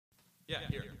Yeah,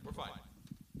 here, we're fine.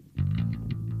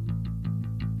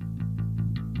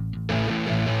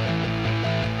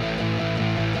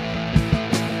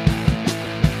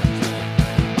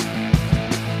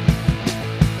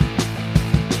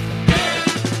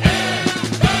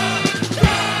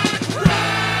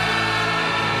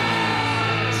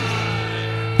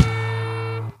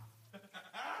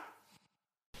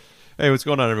 Hey, what's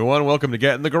going on, everyone? Welcome to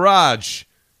Get in the Garage,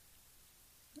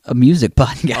 A music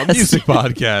podcast. a music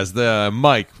podcast.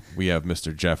 Mike, we have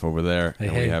Mr. Jeff over there,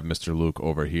 and hey. we have Mr. Luke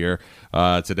over here.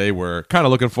 Today, we're kind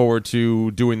of looking forward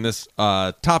to doing this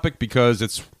topic because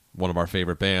it's one of our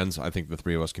favorite bands. I think the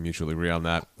three of us can mutually agree on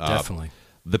that. Definitely.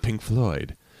 The Pink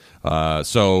Floyd.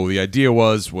 So the idea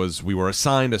was we were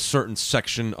assigned a certain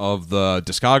section of the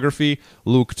discography.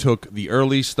 Luke took the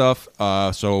early stuff,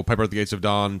 so Piper at the Gates of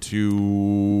Dawn to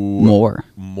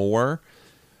More.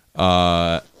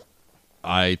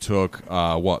 I took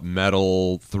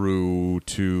Metal through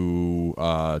to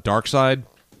Dark Side,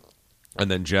 and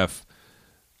then Jeff,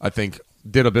 I think,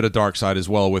 did a bit of Dark Side as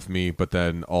well with me, but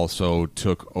then also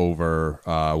took over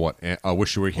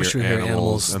Wish You Were Here,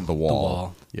 Animals, and The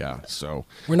Wall. Yeah, so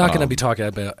We're not going to be talking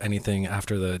about anything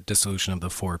after the dissolution of the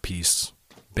four-piece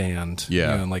band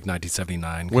in like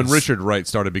 1979. When Richard Wright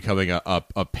started becoming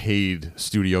a paid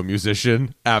studio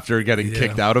musician after getting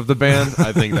kicked out of the band,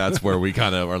 I think that's where we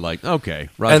kind of are like, okay,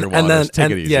 Roger Waters,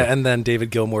 take it easy. Yeah, and then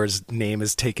David Gilmour's name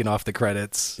is taken off the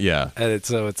credits. Yeah. And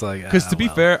it's like... Because to be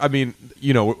fair, I mean,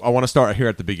 I want to start here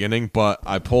at the beginning, but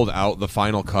I pulled out the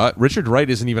final cut. Richard Wright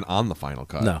isn't even on the final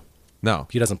cut. No.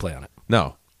 He doesn't play on it.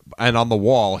 No. And on The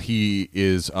Wall, he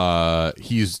is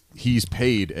he's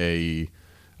paid a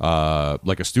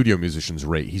like a studio musician's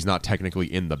rate. He's not technically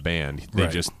in the band. They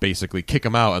just basically kick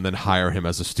him out and then hire him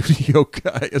as a studio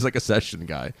guy, as like a session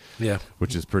guy. Yeah,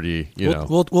 which is pretty.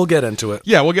 We'll get into it.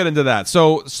 Yeah, we'll get into that.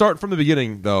 So start from the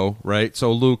beginning, though, right?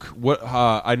 So Luke, what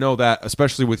I know that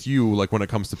especially with you, like when it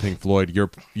comes to Pink Floyd,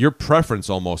 your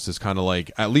preference almost is kind of like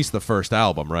at least the first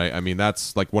album, right? I mean,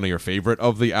 that's like one of your favorite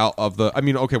of the. I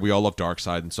mean, okay, we all love Dark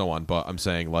Side and so on, but I'm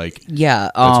saying like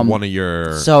that's one of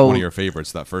your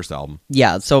favorites, that first album.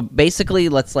 Yeah. So basically,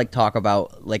 let's talk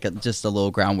about just a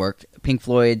little groundwork. Pink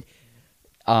Floyd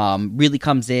really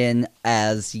comes in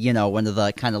as one of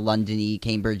the kind of London-y,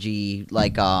 Cambridge-y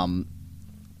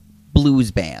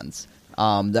blues bands.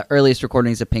 The earliest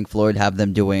recordings of Pink Floyd have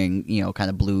them doing kind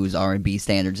of blues R&B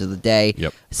standards of the day.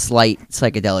 Yep. Slight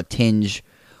psychedelic tinge.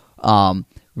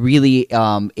 Really,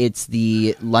 it's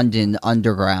the London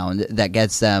underground that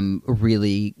gets them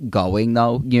really going,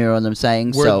 though. You know what I'm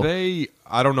saying? Were they?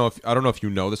 I don't know if you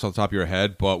know this off the top of your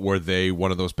head, but were they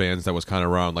one of those bands that was kind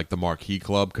of around like the Marquee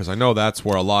Club? Because I know that's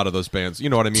where a lot of those bands, you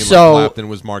know what I mean? So, like Clapton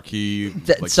was Marquee.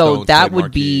 So that would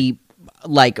Marquee. be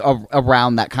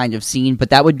around that kind of scene,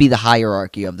 but that would be the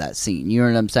hierarchy of that scene. You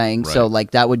know what I'm saying? Right. So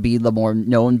that would be the more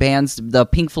known bands. The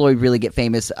Pink Floyd really get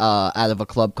famous out of a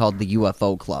club called the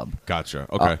UFO Club. Gotcha.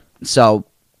 Okay. So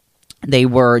they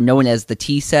were known as the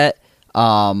Tea Set.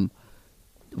 What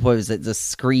was it? The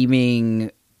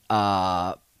Screaming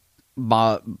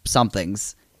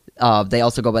somethings. They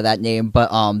also go by that name,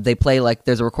 but they play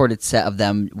there's a recorded set of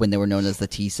them when they were known as the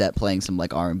Tea Set, playing some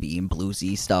R&B and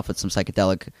bluesy stuff with some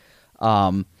psychedelic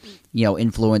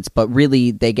influence. But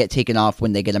really, they get taken off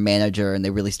when they get a manager and they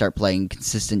really start playing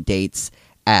consistent dates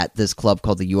at this club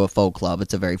called the UFO Club.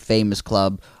 It's a very famous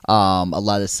club. A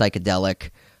lot of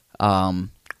psychedelic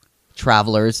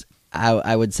travelers,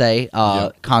 I would say,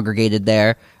 congregated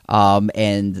there.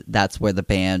 And that's where the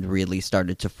band really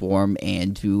started to form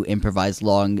and to improvise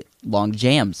long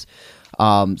jams.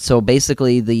 So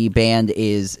basically, the band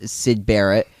is Syd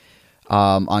Barrett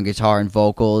on guitar and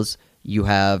vocals. You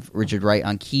have Richard Wright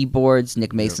on keyboards,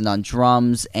 Nick Mason on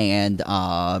drums, and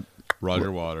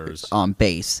Roger Waters on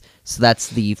bass. So that's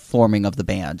the forming of the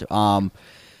band.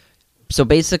 So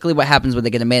basically what happens when they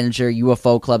get a manager,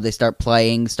 UFO Club, they start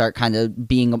kind of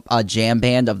being a jam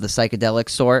band of the psychedelic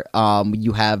sort.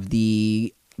 You have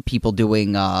the people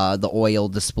doing the oil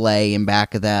display in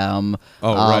back of them.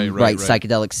 Right.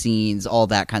 Psychedelic scenes, all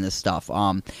that kind of stuff.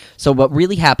 So what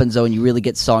really happens, though, and you really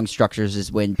get song structures,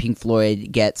 is when Pink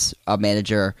Floyd gets a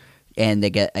manager and they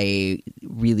get a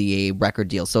record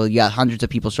deal. So you got hundreds of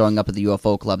people showing up at the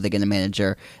UFO Club. They get a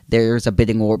manager. There's a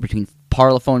bidding war between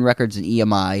Parlophone Records and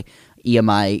EMI.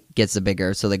 EMI gets the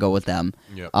bigger, so they go with them.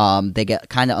 Yep. They get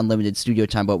kind of unlimited studio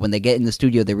time, but when they get in the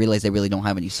studio, they realize they really don't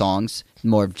have any songs,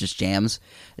 more of just jams.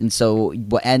 And so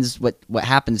what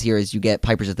happens here is you get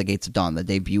Pipers at the Gates of Dawn, the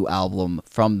debut album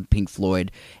from Pink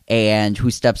Floyd, and who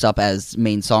steps up as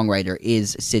main songwriter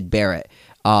is Syd Barrett.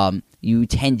 You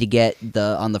tend to get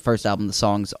on the first album, the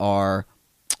songs are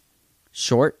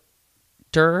short,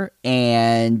 faster,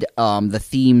 and the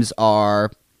themes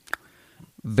are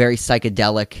very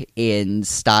psychedelic in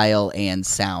style and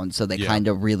sound. So they kind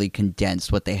of really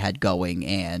condensed what they had going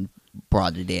and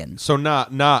brought it in. So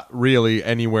not really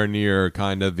anywhere near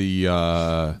kind of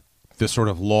the this sort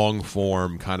of long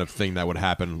form kind of thing that would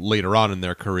happen later on in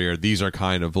their career. These are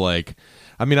kind of like,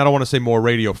 I mean, I don't want to say more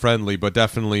radio friendly, but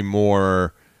definitely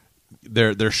more.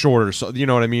 They're shorter, so you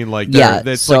know what I mean. Like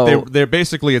they're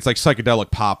basically, it's like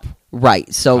psychedelic pop,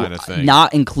 right? So kind of thing.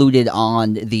 Not included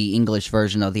on the English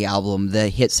version of the album, the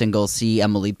hit single "See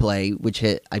Emily Play," which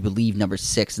hit, I believe, number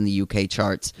 6 in the UK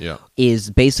charts, is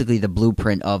basically the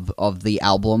blueprint of the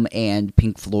album and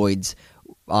Pink Floyd's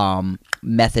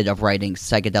method of writing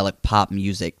psychedelic pop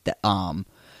music that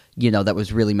that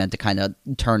was really meant to kind of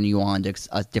turn you on to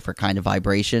a different kind of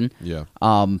vibration. Yeah.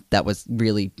 That was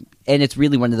really, and it's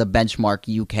really one of the benchmark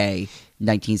UK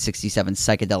 1967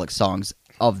 psychedelic songs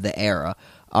of the era.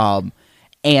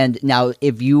 And now,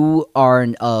 if you are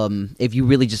if you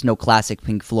really just know classic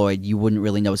Pink Floyd, you wouldn't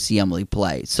really know "See Emily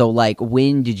Play." So, like,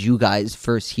 when did you guys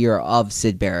first hear of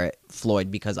Syd Barrett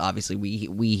Floyd? Because obviously,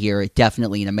 we hear it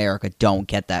definitely in America. Don't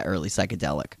get that early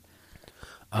psychedelic.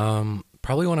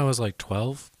 Probably when I was like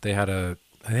 12. They had a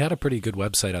pretty good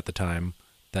website at the time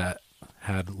that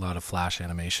had a lot of flash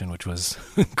animation, which was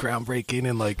groundbreaking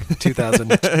in like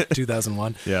 2000,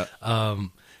 2001. Yeah.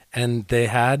 And they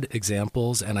had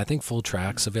examples and I think full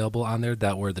tracks available on there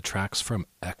that were the tracks from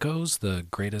Echoes, the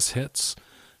greatest hits.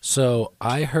 So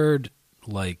I heard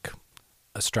like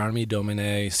Astronomy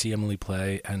Domine, See Emily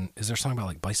Play, and is there a song about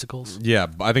like bicycles? Yeah,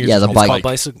 I think it's the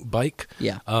called Bike.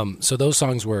 Yeah. So those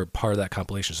songs were part of that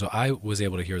compilation. So I was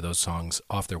able to hear those songs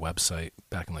off their website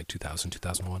back in like 2000,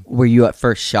 2001. Were you at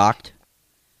first shocked?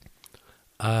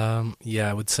 Yeah,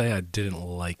 I would say I didn't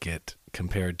like it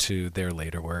compared to their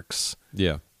later works.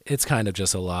 Yeah. It's kind of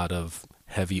just a lot of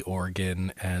heavy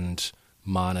organ and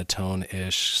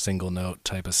monotone-ish single note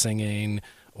type of singing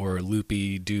or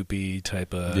loopy doopy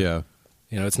type of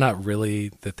it's not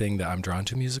really the thing that I'm drawn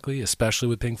to musically, especially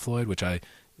with Pink Floyd, which I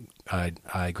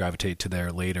gravitate to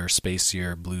their later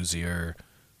spacier, bluesier,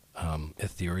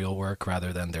 ethereal work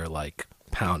rather than their like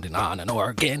pounding on an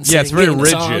organ. Yeah, it's very rigid,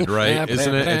 song. right?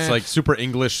 Isn't it? It's like super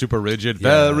English, super rigid.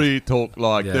 Very talk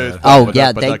like this. Oh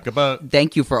yeah,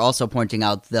 thank you for also pointing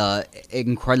out the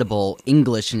incredible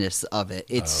Englishness of it.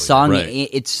 It's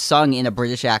sung in a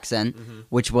British accent,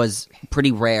 which was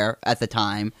pretty rare at the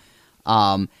time.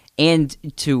 And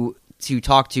to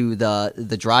talk to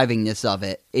the drivingness of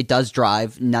it, it does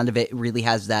drive. None of it really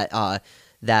has that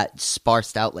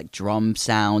sparsed out like drum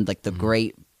sound, like the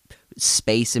great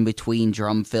space in between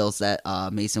drum fills that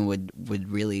Mason would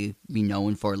really be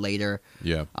known for later.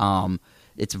 Yeah.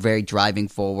 It's very driving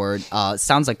forward.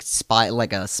 Sounds like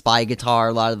a spy guitar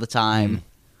a lot of the time.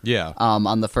 Yeah.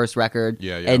 On the first record.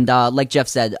 Yeah. And like Jeff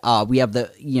said, we have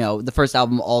the first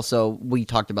album also, we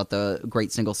talked about the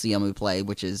great single See Emily Play,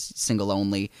 which is single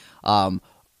only.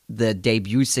 The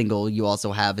debut single you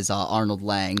also have is Arnold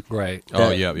Lang. Right.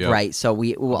 Yeah. Right. So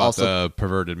we will also the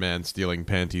perverted man stealing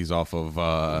panties off of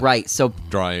right. So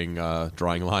drying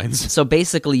lines. So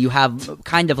basically you have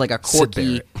kind of like a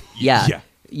quirky yeah.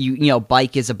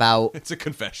 Bike is about... It's a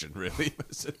confession, really.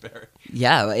 Syd Barrett.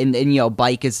 Yeah, and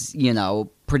Bike is,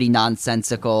 pretty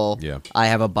nonsensical. Yeah. I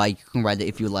have a bike, you can ride it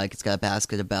if you like. It's got a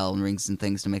basket, a bell, and rings and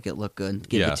things to make it look good.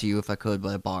 Give it to you if I could,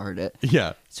 but I borrowed it.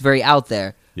 Yeah. It's very out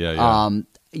there. Yeah.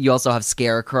 You also have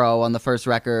Scarecrow on the first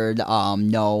record,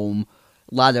 Gnome,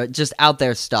 a lot of just out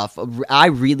there stuff. I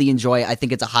really enjoy it. I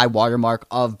think it's a high watermark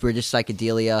of British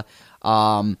psychedelia.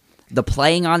 The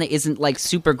playing on it isn't like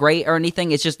super great or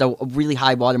anything. It's just a really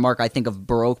high watermark, I think, of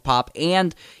Baroque pop.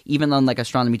 And even on like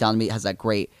Astronomy Domine, it has that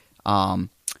great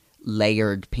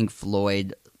layered Pink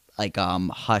Floyd like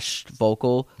hushed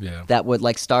vocal that would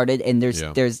like started. And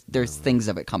there's things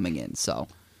of it coming in. So,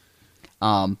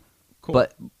 cool.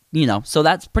 But so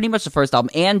that's pretty much the first album.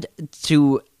 And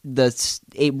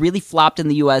it really flopped in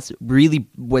the U.S. Really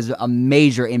was a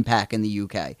major impact in the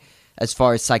UK. As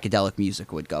far as psychedelic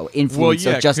music would go, influence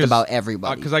of just about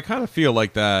everybody. Because I kind of feel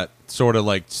like that sort of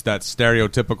like that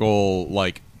stereotypical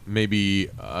like maybe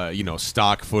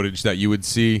stock footage that you would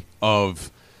see of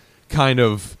kind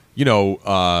of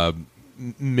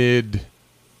mid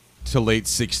to late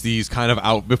 60s kind of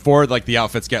out before like the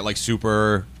outfits get like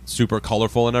super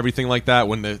colorful and everything like that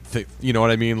when you know what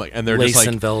I mean, like, and they're lace just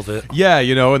like and velvet,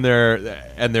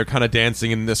 and they're kind of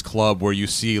dancing in this club where you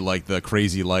see like the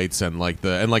crazy lights and like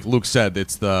like Luke said,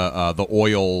 it's the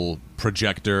oil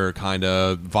projector kind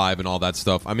of vibe and all that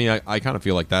stuff. I mean, I kind of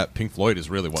feel like that Pink Floyd is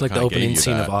really what it's like kind the of opening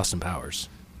scene that. Of Austin Powers.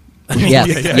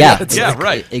 Yeah,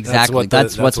 right, exactly.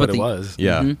 That's what it was.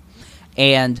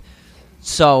 And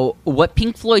So what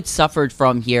Pink Floyd suffered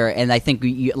from here, and I think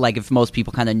like if most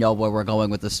people kind of know where we're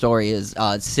going with the story, is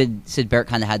Syd Barrett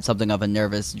kind of had something of a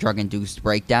nervous drug-induced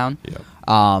breakdown.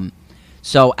 Yeah.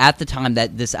 So at the time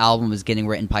that this album was getting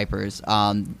written, Pipers,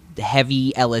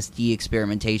 heavy LSD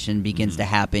experimentation begins to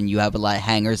happen. You have a lot of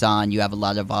hangers-on. You have a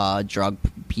lot of drug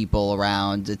people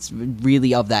around. It's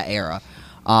really of that era.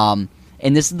 And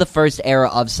this is the first era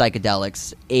of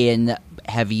psychedelics in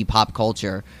heavy pop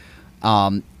culture.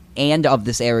 And of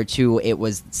this era, too, it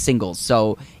was singles.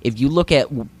 So if you look at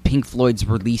Pink Floyd's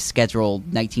release schedule,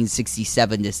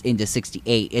 1967 into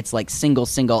 68, it's like single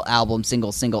album,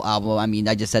 single album. I mean,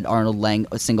 I just said Arnold Lang,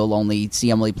 single only,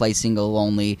 CM Lee Play, single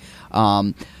only,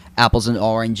 Apples and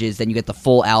Oranges. Then you get the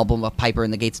full album of Piper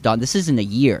and the Gates of Dawn. This isn't a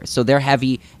year. So they're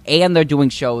heavy, and they're doing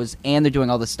shows, and they're doing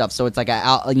all this stuff. So it's like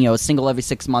a single every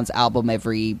 6 months, album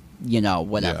every,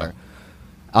 whatever. Yeah.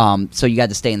 So you got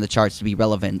to stay in the charts to be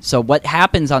relevant. So what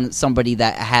happens on somebody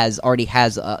that already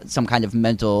has some kind of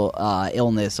mental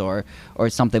illness or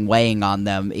something weighing on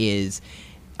them is,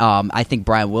 I think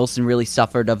Brian Wilson really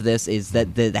suffered of this, is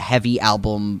that the heavy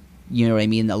album, you know what I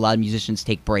mean? A lot of musicians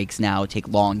take breaks now, take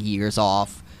long years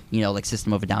off. Like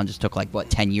System of a Down just took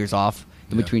 10 years off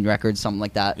in between records, something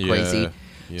like that. Crazy.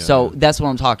 Yeah. So that's what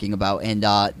I'm talking about. And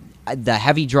the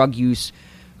heavy drug use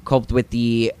coped with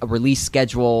the release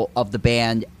schedule of the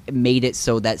band, made it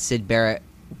so that Syd Barrett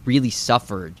really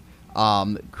suffered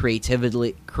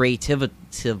creatively.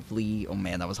 Oh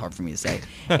man, that was hard for me to say.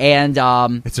 And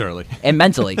it's early. And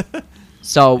mentally.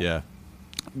 So yeah.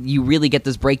 You really get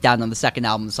this breakdown on the second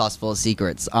album, The Sauce Full of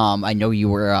Secrets. I know you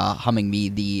were humming me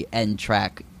the end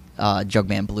track,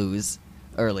 Jugman Blues,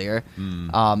 earlier.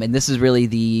 And this is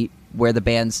really where the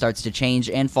band starts to change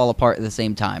and fall apart at the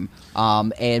same time.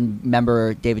 And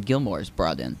member David Gilmour's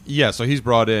brought in. Yeah, so he's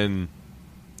brought in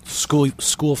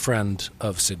school friend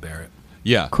of Syd Barrett.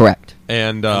 Yeah, correct.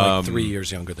 And like 3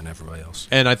 years younger than everybody else.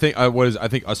 And I think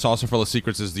A Saucer Full of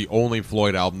Secrets is the only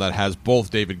Floyd album that has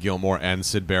both David Gilmour and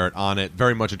Syd Barrett on it.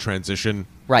 Very much a transition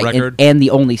record. And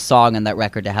the only song on that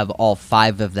record to have all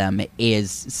 5 of them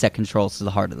is Set Controls to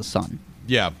the Heart of the Sun.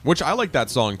 Yeah, which I like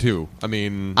that song too. I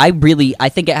mean, I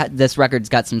think this record's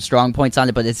got some strong points on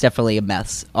it, but it's definitely a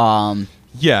mess.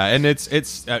 Yeah, and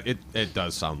it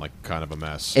does sound like kind of a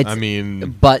mess.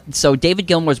 But so David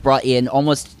Gilmour's brought in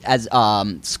almost as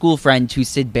school friend to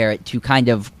Syd Barrett to kind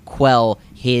of quell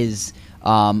his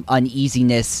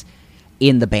uneasiness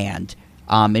in the band.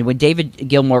 And when David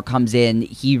Gilmour comes in,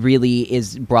 he really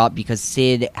is brought because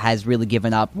Syd has really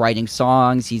given up writing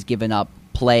songs. He's given up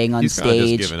playing on stage.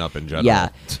 He's just given up in general. Yeah.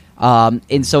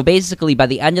 And so basically by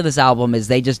the end of this album is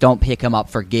they just don't pick him up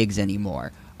for gigs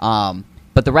anymore.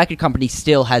 But the record company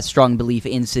still has strong belief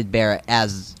in Syd Barrett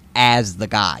as the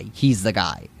guy. He's the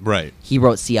guy. Right. He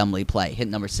wrote See Emily Play, hit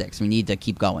number 6. We need to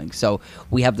keep going. So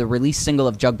we have the release single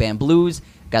of Jug Band Blues,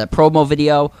 got a promo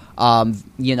video.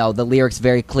 The lyrics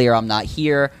very clear, I'm not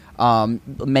here.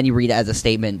 Many read it as a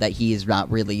statement that he is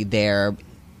not really there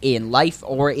in life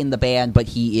or in the band, but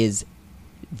he is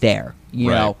there.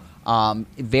 You know,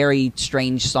 very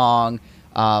strange song,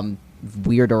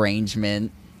 weird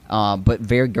arrangement. But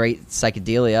very great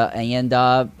psychedelia, and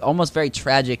almost very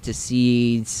tragic to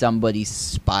see somebody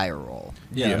spiral.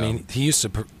 Yeah, I mean, he used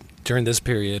to during this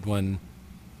period when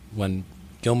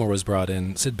Gilmour was brought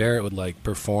in, Syd Barrett would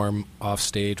perform off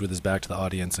stage with his back to the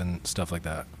audience and stuff like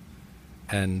that.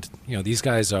 And these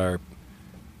guys are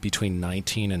between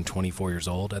 19 and 24 years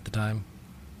old at the time,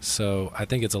 so I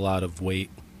think it's a lot of weight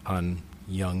on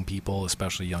young people,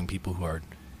 especially young people who are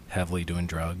heavily doing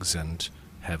drugs and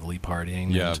heavily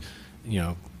partying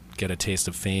and get a taste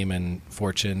of fame and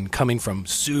fortune coming from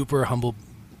super humble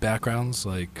backgrounds,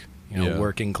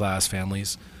 working class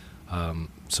families.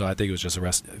 So I think it was just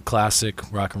a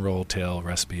classic rock and roll tale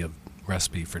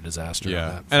recipe for disaster.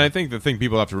 Yeah, and I think the thing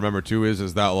people have to remember too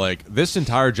is that this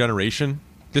entire generation,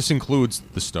 this includes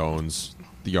the Stones,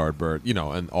 the Yardbird,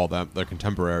 and all that, their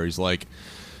contemporaries,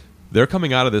 they're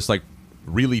coming out of this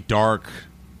really dark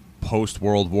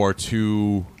post-World War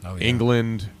II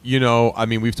England,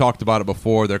 we've talked about it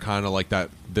before. They're kind of like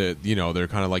that. They're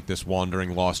kind of like this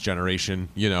wandering lost generation.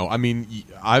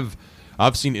 I've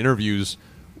seen interviews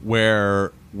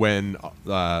where when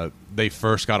they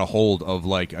first got a hold of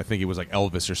I think it was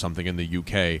Elvis or something in the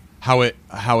UK, how it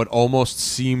almost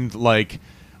seemed like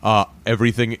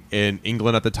everything in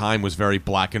England at the time was very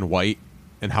black and white.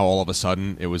 and how all of a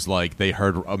sudden it was like they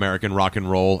heard American rock and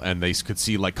roll and they could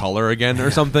see like color again or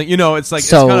something. You know, it's like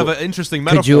So, it's kind of an interesting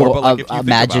metaphor. Could you but like, if you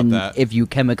imagine think about that, if you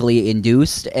chemically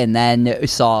induced and then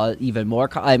saw even more?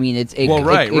 I mean, it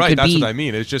right. could That's be, what I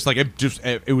mean. It's just like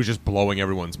it was just blowing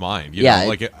everyone's mind. You Yeah, know?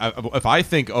 Like if I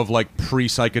think of like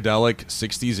pre-psychedelic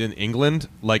 '60s in England,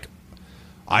 like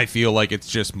I feel like it's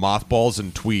just mothballs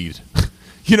and tweed.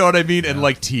 You know what I mean? And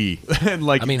like tea, and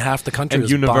like I mean, half the country and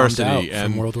was university bombed out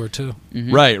and from World War II.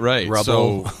 Mm-hmm. Right.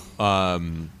 Rubble.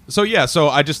 So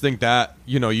I just think that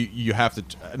you have to.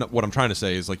 What I'm trying to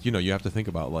say is like you have to think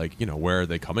about like where are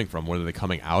they coming from? Where are they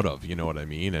coming out of? You know what I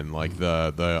mean? And like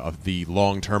the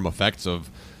long term effects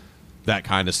of that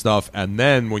kind of stuff. And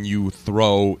then when you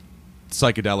throw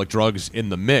psychedelic drugs in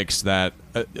the mix, that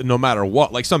no matter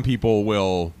what, like some people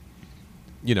will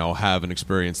have an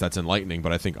experience that's enlightening,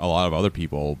 but I think a lot of other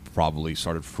people probably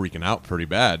started freaking out pretty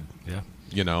bad.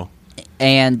 Yeah.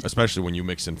 And Especially when you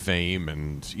mix in fame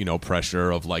and,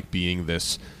 pressure of like being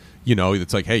this,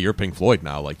 it's like, hey, you're Pink Floyd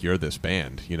now. Like you're this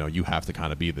band, you have to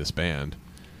kind of be this band.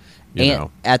 You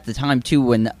know? At the time too,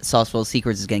 when Sauce Full of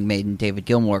Secrets is getting made and David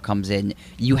Gilmour comes in,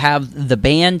 you have the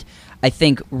band, I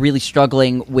think, really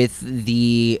struggling with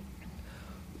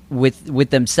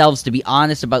themselves to be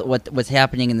honest about what's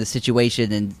happening in the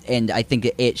situation, and I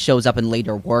think it shows up in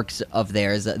later works of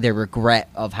theirs, their regret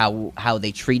of how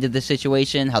they treated the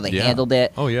situation, how they handled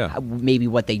it. Oh yeah. Maybe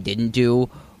what they didn't do.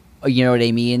 You know what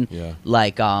I mean? Yeah.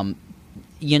 Like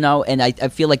and I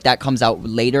feel like that comes out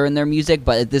later in their music,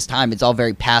 but at this time it's all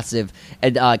very passive.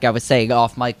 And like I was saying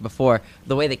off mic before,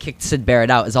 the way they kicked Syd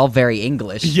Barrett out is all very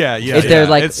English. Yeah. They're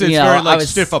like, it's very like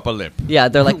stiff upper lip. Yeah,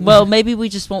 they're like, well, maybe we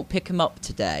just won't pick him up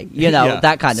today.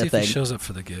 That kind See of if thing. he shows up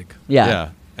for the gig. Yeah.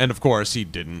 And of course he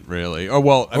didn't really. I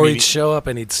Or mean, he'd show up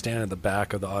and he'd stand at the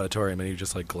back of the auditorium and he'd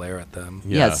just like glare at them.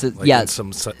 Yeah. In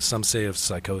some state of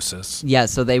psychosis. Yeah,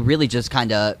 so they really just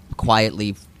kind of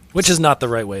quietly. Which is not the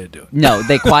right way to do it. No,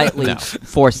 they quietly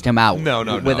forced him out. No,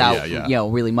 without yeah.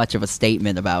 really much of a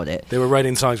statement about it. They were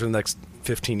writing songs for the next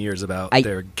 15 years about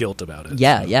their guilt about it.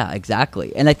 Yeah,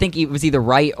 exactly. And I think it was either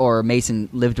Wright or Mason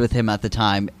lived with him at the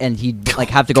time, and he'd like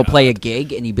have to go play a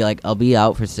gig, and he'd be like, "I'll be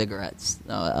out for cigarettes.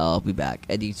 I'll be back."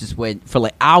 And he just went for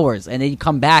like hours, and then he'd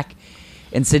come back,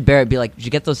 and Syd Barrett would be like, "Did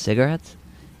you get those cigarettes?"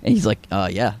 And he's like,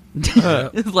 yeah.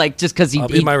 Like, just because I'll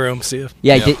be in my room, see you.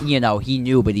 Yeah, he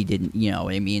knew, but he didn't, you know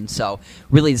what I mean? So,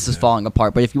 really, this is falling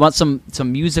apart. But if you want some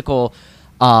musical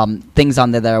things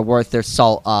on there that are worth their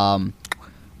salt,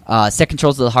 Second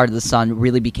Controls of the Heart of the Sun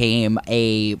really became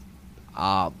a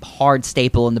hard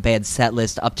staple in the band's set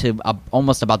list up to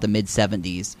almost about the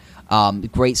mid-'70s.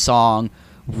 Great song.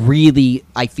 Really,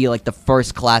 I feel like the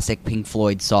first classic Pink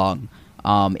Floyd song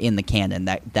in the canon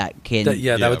that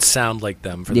would sound like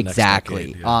them for the next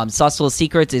decade. Yeah. Sauce Full of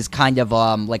Secrets is kind of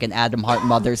like an Adam Hart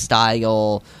Mother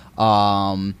style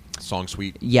song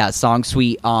suite. Yeah, song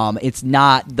suite. It's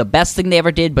not the best thing they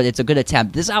ever did, but it's a good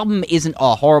attempt. This album isn't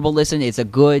a horrible listen. It's a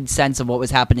good sense of what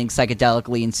was happening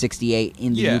psychedelically in '68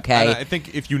 in the UK. And I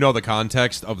think if you know the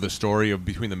context of the story of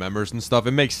between the members and stuff,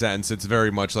 it makes sense. It's very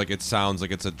much like it sounds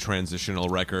like it's a transitional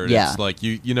record. Yeah. It's like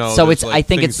you know. So it's like I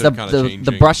think it's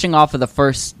the brushing off of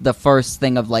the first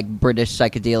thing of like British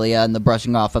psychedelia and the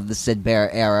brushing off of the Syd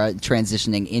Barrett era,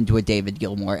 transitioning into a David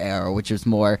Gilmour era, which is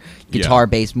more guitar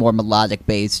based, more melodic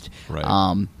based. Right.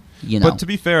 But to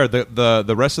be fair,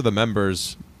 the rest of the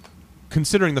members,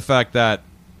 considering the fact that,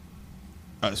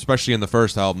 especially in the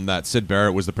first album, that Syd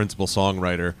Barrett was the principal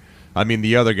songwriter, I mean,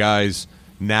 the other guys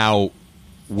now,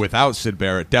 without Syd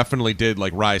Barrett, definitely did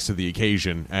like rise to the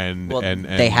occasion, and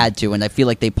they had to, and I feel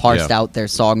like they parsed out their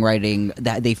songwriting.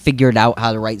 That they figured out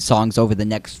how to write songs over the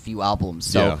next few albums.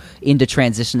 So into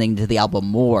transitioning to the album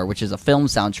More, which is a film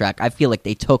soundtrack, I feel like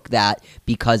they took that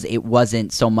because it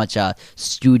wasn't so much a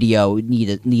studio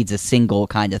needs a single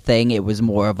kind of thing. It was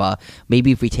more of a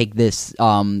maybe if we take this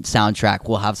soundtrack,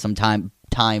 we'll have some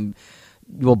time.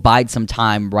 We'll bide some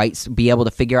time, be able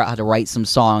to figure out how to write some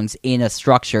songs in a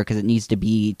structure because it needs to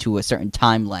be to a certain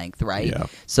time length, right? Yeah.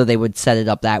 So they would set it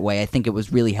up that way. I think it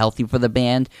was really healthy for the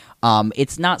band.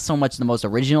 It's not so much the most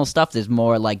original stuff. There's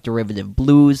more like derivative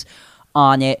blues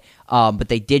on it, but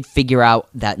they did figure out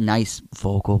that nice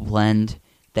vocal blend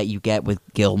that you get with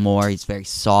Gilmour. He's very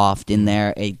soft in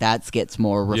there. That gets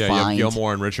more refined. Yeah,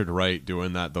 Gilmour and Richard Wright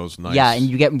doing those nice. Yeah, and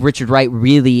you get Richard Wright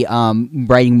really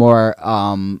writing more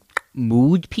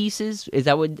mood pieces. Is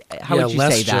that how would you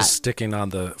less say that? Just sticking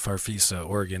on the Farfisa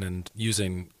organ and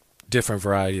using different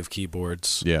variety of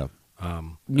keyboards. Yeah.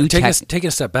 Taking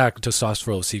a step back to Sauce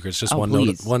Full of Secrets, just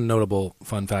one notable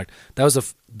fun fact. That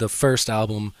was the first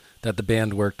album that the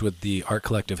band worked with the art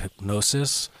collective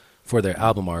Hypnosis, for their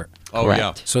album art. Oh Correct.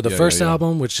 yeah. So the Yeah, first yeah, yeah.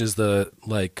 album, which is the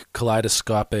like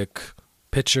kaleidoscopic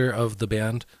picture of the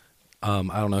band, I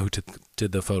don't know who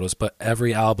did the photos, but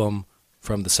every album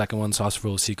from the second one,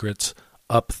 Saucerful of Secrets,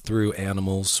 up through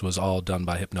Animals, was all done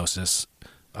by Hypnosis.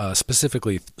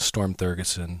 Specifically, Storm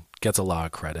Thurgeson gets a lot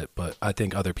of credit, but I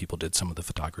think other people did some of the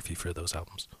photography for those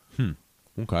albums.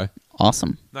 Okay.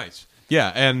 Awesome. Nice.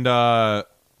 Yeah, and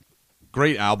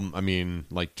great album. I mean,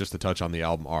 like just to touch on the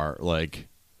album art, like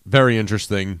very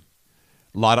interesting.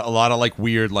 A lot of like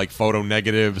weird like photo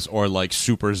negatives or like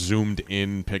super zoomed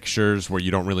in pictures where you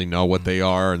don't really know what they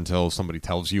are until somebody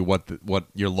tells you what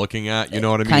you're looking at. You know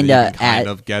what I mean? You can kind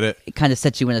of get it. It kind of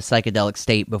sets you in a psychedelic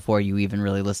state before you even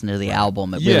really listen to the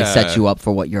album. It really Yeah. sets you up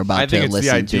for what you're about I think to it's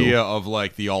listen the idea to. of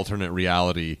like the alternate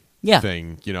reality Yeah.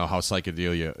 thing. You know how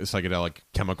psychedelic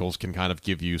chemicals can kind of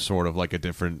give you sort of like a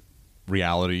different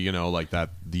reality. You know, like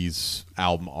that these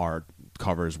album art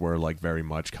covers were like very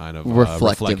much kind of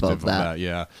Reflective of that.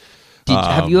 Yeah.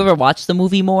 Have you ever watched the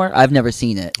movie More? I've never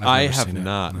seen it. I never have seen it.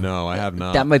 not. No, I have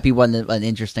not. That might be an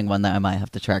interesting one that I might have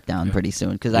to track down pretty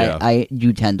soon because Yeah. I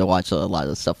do tend to watch a lot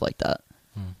of stuff like that.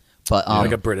 But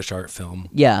Like a British art film.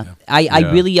 yeah,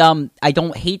 I really I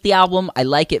don't hate the album. I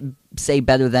like it, say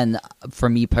better than for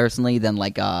me personally than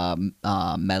like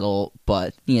metal.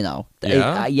 But you know,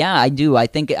 Yeah? I do. I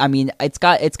think it's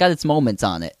got its moments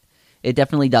on it. It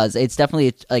definitely does. It's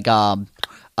definitely like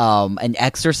an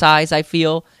exercise, I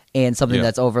feel, and something Yeah.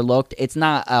 that's overlooked. It's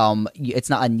not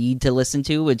a need to listen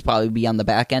to. It'd probably be on the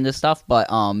back end of stuff, but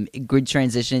good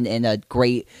transition and a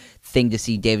great thing to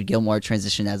see David Gilmour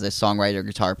transition as a songwriter,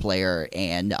 guitar player,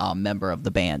 and member of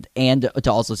the band, and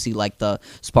to also see like the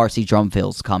sparsy drum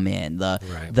fills come in,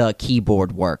 the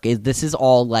keyboard work. This is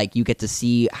all like you get to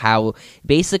see how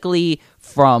basically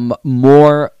from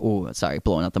More. Oh, sorry,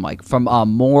 blowing out the mic. From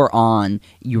More on,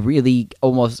 you really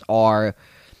almost are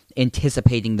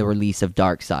anticipating the release of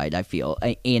Dark Side. I feel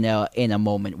in a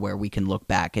moment where we can look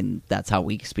back and that's how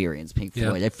we experience Pink Yeah.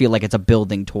 Floyd. I feel like it's a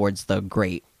building towards the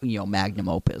great magnum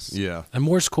opus. Yeah. And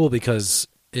More's cool because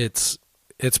it's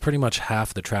pretty much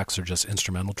half the tracks are just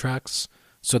instrumental tracks.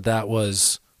 So that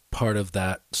was part of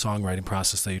that songwriting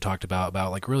process that you talked about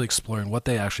like really exploring what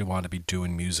they actually want to be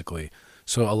doing musically.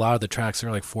 So a lot of the tracks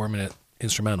are like 4-minute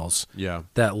instrumentals. Yeah.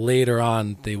 That later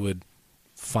on they would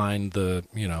find the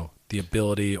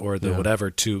ability or the whatever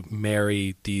to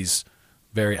marry these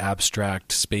very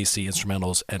abstract, spacey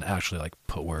instrumentals and actually like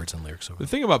put words and lyrics over The them.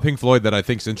 thing about Pink Floyd that I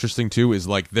think is interesting too is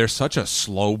like they're such a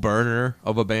slow burner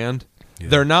of a band. Yeah.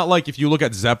 They're not like if you look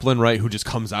at Zeppelin, right, who just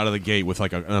comes out of the gate with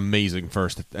like an amazing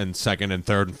first and second and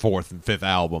third and fourth and fifth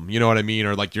album. You know what I mean?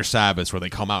 Or like your Sabbaths where they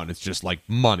come out and it's just like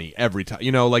money every time.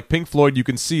 You know, like Pink Floyd, you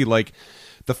can see like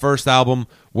the first album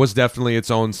was definitely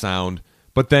its own sound,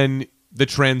 but then the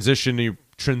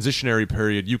transitionary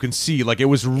period, you can see like it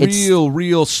was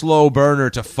real slow burner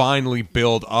to finally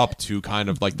build up to kind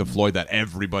of like the Floyd that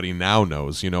everybody now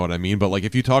knows. You know what I mean? But like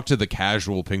if you talk to the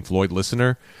casual Pink Floyd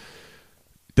listener,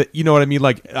 that you know what I mean,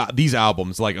 like these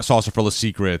albums, like A Saucer Full of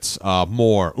Secrets,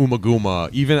 More, Umaguma,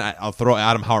 even I'll throw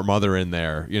Adam Hart Mother in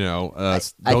there. You know, I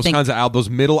those think- kinds of those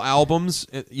middle albums.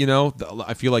 You know,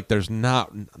 I feel like there's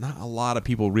not a lot of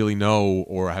people really know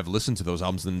or have listened to those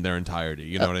albums in their entirety.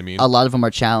 You know what I mean? A lot of them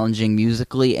are challenging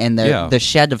musically, and they're Yeah. the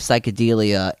shed of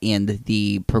psychedelia and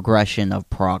the progression of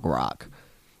prog rock.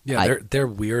 Yeah, they're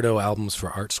weirdo albums for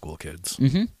art school kids.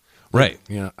 Mm-hmm. Right.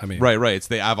 Yeah, I mean, Right. It's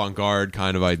the avant-garde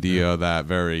kind of idea that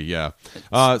very,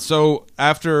 So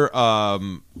after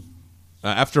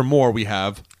More, we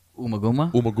have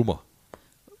Umaguma, Umaguma.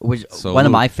 which So one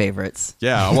of Luke- my favorites.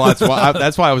 Yeah, well,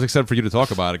 that's why I was excited for you to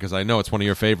talk about it because I know it's one of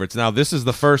your favorites. Now, this is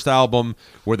the first album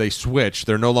where they switch.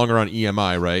 They're no longer on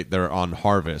EMI, right? They're on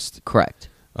Harvest. Correct.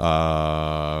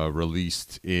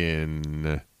 Released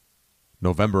in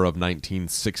November of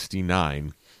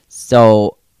 1969.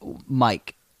 So,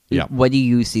 Mike, Yeah. what do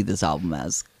you see this album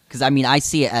as? Because I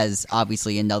see it as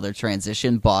obviously another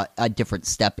transition, but a different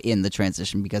step in the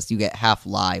transition because you get half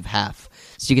live, half.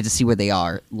 So you get to see where they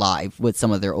are live with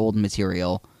some of their old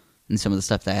material and some of the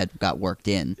stuff that had got worked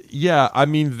in. Yeah, I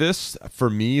mean this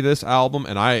album,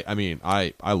 and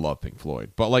I love Pink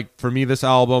Floyd, but like for me, this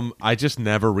album, I just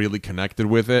never really connected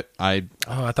with it. I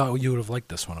thought you would have liked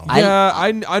this one.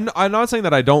 I'm not saying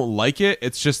that I don't like it.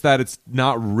 It's just that it's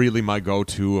not really my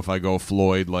go-to if I go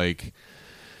Floyd. Like,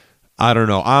 I don't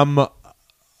know. I'm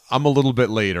a little bit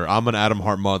later. I'm an Adam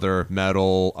Hart Mother,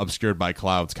 metal, obscured by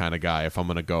clouds kind of guy. If I'm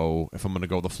gonna go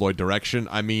the Floyd direction,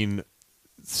 I mean,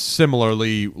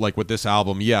 similarly, like with this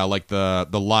album, yeah, like the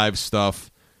live stuff,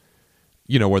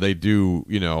 you know, where they do,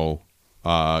 you know,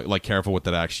 like Careful with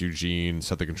That Axe, Eugene,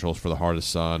 Set the Controls for the Heart of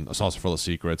Sun, A Saucer Full of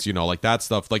Secrets, like that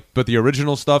stuff. Like, but the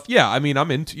original stuff, yeah, I mean,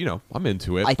 I'm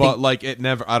into it, but like it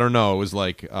never, I don't know, it was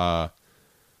like,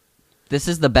 this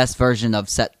is the best version of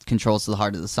Set Controls to the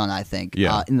Heart of the Sun, I think.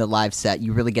 Yeah. In the live set,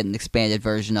 you really get an expanded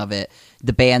version of it.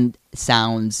 The band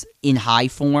sounds in high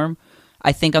form,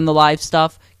 I think, on the live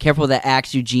stuff. Careful That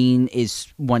Axe, Eugene is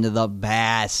one of the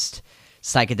best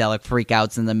psychedelic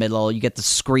freakouts in the middle. You get the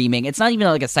screaming. It's not even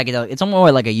like a psychedelic. It's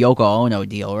more like a Yoko Ono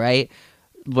deal, right?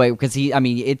 Because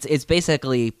it's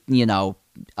basically, the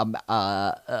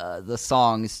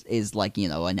songs is like,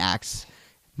 an axe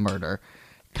murder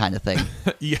kind of thing.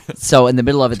 yeah. So in the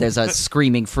middle of it, there's a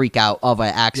screaming freak out of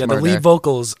an axe murder. The lead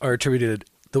vocals are attributed.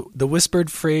 The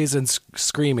whispered phrase and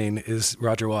screaming is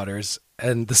Roger Waters,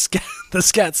 and the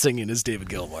scat singing is David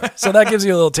Gilmour. So that gives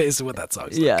you a little taste of what that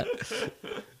song's like. Yeah.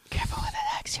 Careful with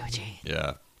that axe, Eugene.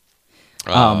 Yeah.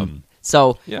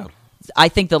 So yeah. I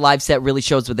think the live set really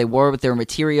shows what they were with their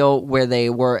material, where they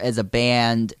were as a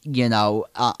band,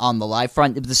 on the live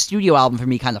front. The studio album for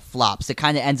me kind of flops. It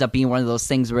kind of ends up being one of those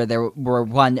things where they were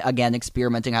again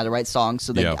experimenting how to write songs.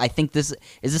 So I think this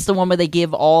the one where they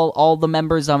give all the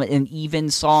members an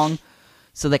even song.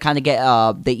 So they kind of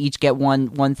get they each get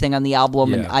one thing on the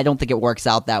album, and I don't think it works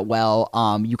out that well.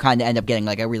 You kind of end up getting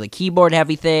like a really keyboard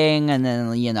heavy thing, and then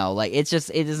like it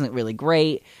isn't really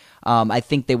great. I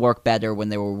think they work better when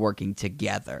they were working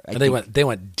together. They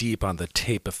went deep on the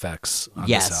tape effects on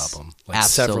this album, like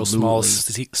absolutely. several small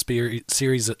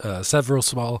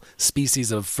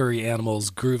species of furry animals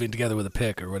grooving together with a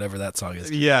pick, or whatever that song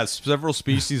is. Yes, several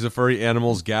species of furry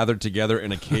animals gathered together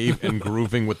in a cave and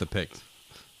grooving with the pick.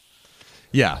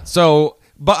 Yeah. So,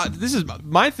 but this is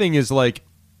my thing is like,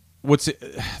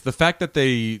 the fact that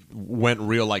they went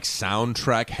real like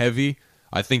soundtrack heavy.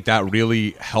 I think that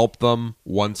really helped them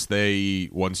once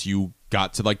you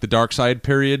got to like the Dark Side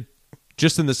period,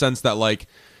 just in the sense that like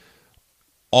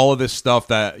all of this stuff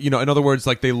that, in other words,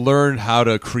 like they learned how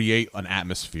to create an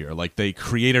atmosphere, like they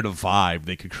created a vibe,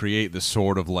 they could create this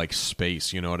sort of like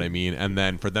space, you know what I mean? And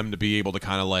then for them to be able to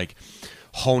kind of like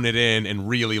hone it in and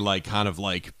really like kind of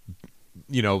like,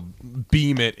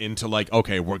 beam it into like,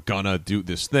 okay, we're gonna do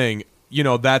this thing.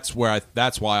 That's why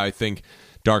I think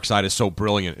Dark Side is so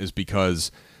brilliant, is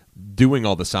because doing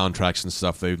all the soundtracks and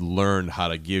stuff, they learned how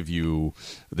to give you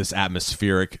this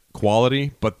atmospheric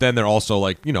quality. But then they're also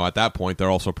like, at that point, they're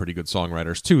also pretty good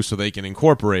songwriters too, so they can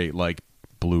incorporate like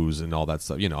blues and all that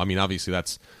stuff. Obviously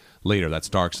that's later, that's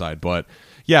Dark Side, but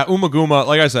yeah, Umaguma,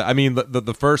 like I said,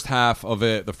 the first half of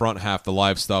it, the front half, the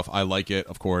live stuff, I like it,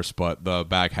 of course, but the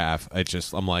back half,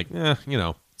 I'm like,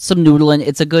 some noodling.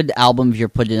 It's a good album if you're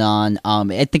putting it on.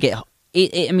 I think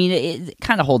it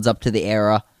kind of holds up to the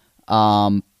era,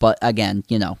 but again,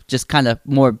 just kind of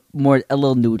more a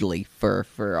little noodly for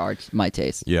my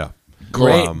taste. Yeah,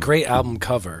 great album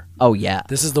cover. Oh yeah,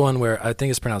 this is the one where I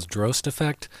think it's pronounced Drost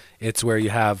Effect. It's where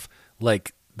you have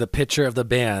like the picture of the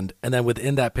band, and then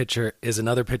within that picture is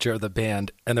another picture of the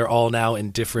band, and they're all now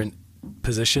in different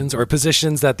positions, or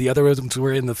positions that the other ones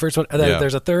were in the first one, and then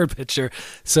there's a third picture.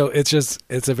 So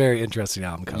it's a very interesting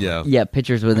album cover. Yeah,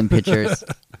 pictures within pictures.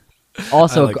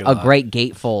 Also, a great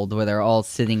gatefold where they're all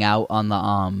sitting out on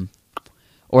the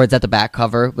or it's at the back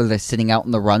cover where they're sitting out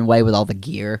on the runway with all the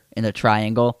gear in a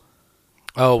triangle.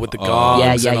 Oh, with the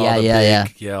gongs.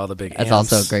 Yeah, all the big. That's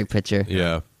amps. also a great picture.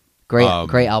 Yeah.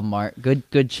 Great album art.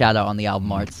 Good shout out on the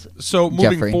album arts. So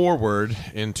moving Jeffrey. forward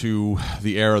into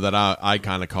the era that I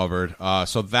kind of covered.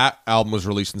 So that album was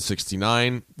released in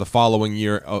 '69. The following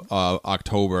year,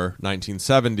 October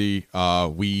 1970,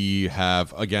 we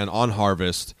have again on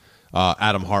Harvest,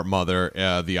 Adam Hart Mother.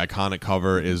 The iconic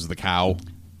cover is the cow.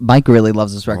 Mike really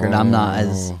loves this record. I'm not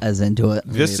as into it.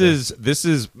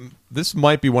 This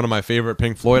might be one of my favorite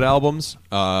Pink Floyd albums.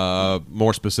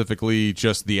 More specifically,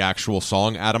 just the actual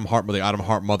song, the Adam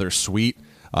Hart Mother Suite.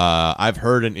 I've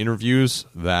heard in interviews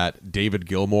that David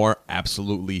Gilmour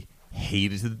absolutely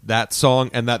hated that song,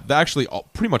 and that actually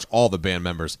pretty much all the band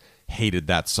members hated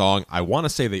that song. I want to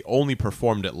say they only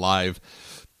performed it live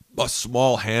a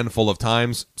small handful of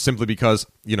times, simply because,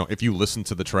 if you listen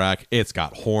to the track, it's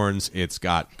got horns, it's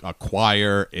got a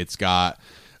choir, it's got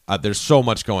there's so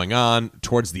much going on.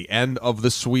 Towards the end of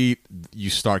the suite, you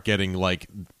start getting like,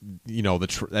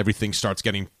 everything starts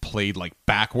getting played like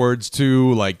backwards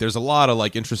too. Like there's a lot of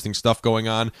like interesting stuff going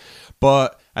on.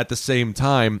 But at the same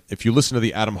time, if you listen to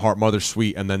the Adam Hart Mother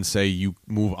Suite and then say you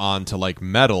move on to like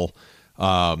Metal,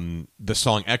 the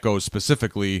song Echoes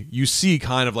specifically, you see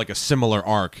kind of like a similar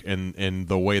arc in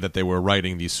the way that they were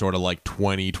writing these sort of like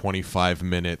 20-25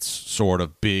 minutes sort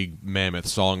of big mammoth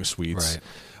song suites. Right.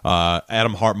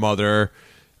 Adam Hart Mother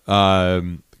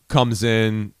comes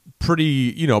in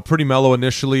pretty mellow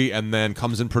initially, and then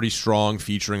comes in pretty strong,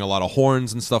 featuring a lot of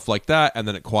horns and stuff like that, and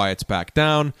then it quiets back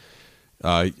down.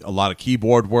 A lot of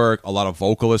keyboard work, a lot of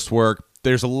vocalist work.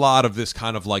 There's a lot of this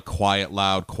kind of like quiet,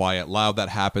 loud that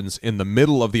happens in the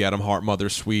middle of the Adam Hart Mother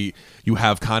suite. You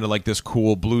have kind of like this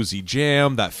cool bluesy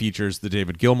jam that features the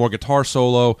David Gilmour guitar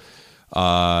solo.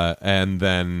 And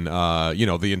then,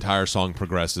 the entire song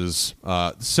progresses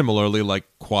similarly, like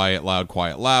quiet,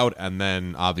 loud. And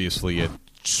then obviously it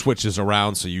switches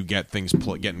around. So you get things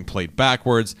getting played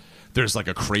backwards. There's like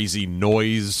a crazy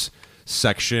noise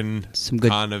section, some good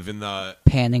kind of in the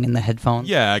panning in the headphones.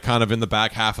 Yeah, kind of in the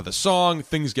back half of the song.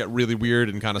 Things get really weird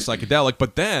and kind of psychedelic.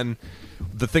 But then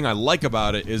the thing I like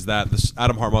about it is that this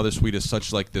Adam Hart Mother Suite is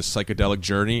such like this psychedelic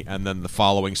journey, and then the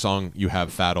following song you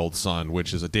have Fat Old Son,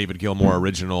 which is a David Gilmour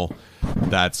original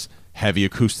that's heavy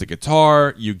acoustic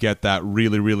guitar. You get that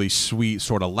really, really sweet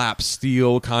sort of lap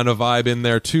steel kind of vibe in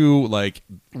there too, like,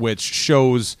 which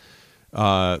shows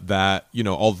that,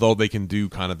 although they can do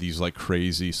kind of these like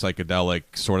crazy psychedelic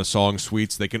sort of song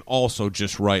suites, they can also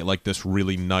just write like this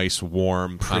really nice,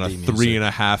 warm kind of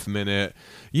 3.5 minute,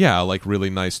 like really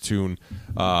nice tune.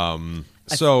 I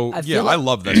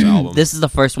love this album. This is the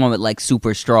first one with like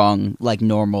super strong, like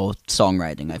normal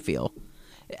songwriting, I feel.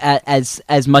 As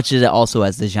much as it also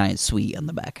has the giant suite on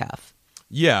the back half.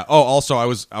 Yeah. Oh, also, I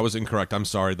was incorrect. I'm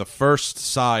sorry. The first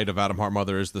side of Adam Hart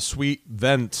Mother is the suite.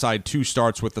 Then side 2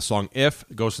 starts with the song "If,"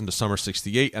 goes into Summer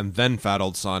 '68, and then Fat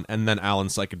Old Son, and then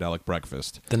Alan's Psychedelic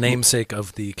Breakfast. The namesake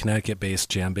of the Connecticut-based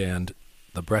jam band,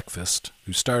 The Breakfast,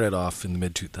 who started off in the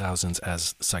mid 2000s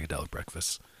as Psychedelic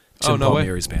Breakfast. Tim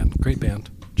Palmieri's band, great band.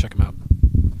 Check them out.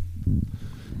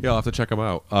 Yeah, I'll have to check them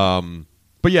out.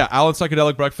 But yeah, Alan's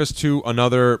Psychedelic Breakfast 2,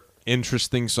 another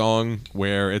interesting song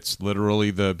where it's literally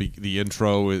the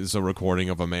intro is a recording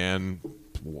of a man,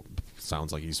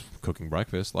 sounds like he's cooking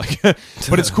breakfast, like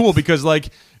but it's cool because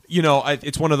like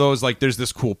it's one of those like there's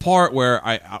this cool part where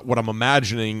what I'm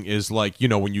imagining is like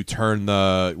when you turn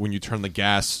the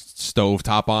gas stove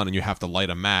top on and you have to light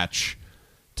a match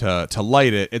to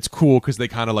light it. It's cool because they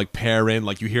kind of like pair in,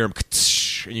 like you hear him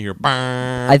and you hear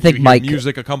I think Mike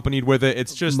music accompanied with it.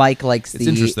 It's just Mike likes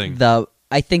interesting.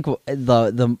 I think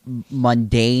the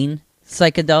mundane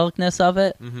psychedelicness of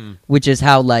it, which is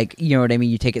how, like, you know what I mean,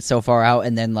 you take it so far out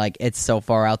and then like it's so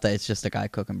far out that it's just a guy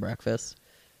cooking breakfast.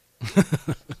 Do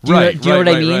you know what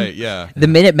I mean? Right, yeah. The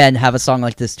Minutemen have a song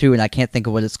like this too, and I can't think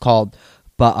of what it's called,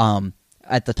 but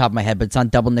at the top of my head, but it's on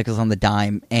Double Nickels on the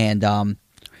Dime, and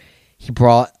he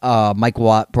brought Mike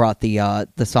Watt brought the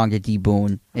song to D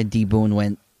Boon, and D Boon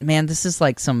went, "Man, this is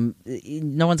like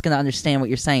no one's gonna understand what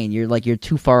you're saying. You're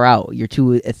too far out. You're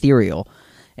too ethereal."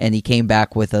 And he came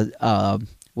back with a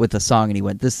song, and he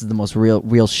went, "This is the most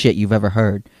real shit you've ever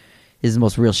heard. This is the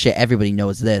most real shit. Everybody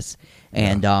knows this."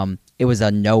 And it was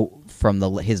a note from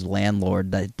his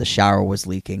landlord that the shower was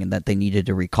leaking and that they needed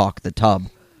to recaulk the tub.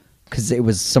 Because it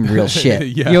was some real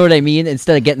shit. Yeah. You know what I mean?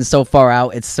 Instead of getting so far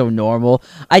out, it's so normal.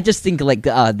 I just think like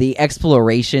the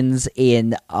explorations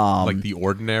in like The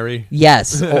Ordinary.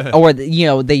 Yes, or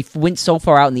they went so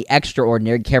far out in the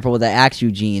extraordinary. Careful with that axe,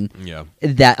 Eugene. Yeah.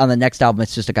 That on the next album,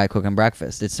 it's just a guy cooking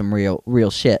breakfast. It's some real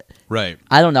shit. Right.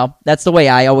 I don't know. That's the way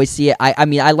I always see it. I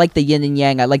mean, I like the yin and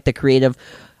yang. I like the creative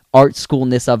art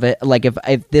schoolness of it. Like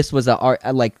if this was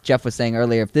like Jeff was saying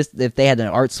earlier, if they had an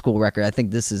art school record, I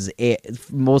think this is it.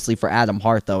 Mostly for Adam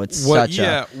Hart though. It's such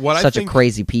a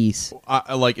crazy piece.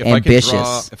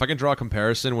 If I can draw a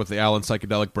comparison with the Alan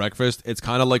Psychedelic Breakfast, it's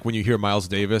kind of like when you hear Miles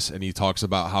Davis and he talks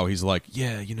about how he's like,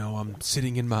 I'm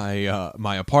sitting in my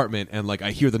my apartment and like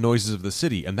I hear the noises of the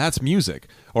city and that's music.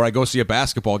 Or I go see a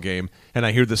basketball game and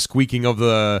I hear the squeaking of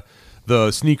the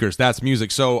sneakers. That's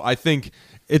music. So I think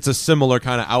it's a similar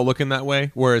kind of outlook in that way,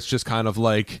 where it's just kind of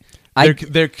like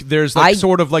there's like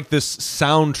sort of like this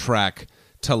soundtrack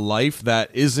to life that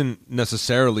isn't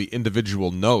necessarily individual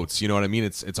notes. You know what I mean?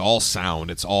 It's all sound.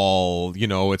 It's all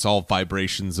it's all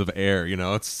vibrations of air.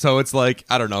 It's like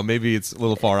I don't know. Maybe it's a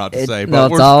little far out to say, but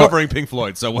we're covering Pink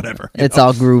Floyd, so whatever. It's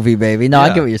all groovy, baby. No,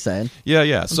 I get what you're saying.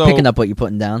 Yeah. So picking up what you're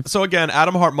putting down. So again,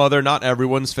 Adam Hart Mother, not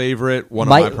everyone's favorite. One of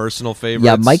my personal favorites.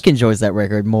 Yeah, Mike enjoys that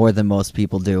record more than most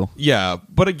people do. Yeah,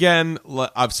 but again,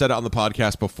 I've said it on the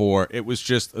podcast before. It was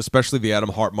just, especially the Adam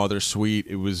Hart Mother suite.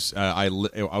 It was I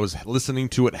was listening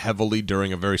to it heavily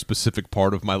during a very specific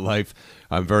part of my life.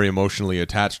 I'm very emotionally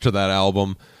attached to that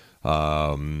album.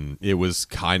 It was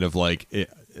kind of like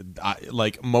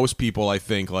like most people, I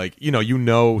think, like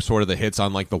sort of the hits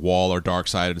on like The Wall or Dark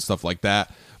Side and stuff like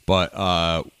that. But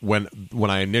when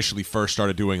I initially first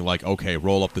started doing like, okay,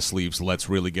 roll up the sleeves, let's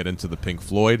really get into the Pink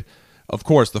Floyd. of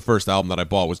course, the first album that I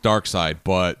bought was Dark Side,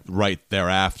 but right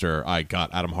thereafter, I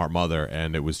got Atom Heart Mother,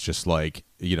 and it was just like,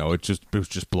 you know, it was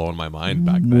just blowing my mind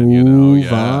back then. You know,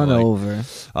 Move on over.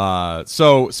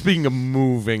 So speaking of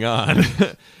moving on,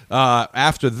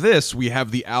 after this, we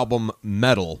have the album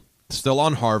Metal, still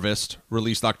on Harvest,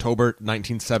 released October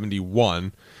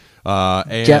 1971.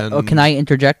 And Jeff, can I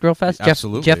interject real fast?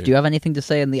 Absolutely. Jeff, do you have anything to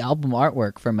say in the album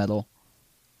artwork for Metal?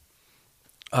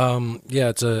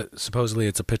 Yeah, supposedly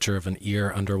it's a picture of an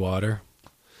ear underwater.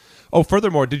 Oh,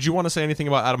 furthermore, did you want to say anything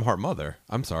about Atom Heart Mother?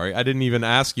 I'm sorry, I didn't even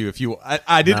ask you if you.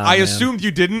 I did. Nah, I man. assumed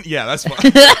you didn't. Yeah, that's fine.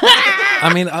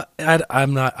 I mean,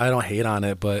 I'm not. I don't hate on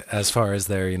it, but as far as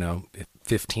their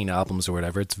 15 albums or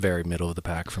whatever, it's very middle of the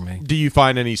pack for me. Do you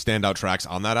find any standout tracks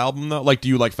on that album though? Like, do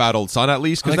you like Fat Old Son at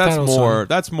least? Because I like Fat Old Son.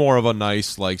 that's more of a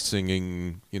nice like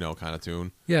singing, kind of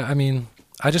tune. Yeah, I mean,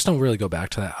 I just don't really go back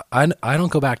to that. I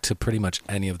don't go back to pretty much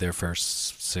any of their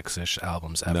first 6-ish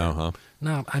albums ever. No, huh?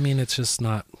 No, I mean, it's just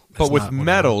not. But with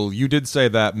Metal, you did say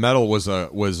that Metal was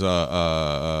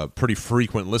a pretty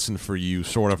frequent listen for you,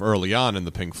 sort of early on in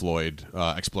the Pink Floyd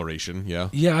exploration. Yeah.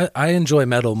 Yeah, I enjoy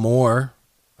Metal more.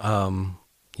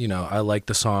 I like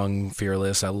the song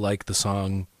Fearless. I like the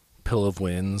song Pill of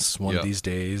Winds, One of These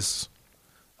Days.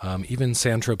 Even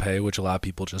Saint Tropez, which a lot of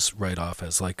people just write off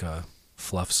as like a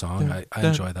fluff song. I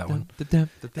enjoy that one.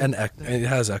 And it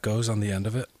has echoes on the end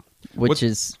of it. Which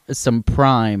is some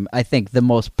prime, I think the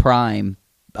most prime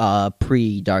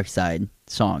pre-Dark Side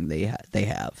song they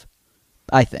have,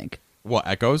 I think. What,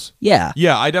 Echoes? Yeah.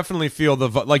 Yeah, I definitely feel the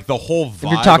whole vibe.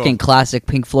 If you're talking classic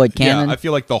Pink Floyd canon. Yeah, I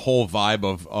feel like the whole vibe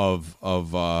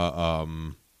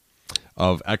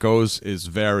of Echoes is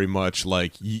very much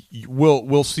like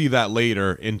we'll see that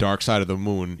later in Dark Side of the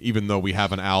Moon, even though we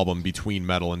have an album between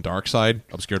Metal and Dark Side,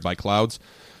 Obscured by Clouds.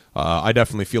 I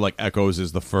definitely feel like Echoes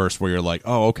is the first where you're like,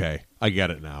 oh, okay, I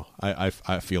get it now. I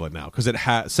feel it now because it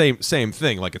has same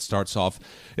thing. Like it starts off,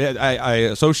 I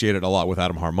associate it a lot with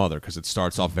Atom Heart Mother because it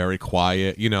starts off very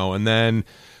quiet, and then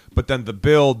the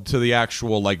build to the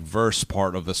actual like verse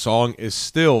part of the song is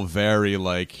still very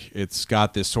like it's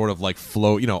got this sort of like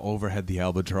flow. Overhead the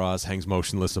albatross hangs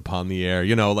motionless upon the air.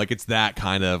 Like it's that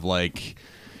kind of like.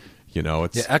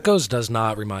 It's Echoes does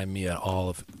not remind me at all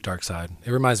of Dark Side. It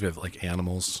reminds me of like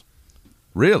Animals.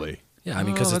 Really? Yeah, I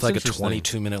mean, because it's like a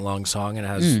 22-minute long song and it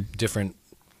has different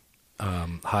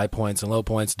high points and low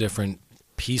points, different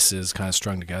pieces kind of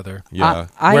strung together. Yeah.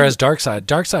 Whereas Dark Side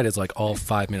is like all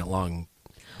 5-minute long.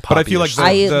 But I feel like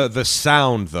songs. the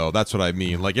sound though, that's what I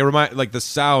mean. Like like the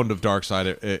sound of Dark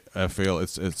Side. I feel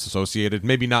it's associated,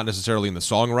 maybe not necessarily in the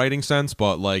songwriting sense,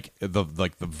 but like the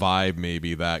vibe,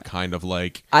 maybe that kind of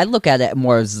like. I look at it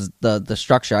more as the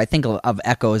structure. I think of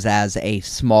Echoes as a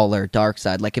smaller Dark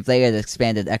Side. Like if they had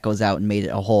expanded Echoes out and made it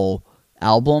a whole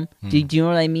album. Do you know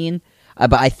what I mean?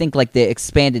 But I think like the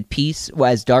expanded piece,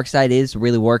 as Dark Side is,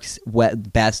 really works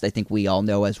best. I think we all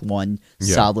know as one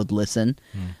solid listen.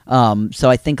 So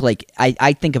I think like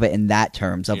I think of it in that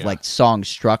terms of like song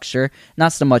structure,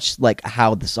 not so much like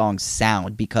how the songs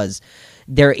sound, because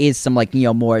there is some like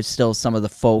more still some of the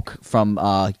folk from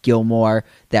Gilmore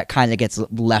that kind of gets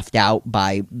left out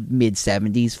by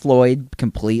mid-70s Floyd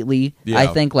completely. Yeah. I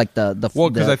think like the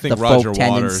I think the Roger folk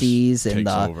tendencies Waters and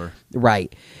takes the over.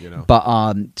 Right.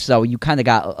 But so you kind of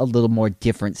got a little more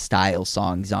different style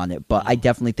songs on it, but I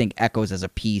definitely think Echoes as a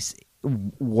piece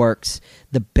works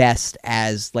the best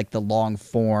as like the long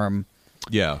form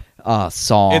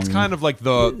song. It's kind of like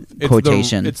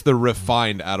quotation. It's the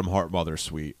refined Atom Heart Mother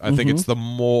suite. I think it's the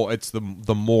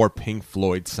more Pink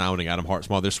Floyd sounding Atom Heart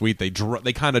Mother suite. They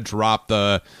kind of drop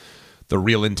the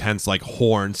real intense like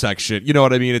horn section. You know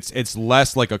what I mean? It's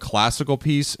less like a classical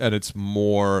piece and it's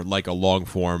more like a long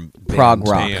form prog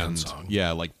rock song.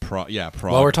 Yeah, like prog.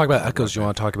 While we're talking about Echoes, you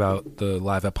want to talk about the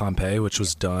Live at Pompeii, which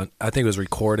was done. I think it was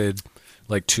recorded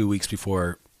like 2 weeks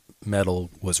before Metal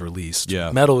was released.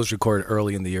 Yeah. Metal was recorded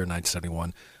early in the year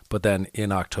 1971, but then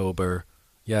in October,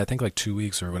 I think like 2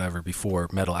 weeks or whatever before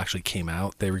Metal actually came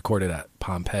out, they recorded at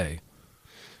Pompeii.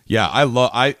 Yeah,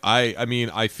 I mean,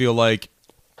 I feel like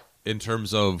in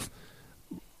terms of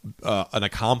an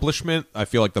accomplishment, I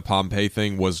feel like the Pompeii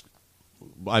thing was,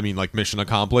 I mean, like mission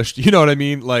accomplished. You know what I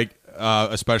mean? Like,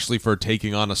 especially for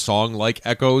taking on a song like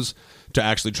Echoes to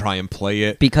actually try and play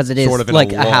it. Because it is sort of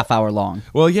like a half hour long.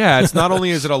 Well, yeah, it's not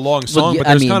only is it a long song, but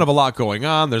there's kind of a lot going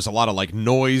on. There's a lot of like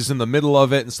noise in the middle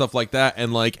of it and stuff like that.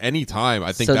 And like any time,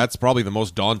 I think that's probably the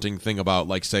most daunting thing about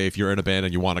like, say, if you're in a band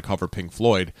and you want to cover Pink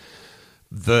Floyd,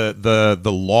 the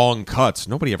long cuts.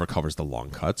 Nobody ever covers the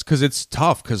long cuts because it's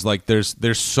tough because like there's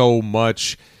so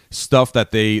much stuff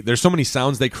that there's so many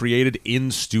sounds they created in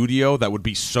studio that would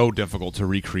be so difficult to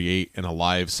recreate in a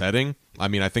live setting. I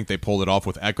mean, I think they pulled it off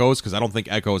with Echoes because I don't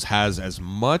think Echoes has as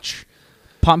much.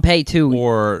 Pompeii too.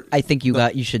 Or I think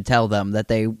you should tell them that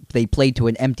they played to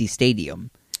an empty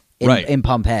stadium in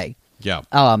Pompeii. Yeah.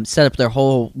 Set up their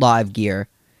whole live gear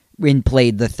and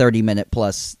played the 30-minute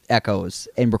plus Echoes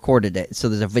and recorded it. So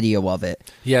there's a video of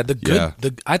it. Yeah,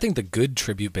 I think the good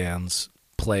tribute bands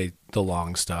play the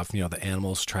long stuff. You know, the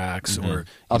Animals tracks or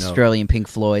Australian Pink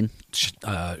Floyd,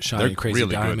 Shiny Crazy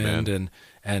really Diamond, good,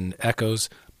 and Echoes.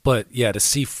 But yeah, to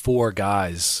see 4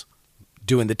 guys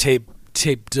doing the tape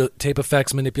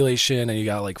effects manipulation, and you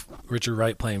got like Richard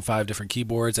Wright playing 5 different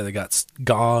keyboards, and they got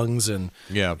gongs, and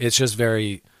it's just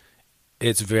very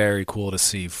cool to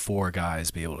see 4 guys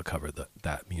be able to cover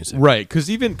that music. Right,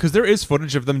 because there is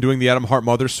footage of them doing the Adam Hart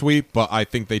Mother Suite, but I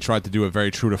think they tried to do it very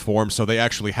true to form, so they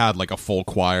actually had like a full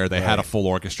choir, they had a full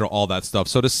orchestra, all that stuff.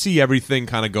 So to see everything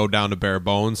kind of go down to bare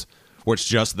bones, where it's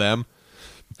just them.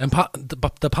 And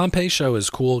the Pompeii show is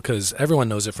cool because everyone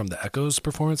knows it from the Echoes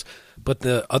performance, but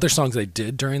the other songs they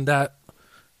did during that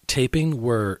taping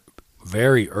were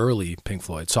very early Pink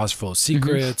Floyd. Saucer Full of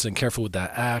Secrets and Careful with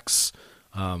That Axe.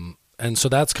 And so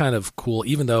that's kind of cool,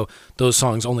 even though those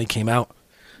songs only came out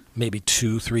maybe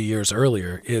 2-3 years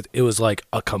earlier. It was like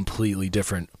a completely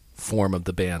different form of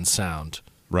the band's sound.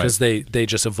 Right. Because they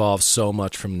just evolved so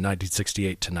much from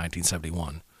 1968 to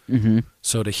 1971. Mm-hmm.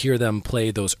 So to hear them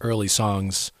play those early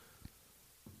songs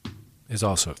is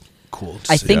also cool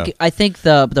to see. I think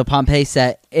the Pompeii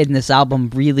set in this album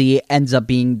really ends up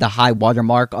being the high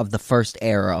watermark of the first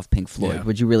era of Pink Floyd. Yeah.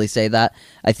 Would you really say that?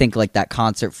 I think like that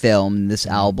concert film, this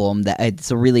album, that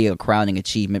it's really a crowning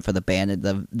achievement for the band.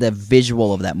 And the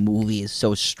visual of that movie is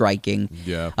so striking.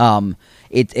 Yeah.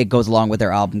 It goes along with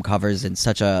their album covers in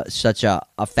such a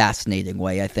fascinating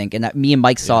way, I think. And me and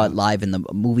Mike saw it live in the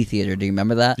movie theater. Do you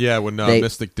remember that? Yeah, when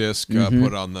Mystic Disc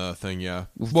put on the thing, yeah.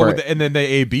 Well, and then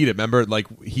they A-B'd it, remember? Like,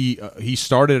 he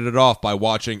started it off by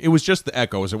watching, it was just the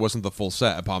Echoes, it wasn't the full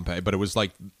set at Pompeii, but it was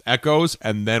like Echoes,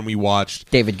 and then we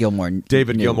watched David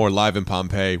Gilmour live in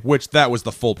Pompeii, which that was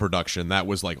the full production. That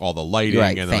was like all the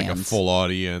lighting and like a full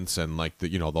audience and like the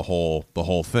the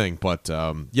whole thing. But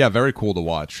very cool to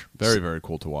watch. Very, very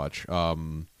cool to watch.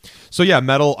 So yeah,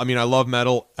 Metal. I mean, I love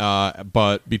Metal,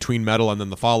 but between Metal and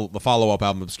then the follow-up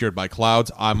album, Obscured by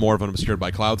Clouds, I'm more of an Obscured by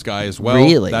Clouds guy as well.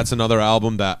 Really? That's another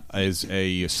album that is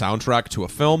a soundtrack to a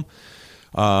film.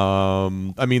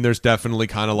 I mean, there's definitely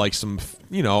kind of like some,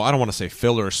 I don't want to say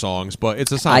filler songs, but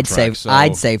it's a soundtrack.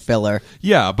 I'd say filler.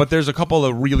 Yeah, but there's a couple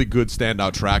of really good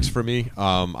standout tracks for me.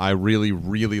 I really,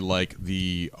 really like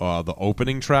the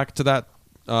opening track to that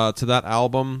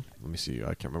album. Let me see.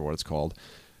 I can't remember what it's called.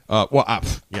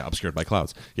 Obscured by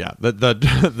Clouds. Yeah,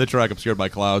 the track Obscured by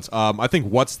Clouds. I think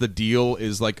What's the Deal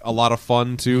is like a lot of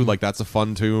fun too. Like that's a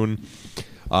fun tune.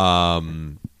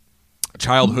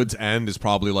 Childhood's End is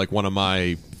probably like one of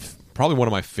my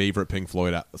favorite Pink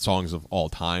Floyd songs of all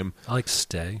time. I like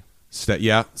Stay.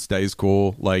 Stay's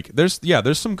cool. Like there's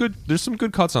some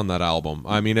good cuts on that album.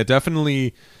 I mean, it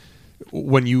definitely,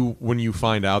 when you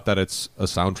find out that it's a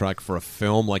soundtrack for a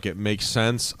film, like it makes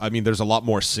sense. I mean, there's a lot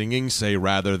more singing,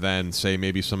 rather than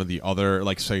maybe some of the other,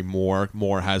 like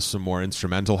More has some more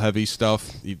instrumental heavy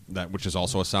stuff, which is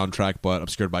also a soundtrack, but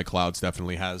Obscured by Clouds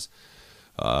definitely has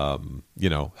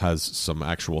has some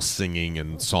actual singing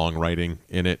and songwriting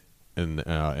in it in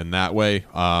that way.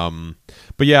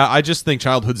 But yeah, I just think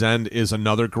Childhood's End is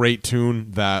another great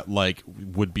tune that like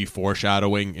would be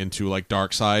foreshadowing into like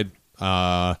Dark Side.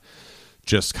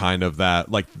 Just kind of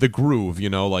that, like the groove,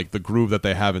 like the groove that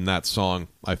they have in that song,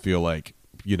 I feel like,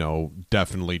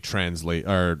 definitely translate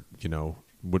or,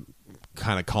 would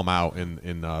kind of come out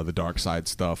in the Dark Side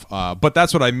stuff. But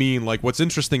that's what I mean. Like, what's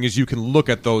interesting is you can look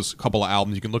at those couple of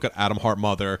albums. You can look at Adam Hart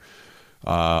Mother,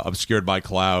 Obscured by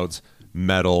Clouds,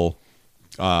 Metal,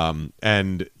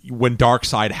 and when Dark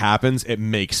Side happens, it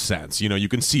makes sense. You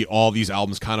can see all these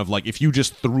albums kind of like if you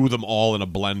just threw them all in a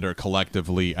blender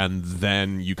collectively and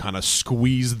then you kind of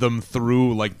squeeze them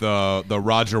through like the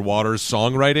Roger Waters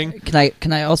songwriting.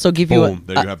 Can I also give you you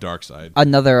you have Dark Side.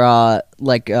 Another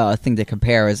thing to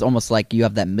compare is almost like you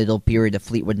have that middle period of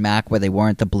Fleetwood Mac where they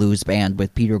weren't the blues band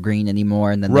with Peter Green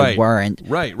anymore, and then they weren't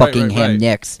Buckingham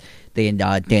Nicks. They and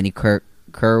Danny Kirkwood.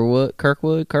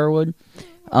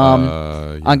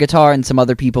 On guitar and some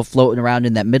other people floating around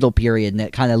in that middle period, and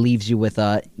it kind of leaves you with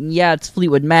it's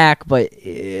Fleetwood Mac, but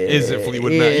is it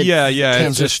Fleetwood Mac?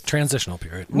 Yeah, transitional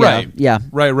period, right? Yeah,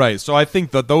 right. So I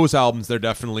think that those albums, they're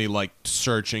definitely like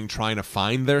searching, trying to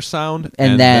find their sound,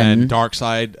 and then Dark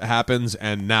Side happens,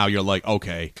 and now you're like,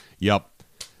 okay, yep.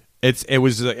 It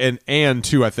was and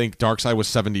too. I think Dark Side was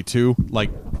 72.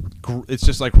 Like, it's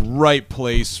just like right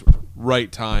place,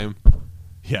 right time.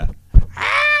 Yeah.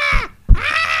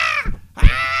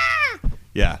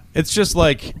 Yeah, it's just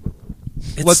like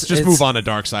let's just move on to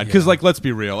Dark Side because, like, let's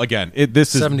be real. Again,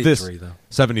 this is 73 though.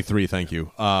 73. Thank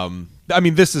you. I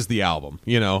mean, this is the album.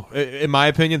 You know, in my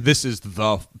opinion, this is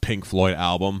the Pink Floyd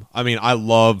album. I mean,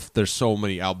 there's so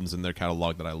many albums in their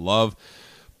catalog that I love,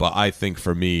 but I think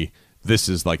for me, this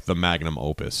is like the magnum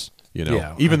opus. You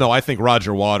know, even though I think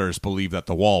Roger Waters believed that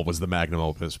The Wall was the magnum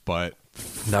opus, but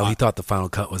no, he thought the Final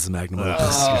Cut was the magnum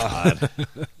opus. God.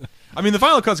 I mean, the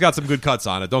Final Cut's got some good cuts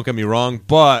on it, don't get me wrong,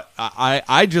 but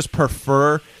I just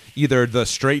prefer either the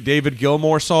straight David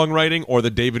Gilmour songwriting or the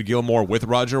David Gilmour with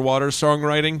Roger Waters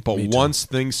songwriting. But once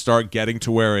things start getting to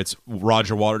where it's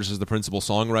Roger Waters is the principal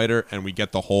songwriter and we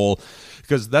get the whole...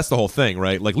 Because that's the whole thing,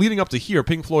 right? Like, leading up to here,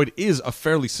 Pink Floyd is a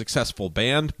fairly successful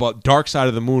band, but Dark Side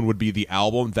of the Moon would be the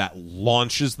album that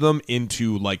launches them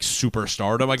into, like,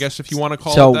 superstardom, I guess, if you want to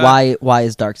call it that. So why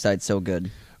is Dark Side so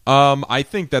good? I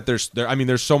think that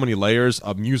there's so many layers.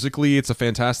 Musically, it's a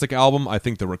fantastic album. I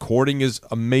think the recording is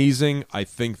amazing. I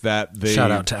think that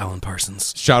shout out to Alan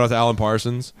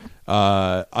Parsons.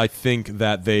 I think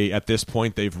that at this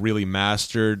point, they've really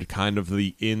mastered kind of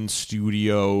the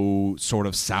in-studio sort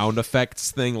of sound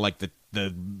effects thing, like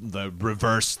the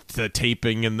reverse, the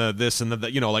taping and the this and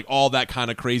the, you know, like all that kind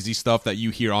of crazy stuff that you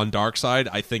hear on Dark Side.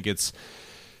 I think it's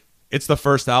the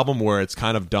first album where it's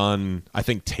kind of done, I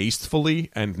think, tastefully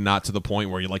and not to the point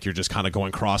where you're just kind of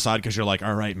going cross-eyed because you're like,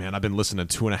 all right, man, I've been listening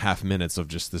to 2.5 minutes of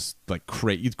just this like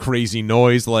crazy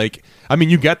noise. Like, I mean,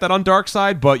 you get that on Dark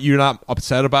Side, but you're not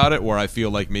upset about it, where I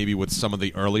feel like maybe with some of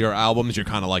the earlier albums, you're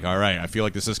kind of like, all right, I feel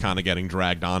like this is kind of getting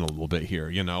dragged on a little bit here,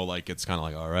 you know? Like, it's kind of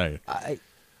like, all right.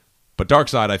 But Dark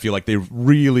Side, I feel like they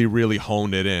really, really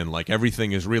honed it in. Like,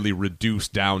 everything is really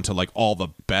reduced down to like all the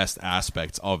best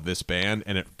aspects of this band,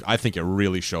 and I think it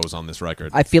really shows on this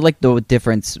record. I feel like the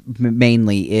difference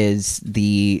mainly is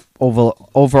the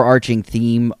overarching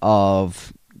theme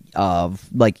of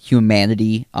like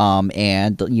humanity,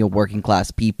 and, you know, working class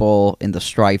people and the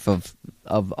strife of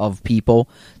people.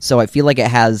 So I feel like it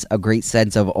has a great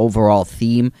sense of overall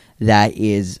theme that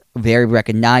is very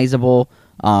recognizable.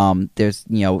 There's,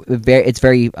 you know, it's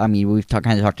very, I mean, we've kind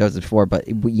of talked about this before, but,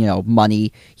 you know,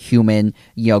 money, human,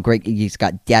 you know, great, it's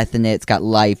got death in it, it's got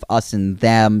life, us and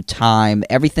them, time,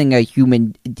 everything a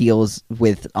human deals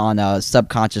with on a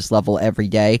subconscious level every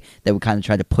day that we kind of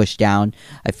try to push down.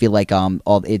 I feel like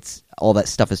all that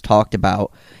stuff is talked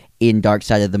about in Dark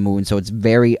Side of the Moon, so it's a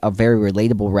very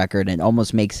relatable record, and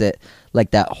almost makes it like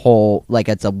that whole, like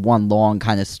it's a one long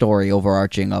kind of story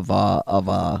overarching of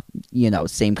you know,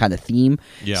 same kind of theme.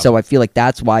 Yeah. So I feel like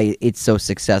that's why it's so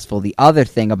successful. The other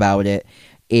thing about it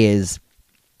is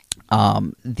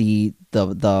the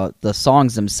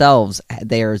songs themselves.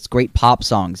 There's great pop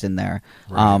songs in there.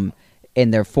 Right.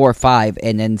 And they're 4 or 5,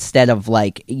 and instead of,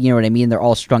 like, you know what I mean, they're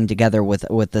all strung together with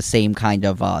the same kind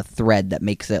of thread that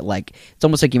makes it like, it's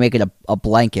almost like you make it a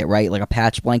blanket, right? Like a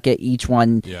patch blanket. Each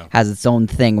one has its own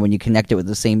thing. When you connect it with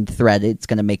the same thread, it's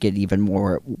going to make it even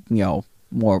more, you know,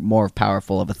 more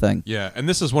powerful of a thing. Yeah, and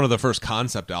this is one of the first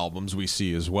concept albums we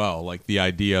see as well. Like the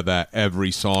idea that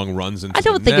every song runs into. I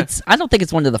don't think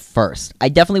it's one of the first. I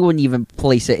definitely wouldn't even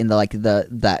place it in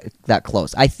that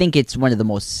close. I think it's one of the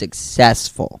most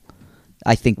successful.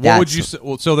 I think that's... What would you say,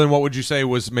 so then what would you say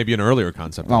was maybe an earlier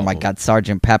concept album? Oh my God,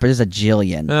 Sgt. Pepper. There's a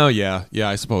jillion. Oh, yeah. Yeah,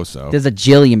 I suppose so. There's a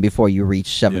jillion before you reach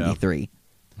 73. Yeah.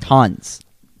 Tons.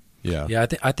 Yeah. Yeah,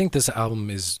 I think this album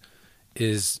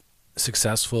is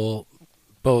successful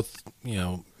both, you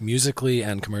know, musically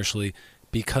and commercially,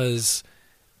 because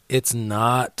it's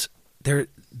not...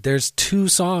 There's 2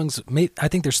 songs. I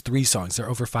think there's 3 songs. They're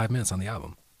over 5 minutes on the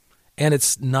album. And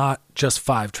it's not just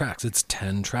 5 tracks. It's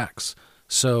 10 tracks.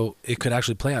 So it could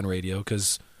actually play on radio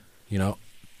because, you know,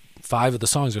 5 of the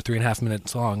songs are 3.5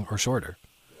 minutes long or shorter.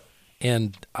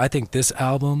 And I think this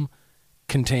album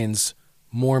contains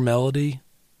more melody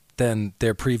than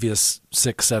their previous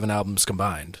 6, 7 albums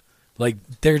combined. Like,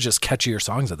 they're just catchier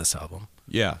songs of this album.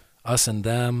 Yeah. Us and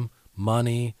Them,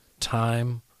 Money,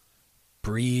 Time,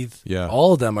 Breathe. Yeah.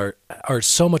 All of them are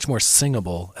so much more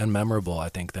singable and memorable, I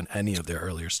think, than any of their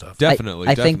earlier stuff. Definitely.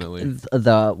 I think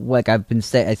like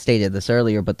I stated this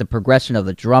earlier, but the progression of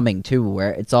the drumming too,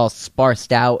 where it's all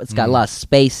sparsed out, it's got a lot of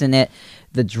space in it.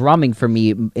 The drumming for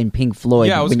me in Pink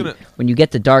Floyd, when you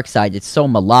get to Dark Side, it's so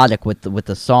melodic with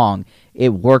the song. It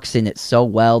works in it so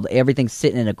well. Everything's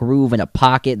sitting in a groove, in a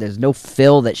pocket. There's no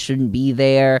fill that shouldn't be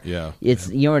there. Yeah, you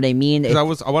know what I mean. I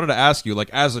wanted to ask you, like,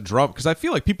 as a drum, because I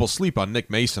feel like people sleep on Nick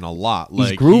Mason a lot.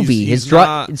 Like, he's groovy. His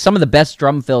some of the best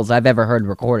drum fills I've ever heard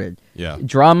recorded. Yeah,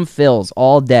 drum fills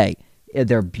all day.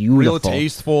 They're beautiful. Real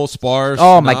tasteful, sparse.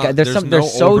 Oh my God, they're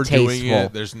so overdoing tasteful.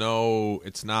 It. There's no,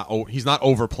 it's not. He's not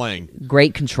overplaying.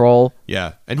 Great control.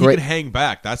 Yeah, and he can hang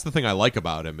back. That's the thing I like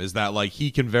about him is that like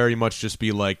he can very much just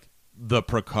be like the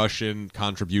percussion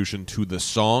contribution to the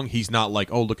song. He's not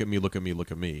like, oh, look at me, look at me,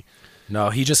 look at me. No,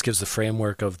 he just gives the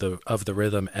framework of the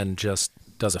rhythm and just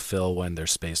does a fill when there's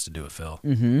space to do a fill.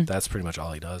 Mm-hmm. That's pretty much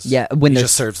all he does. Yeah, he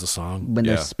just serves the song. When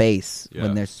there's space,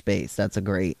 when there's space, that's a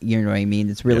great. You know what I mean?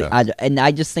 It's really, and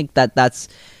I just think that's.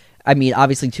 I mean,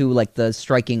 obviously, too, like the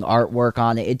striking artwork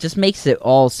on it, it just makes it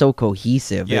all so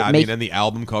cohesive. Yeah, I mean, and the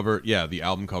album cover, the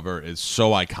album cover is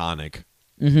so iconic.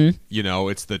 Mm-hmm. You know,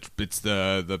 it's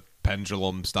the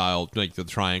pendulum style, like the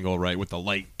triangle, right, with the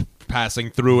light passing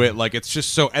through it. Like it's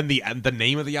just so, and the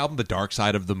name of the album, The Dark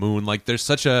Side of the Moon. Like there's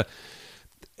such a.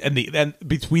 And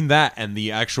between that and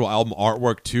the actual album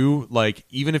artwork too, like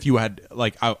even if you had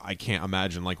like I can't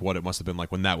imagine like what it must have been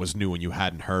like when that was new and you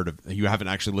haven't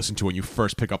actually listened to it and you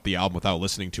first pick up the album without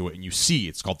listening to it and you see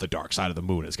it's called The Dark Side of the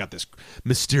Moon. It's got this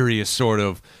mysterious sort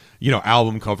of,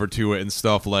 album cover to it and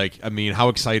stuff. Like, I mean, how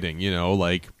exciting,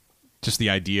 like just the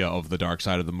idea of The Dark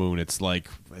Side of the Moon. It's like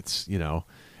it's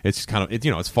kind of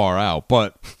it's far out,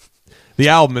 but the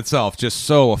album itself just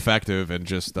so effective and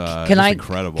just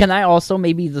incredible. Can I also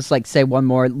maybe just like say one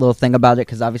more little thing about it,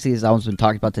 because obviously this album's been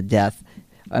talked about to death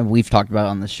and we've talked about it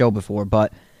on the show before,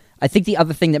 but I think the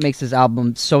other thing that makes this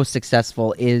album so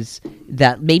successful is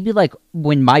that maybe like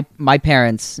when my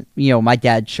parents, my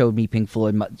dad showed me Pink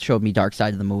Floyd, showed me Dark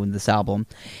Side of the Moon, this album,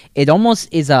 it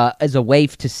almost is a way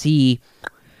to see,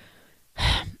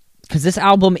 because this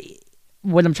album,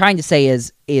 what I'm trying to say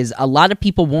is a lot of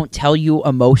people won't tell you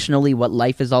emotionally what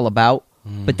life is all about,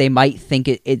 but they might think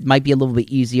it might be a little bit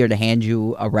easier to hand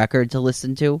you a record to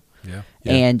listen to. Yeah.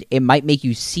 And it might make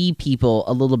you see people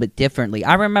a little bit differently.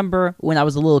 I remember when I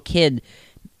was a little kid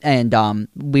and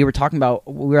we were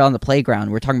on the playground,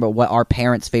 we were talking about what our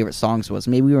parents' favorite songs was.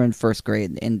 Maybe we were in first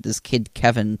grade, and this kid,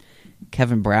 Kevin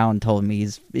Brown, told me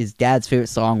his dad's favorite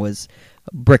song was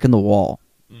Brick in the Wall.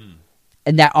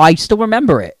 And that I still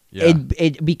remember it. Yeah.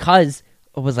 It because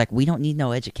it was like, we don't need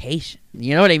no education.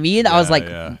 You know what I mean? I was like,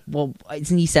 well,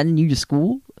 isn't he sending you to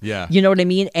school? Yeah. You know what I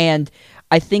mean? And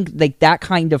I think like that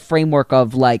kind of framework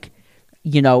of like,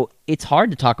 it's hard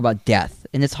to talk about death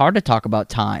and it's hard to talk about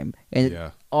time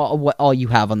and all you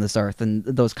have on this earth and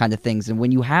those kind of things. And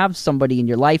when you have somebody in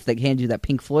your life that hands you that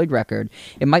Pink Floyd record,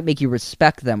 it might make you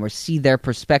respect them or see their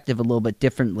perspective a little bit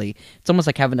differently. It's almost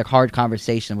like having a hard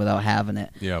conversation without having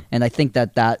it. Yeah. And I think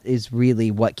that is really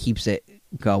what keeps it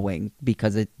going,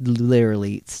 because it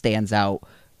literally stands out,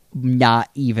 not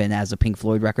even as a Pink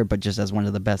Floyd record, but just as one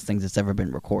of the best things that's ever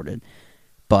been recorded.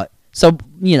 But so,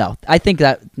 I think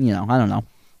that, I don't know.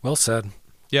 Well said.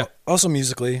 Yeah. Also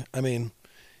musically, I mean,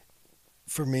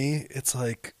 for me, it's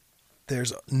like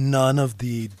there's none of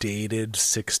the dated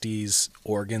 60s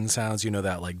organ sounds,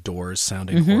 that like Doors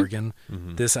sounding organ.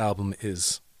 Mm-hmm. This album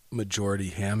is majority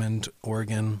Hammond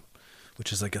organ,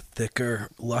 which is like a thicker,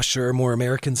 lusher, more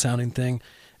American sounding thing.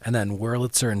 And then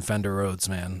Wurlitzer and Fender Rhodes,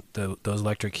 man, those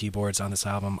electric keyboards on this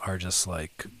album are just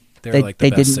like, they're like the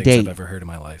best things I've ever heard in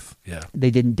my life. Yeah.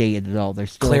 They didn't date it at all. They're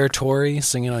still Claire Torrey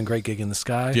singing on Great Gig in the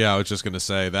Sky. Yeah, I was just going to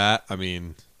say that. I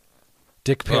mean,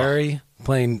 Dick Perry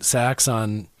playing sax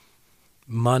on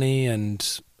Money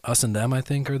and Us and Them, I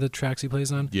think, are the tracks he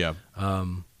plays on. Yeah.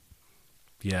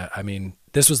 Yeah, I mean,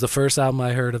 this was the first album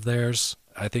I heard of theirs.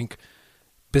 I think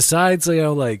besides,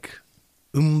 like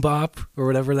Bop or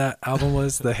whatever that album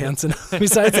was, the Hanson,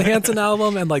 besides the Hanson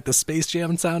album and like the Space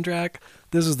Jam soundtrack,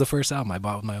 this was the first album I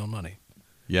bought with my own money.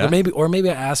 Yeah. Or maybe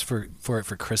I asked for it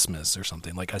for Christmas or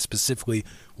something. Like I specifically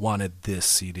wanted this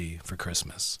CD for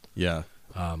Christmas. Yeah.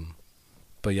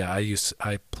 But yeah,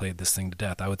 I played this thing to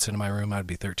death. I would sit in my room. I'd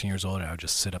be 13 years old, and I would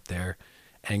just sit up there,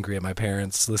 angry at my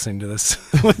parents, listening to this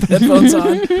with headphones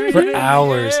on for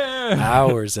hours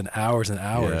and hours and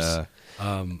hours.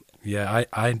 Yeah.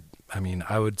 I mean,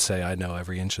 I would say I know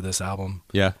every inch of this album.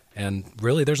 Yeah. And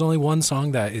really, there's only one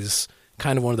song that is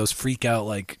kind of one of those freak out,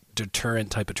 like deterrent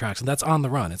type of tracks, and that's On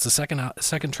the Run. It's the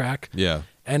second track. Yeah.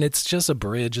 And it's just a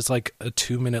bridge. It's like a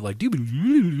 2-minute, like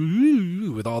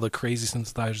with all the crazy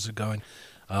synthesizers going.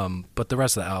 But the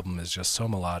rest of the album is just so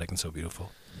melodic and so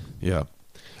beautiful. Yeah.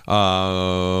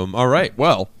 All right.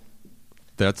 Well,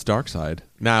 that's Dark Side.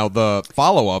 Now the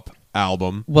follow-up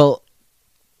album. Well,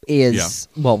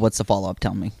 what's the follow-up?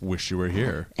 Tell me. Wish You Were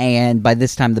Here. And by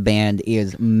this time, the band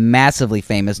is massively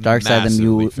famous. Dark Side of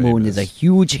the Moon is a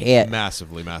huge hit.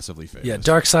 Massively famous. Yeah,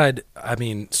 Dark Side, I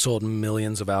mean, sold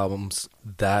millions of albums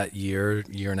that year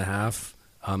and a half,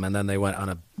 and then they went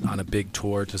on a big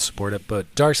tour to support it.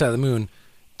 But Dark Side of the Moon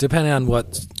depending on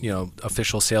what,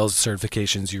 official sales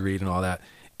certifications you read and all that,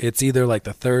 it's either like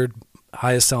the third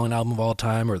highest selling album of all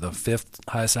time or the fifth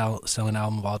highest selling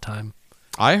album of all time.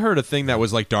 I heard a thing that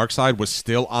was like Dark Side was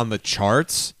still on the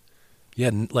charts. Yeah,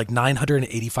 like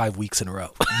 985 weeks in a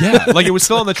row. Yeah, like it was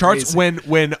still on the charts when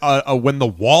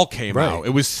The Wall came out.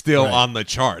 It was still on the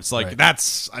charts. Like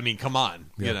that's, I mean, come on,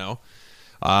 you know.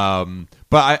 But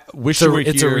I wish you were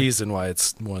here. It's a reason why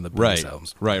it's one of the best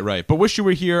albums. Right. But Wish You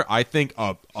Were Here, I think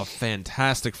a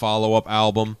fantastic follow-up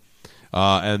album.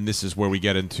 And this is where we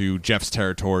get into Jeff's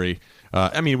territory.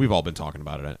 I mean, we've all been talking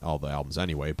about it, all the albums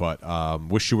anyway, but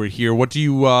Wish You Were Here. What do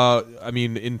you, I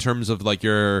mean, in terms of like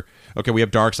okay, we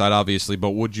have Dark Side, obviously,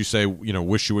 but would you say,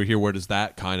 Wish You Were Here, where does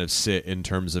that kind of sit in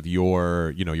terms of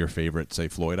your favorite, say,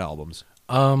 Floyd albums?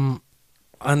 On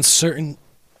certain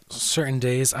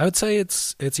days, I would say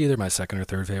it's either my second or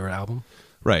third favorite album.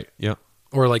 Right, yeah.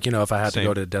 Or like, if I had to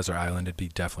go to Desert Island, it'd be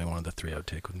definitely one of the three I would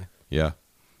take with me. Yeah.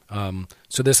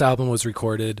 So this album was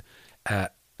recorded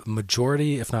at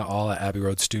majority, if not all, at Abbey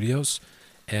Road Studios,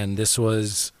 and this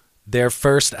was their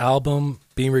first album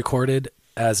being recorded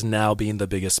as now being the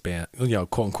biggest band,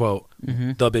 quote unquote,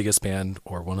 the biggest band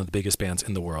or one of the biggest bands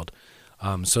in the world.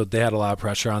 So they had a lot of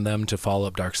pressure on them to follow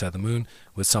up Dark Side of the Moon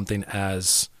with something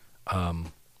as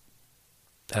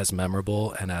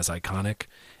memorable and as iconic,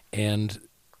 and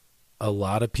a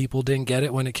lot of people didn't get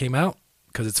it when it came out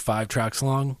because it's 5 tracks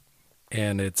long.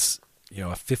 And it's, a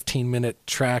 15-minute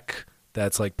track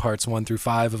that's like parts 1 through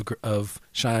 5 of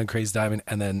Shine On Crazy Diamond,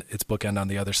 and then it's bookend on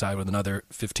the other side with another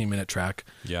 15-minute track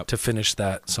to finish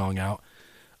that song out.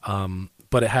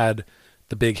 But it had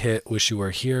the big hit Wish You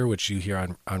Were Here, which you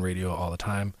hear on radio all the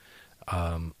time.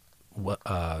 Have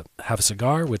a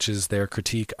Cigar, which is their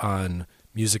critique on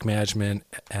music management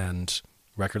and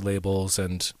record labels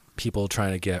and people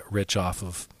trying to get rich off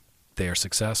of their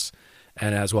success.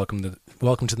 And as Welcome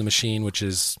to the Machine, which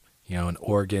is, an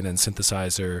organ and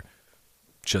synthesizer,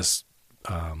 just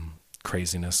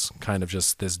craziness, kind of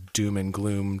just this doom and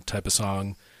gloom type of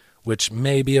song, which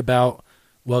may be about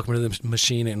Welcome to the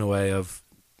Machine in a way of,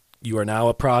 you are now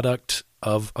a product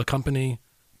of a company.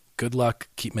 Good luck,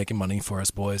 keep making money for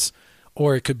us, boys.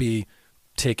 Or it could be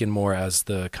taken more as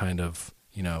the kind of,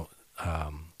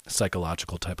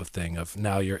 psychological type of thing of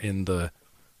now you're in the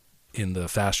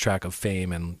fast track of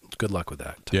fame and good luck with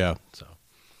that. Yeah. So,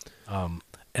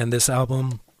 and this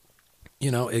album,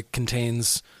 it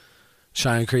contains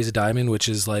Shine On Crazy Diamond, which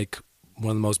is like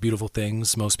one of the most beautiful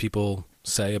things most people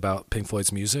say about Pink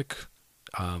Floyd's music.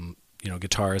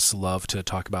 Guitarists love to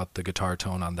talk about the guitar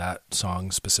tone on that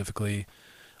song specifically.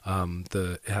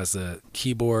 It has the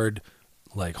keyboard,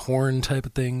 like horn type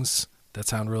of things that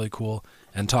sound really cool.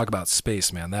 And talk about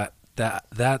space, man.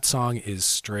 That song is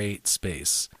straight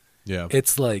space. Yeah.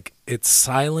 It's like, it's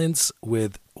silence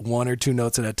with 1 or 2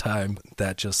 notes at a time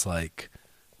that just like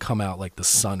come out like the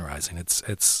sun rising.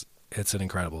 It's an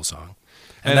incredible song.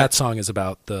 And that song is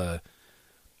about the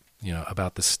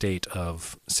state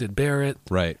of Syd Barrett,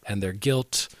 right, and their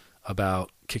guilt about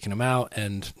kicking him out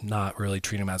and not really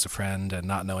treating him as a friend and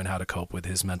not knowing how to cope with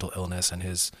his mental illness and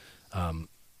his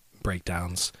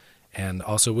breakdowns. And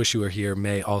also Wish You Were Here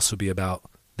may also be about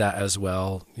that as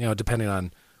well, depending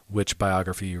on which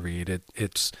biography you read.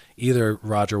 It's either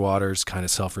Roger Waters kind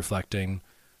of self-reflecting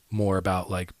more about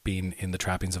like being in the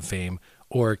trappings of fame,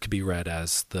 or it could be read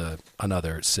as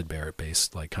another Syd Barrett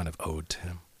based like kind of ode to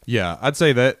him. Yeah, I'd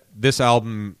say that this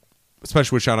album,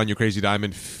 especially with Shine On You Crazy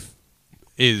Diamond,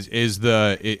 it's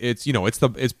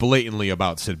blatantly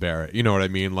about Syd Barrett. You know what I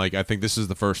mean? Like, I think this is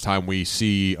the first time we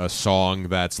see a song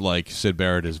that's like Syd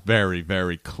Barrett is very,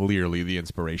 very clearly the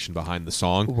inspiration behind the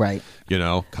song. Right.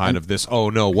 Kind of this, oh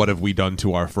no, what have we done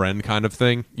to our friend kind of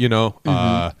thing,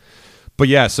 But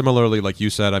yeah, similarly, like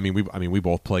you said, we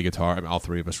both play guitar. I mean, all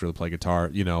three of us really play guitar.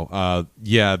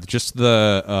 Just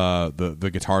the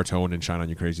guitar tone in "Shine On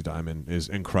You Crazy Diamond" is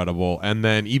incredible. And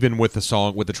then even with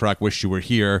the track "Wish You Were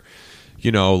Here,"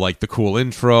 like the cool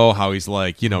intro, how he's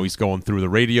like, he's going through the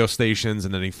radio stations,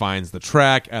 and then he finds the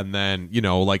track, and then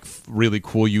really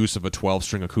cool use of a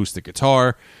 12-string acoustic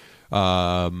guitar. This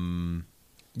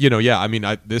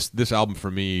album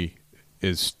for me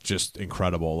is just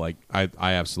incredible. Like I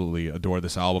absolutely adore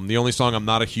this album. The only song I'm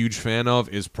not a huge fan of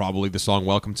is probably the song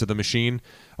 "Welcome to the Machine."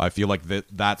 I feel like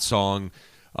that song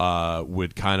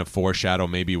would kind of foreshadow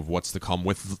maybe what's to come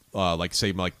with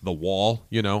The Wall,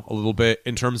 a little bit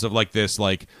in terms of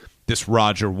this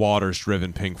Roger Waters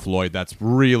driven Pink Floyd that's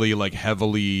really like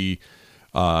heavily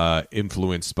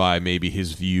influenced by maybe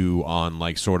his view on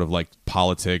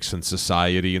politics and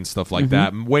society and stuff like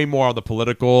that. Way more on the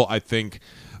political. I think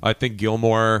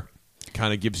Gilmore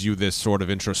kind of gives you this sort of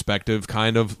introspective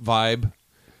kind of vibe.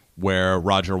 where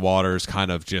Roger Waters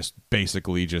kind of just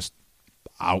basically just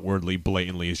outwardly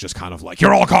blatantly is just kind of like,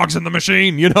 you're all cogs in the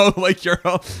machine, like you're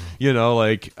all,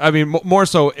 like, I mean, more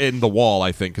so in The Wall,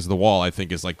 I think, because The Wall, I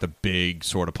think, is like the big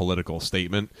sort of political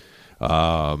statement.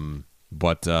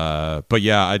 But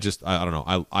yeah, I don't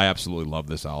know. I absolutely love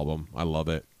this album. I love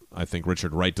it. I think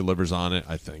Richard Wright delivers on it.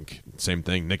 I think same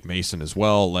thing, Nick Mason as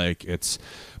well. Like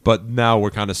but now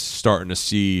we're kind of starting to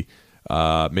see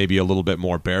maybe a little bit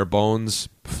more bare bones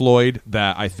Floyd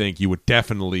that I think you would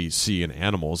definitely see in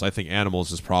Animals. I think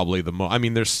Animals is probably the most. I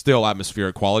mean, there's still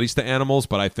atmospheric qualities to Animals,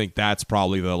 but I think that's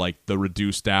probably the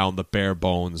reduced down, the bare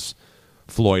bones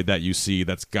Floyd that you see.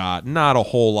 That's got not a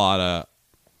whole lot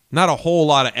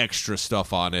of extra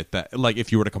stuff on it that, like,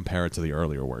 if you were to compare it to the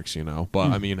earlier works, But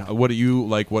I mean, what do you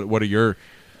like? What are your?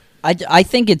 I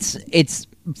think it's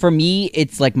for me.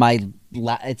 It's like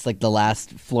it's like the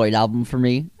last Floyd album for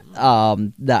me.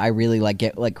 That I really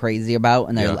get crazy about,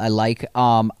 and I like.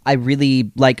 I really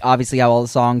like, obviously, how all the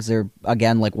songs are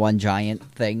again like one giant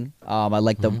thing. I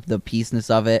like the peaceness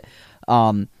of it.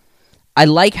 I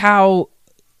like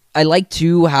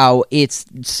too how it's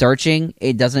searching.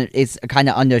 It's kind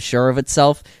of unsure of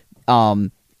itself. Because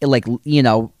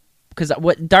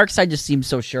what Dark Side just seems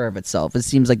so sure of itself. It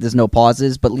seems like there's no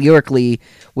pauses, but lyrically,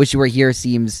 Wish You Were Here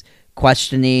seems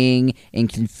questioning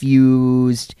and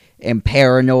confused and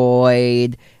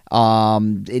paranoid.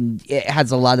 And it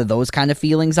has a lot of those kind of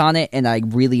feelings on it, and I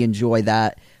really enjoy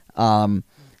that.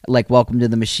 Like Welcome to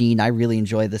the Machine, I really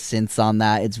enjoy the synths on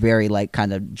that. It's very like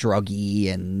kind of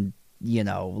druggy and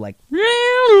like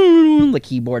the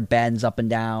keyboard bends up and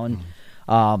down.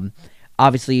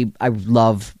 Obviously, I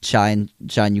love Shine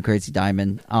You Crazy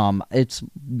Diamond. It's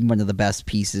one of the best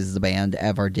pieces the band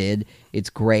ever did.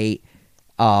 It's great.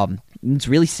 It's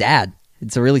really sad.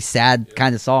 It's a really sad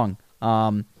kind of song.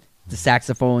 The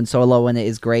saxophone solo in it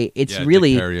is great. It's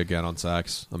really Dick Perry again on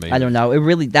sax. Amazing. I don't know. It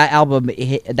really, that album,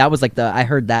 that was like I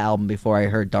heard that album before I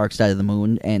heard Dark Side of the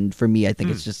Moon, and for me, I think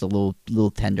it's just a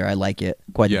little tender. I like it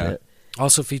quite a bit.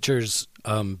 Also features,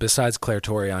 besides Claire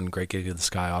Torrey on Great Gig of the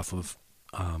Sky off of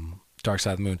Dark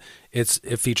Side of the Moon,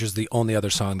 it features the only other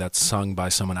song that's sung by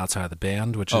someone outside of the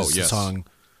band, which is the song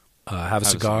Have a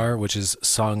Cigar, which is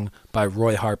sung by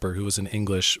Roy Harper, who was an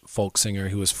English folk singer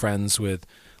who was friends with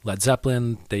Led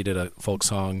Zeppelin. They did a folk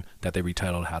song that they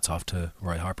retitled Hats Off to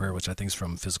Roy Harper, which I think is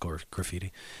from Physical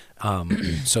Graffiti.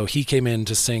 So he came in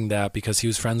to sing that because he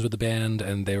was friends with the band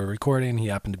and they were recording. He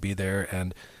happened to be there,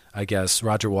 and I guess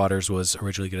Roger Waters was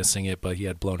originally going to sing it, but he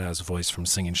had blown out his voice from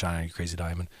singing Shine You Crazy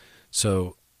Diamond.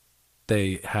 So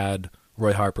they had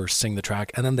Roy Harper sing the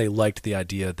track, and then they liked the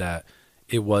idea that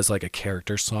it was like a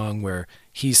character song where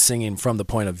he's singing from the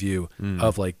point of view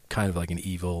of like kind of like an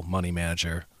evil money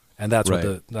manager, and that's what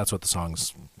the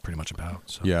song's pretty much about.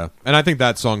 So. Yeah, and I think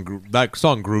that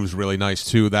song grooves really nice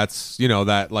too. That's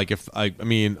that like if I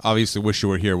mean obviously Wish You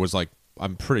Were Here was like,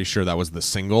 I'm pretty sure that was the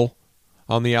single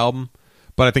on the album.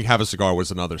 But I think Have a Cigar was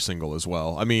another single as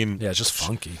well. I mean, yeah, it's just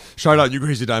funky. Shout Out You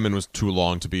Crazy Diamond was too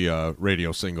long to be a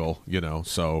radio single,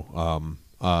 So,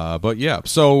 but yeah.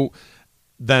 So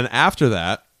then after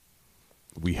that,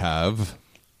 we have.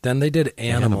 Then they did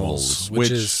Animals, which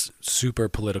is super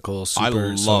political,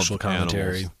 super social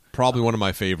commentary. Animals. Probably one of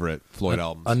my favorite Floyd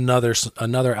albums.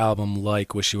 Another album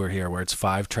like Wish You Were Here, where it's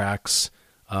 5 tracks.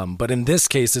 But in this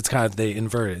case, it's kind of they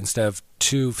invert it. Instead of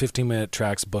 2 15-minute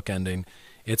tracks bookending,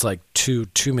 it's like 2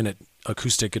 2-minute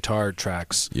acoustic guitar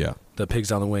tracks. Yeah. The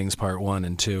Pigs on the Wings Part 1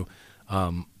 and 2.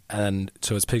 And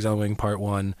so it's Pigs on the Wing Part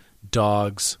 1,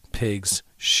 Dogs, Pigs,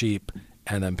 Sheep,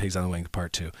 and then Pigs on the Wing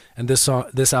Part 2. And this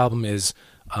album is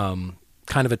kind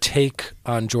of a take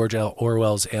on George L.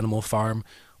 Orwell's Animal Farm,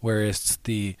 where it's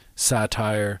the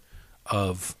satire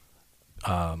of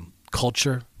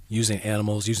culture, using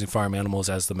farm animals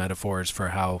as the metaphors for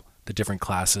how the different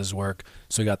classes work.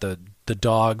 So you got the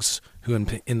dogs, who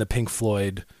in the Pink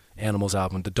Floyd Animals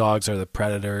album, the dogs are the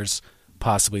predators,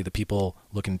 possibly the people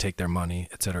looking to take their money,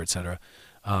 et cetera, et cetera.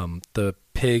 The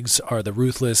pigs are the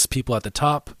ruthless people at the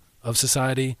top of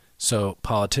society, so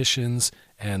politicians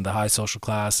and the high social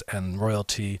class and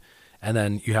royalty. And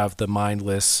then you have the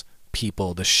mindless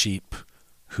people, the sheep,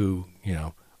 who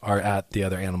are at the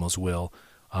other animals' will.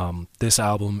 This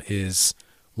album is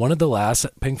one of the last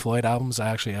Pink Floyd albums I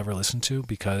actually ever listened to,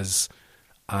 because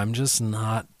I'm just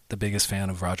not the biggest fan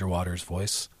of Roger Waters'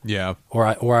 voice. Yeah. Or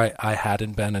I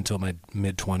hadn't been until my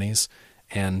mid-20s.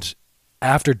 And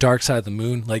after Dark Side of the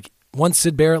Moon, like once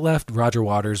Syd Barrett left, Roger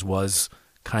Waters was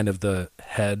kind of the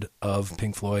head of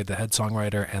Pink Floyd, the head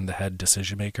songwriter and the head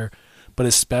decision maker. But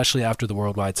especially after the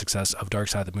worldwide success of Dark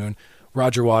Side of the Moon,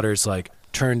 Roger Waters like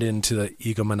turned into the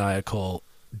egomaniacal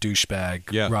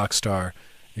douchebag rock star,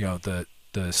 the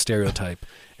stereotype.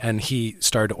 And he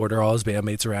started to order all his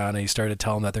bandmates around, and he started to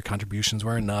tell them that their contributions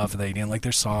weren't enough, and they didn't like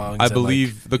their songs. I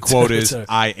believe the quote is,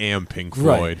 "I am Pink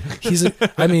Floyd."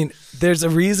 Right. I mean, there's a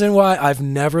reason why I've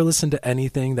never listened to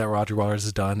anything that Roger Waters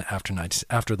has done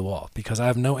after The Wall, because I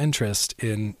have no interest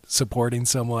in supporting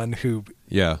someone who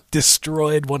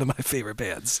destroyed one of my favorite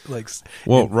bands. Like,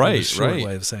 right.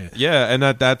 Way of saying it. Yeah, and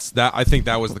that's I think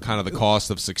that was the kind of the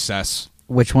cost of success.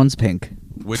 Which one's Pink?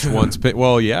 Which one's Pink?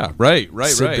 Well, yeah, right.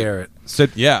 Sid Barrett.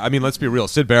 I mean, let's be real.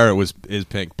 Sid Barrett is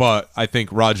Pink, but I think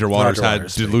Roger Waters had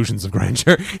delusions of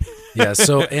grandeur. Yeah,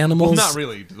 so Animals. Well, not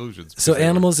really delusions. So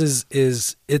Animals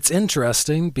is it's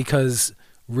interesting because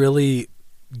really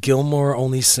Gilmour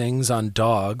only sings on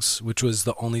Dogs, which was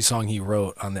the only song he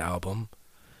wrote on the album,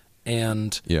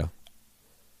 and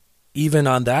even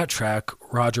on that track,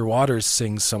 Roger Waters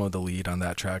sings some of the lead on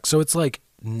that track. So it's like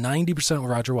 90%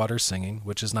 Roger Waters singing,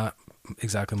 which is not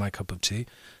exactly my cup of tea.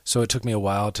 So it took me a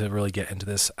while to really get into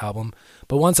this album.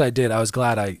 But once I did, I was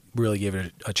glad I really gave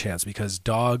it a chance, because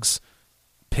Dogs,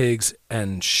 Pigs,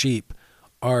 and Sheep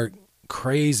are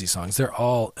crazy songs. They're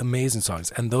all amazing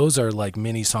songs. And those are like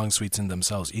mini song suites in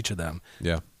themselves, each of them.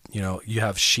 Yeah. You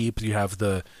have Sheep, you have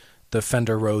the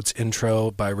Fender Rhodes intro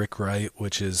by Rick Wright,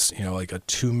 which is, like a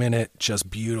 2-minute, just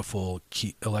beautiful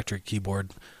electric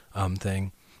keyboard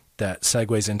thing that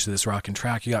segues into this rockin'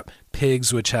 track. You got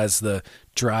Pigs, which has the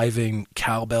driving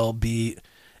cowbell beat,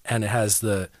 and it has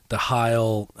the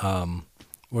Heil,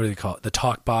 what do they call it? The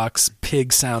talk box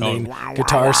pig sounding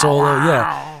guitar solo.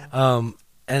 Yeah.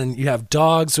 And you have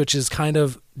Dogs, which is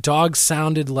Dogs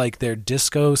sounded like their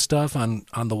disco stuff on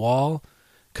The Wall,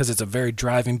 because it's a very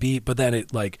driving beat, but then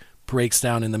it like breaks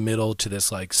down in the middle to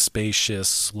this like spacious,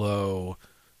 slow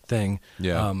thing.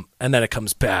 Yeah. And then it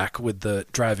comes back with the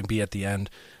driving beat at the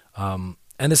end.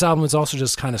 And this album is also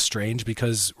just kind of strange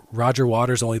because Roger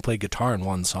Waters only played guitar in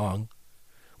one song,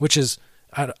 which is,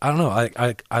 I don't know.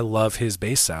 I love his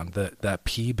bass sound. That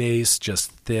P bass,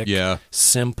 just thick,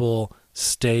 simple,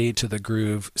 stay to the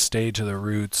groove, stay to the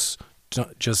roots,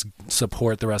 just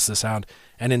support the rest of the sound.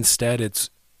 And instead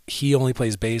he only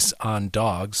plays bass on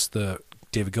Dogs, the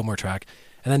David Gilmour track.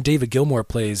 And then David Gilmour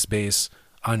plays bass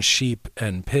on Sheep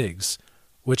and Pigs,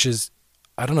 which is,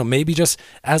 I don't know, maybe just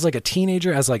as like a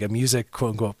teenager, as like a music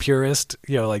quote unquote purist,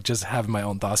 like just having my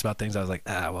own thoughts about things. I was like,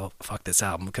 well, fuck this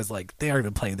album, because like they aren't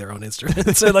even playing their own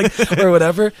instruments or or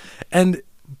whatever.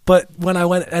 But when I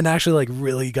went and actually like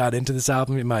really got into this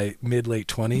album in my late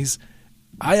 20s,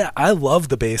 I love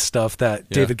the bass stuff that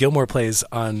David Gilmour plays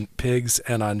on Pigs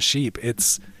and on Sheep.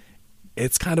 It's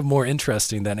kind of more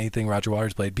interesting than anything Roger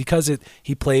Waters played, because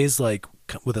he plays like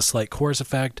with a slight chorus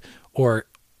effect, or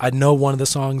I know one of the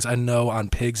songs, I know on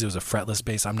Pigs it was a fretless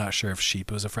bass. I'm not sure if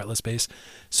Sheep was a fretless bass.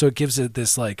 So it gives it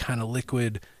this like kind of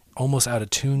liquid, almost out of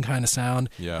tune kind of sound.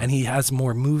 Yeah. And he has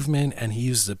more movement, and he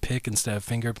uses a pick instead of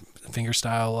finger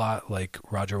style a lot, like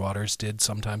Roger Waters did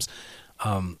sometimes.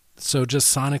 So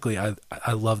just sonically,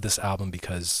 I love this album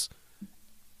because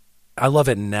I love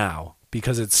it now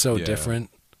because it's so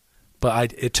different.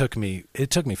 But it took me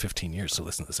 15 years to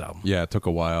listen to this album. Yeah, it took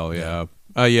a while. Yeah.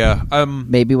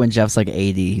 Maybe when Jeff's like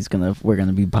 80, we're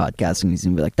gonna be podcasting. He's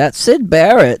gonna be like, "That's Sid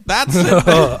Barrett." That's it.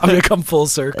 I'm gonna come full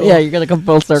circle. Yeah, you're gonna come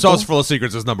full circle. Sauce Full of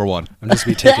Secrets is number one. I'm just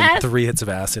be taking 3 hits of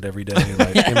acid every day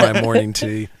in my morning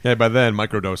tea. Yeah, by then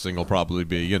microdosing will probably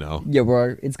be, Yeah,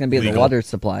 it's gonna be in the water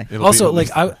supply. Also, like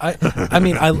I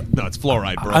mean, no, it's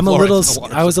fluoride, bro.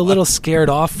 I was a little scared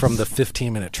off from the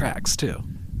 15-minute tracks too.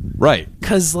 Right.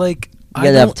 Because like you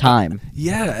gotta have time.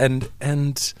 Yeah,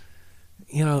 and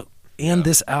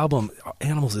this album,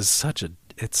 Animals, is such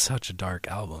a dark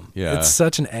album. Yeah, it's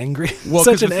such an angry. Well,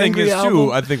 such the an thing angry is album.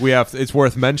 too, I think it's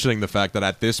worth mentioning the fact that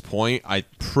at this point, I'm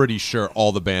pretty sure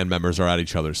all the band members are at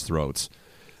each other's throats.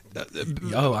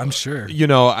 Oh, I'm sure.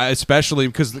 Especially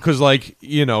because like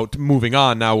moving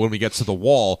on now, when we get to The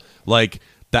Wall, like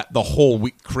that, the whole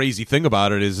crazy thing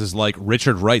about it is like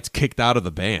Richard Wright's kicked out of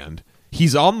the band.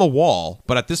 He's on The Wall,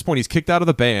 but at this point he's kicked out of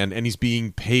the band and he's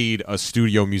being paid a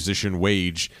studio musician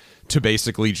wage to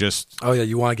basically just... Oh, yeah,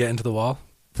 you want to get into The Wall?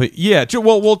 Yeah,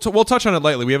 well, we'll touch on it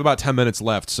lightly. We have about 10 minutes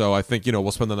left, so I think, we'll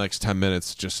spend the next 10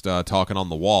 minutes just talking on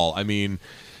The Wall. I mean,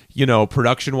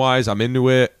 production-wise, I'm into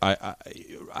it. I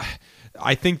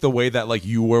think the way that like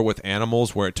you were with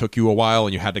Animals, where it took you a while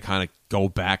and you had to kind of go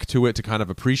back to it to kind of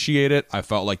appreciate it, I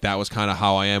felt like that was kind of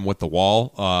how I am with The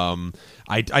Wall.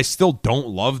 I still don't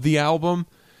love the album.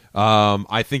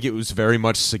 I think it was very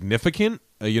much significant.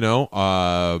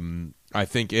 I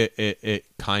think it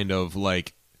kind of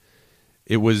like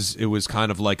it was kind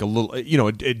of like a little,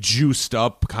 it juiced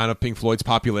up kind of Pink Floyd's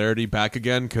popularity back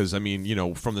again, because I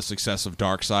mean, from the success of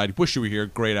Dark Side, Wish You Were Here,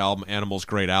 great album, Animals,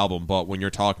 great album, but when you're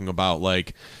talking about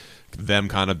like them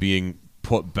kind of being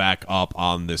put back up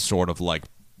on this sort of like,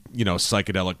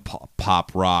 psychedelic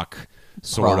pop rock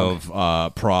sort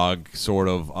of prog sort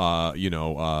of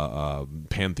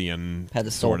pantheon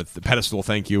pedestal. sort of pedestal,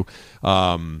 thank you.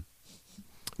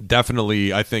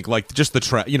 Definitely, I think like just the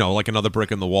track, like Another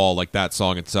Brick in the Wall, like that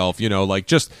song itself, like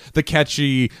just the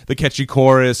catchy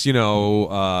chorus, we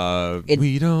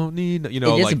don't need, it is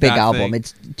like a big that album. thing.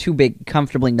 It's too big.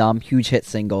 Comfortably Numb, huge hit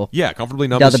single. Yeah, Comfortably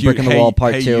Numb. Another Brick in the Wall,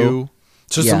 part 2. You.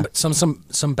 So Yeah.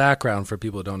 some background for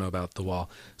people who don't know about The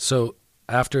Wall. So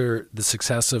after the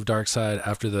success of Dark Side,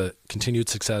 after the continued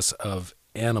success of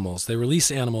Animals, they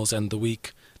released Animals, and the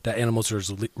week that Animals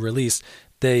was released,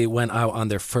 they went out on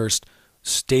their first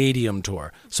stadium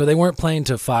tour. So they weren't playing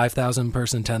to 5,000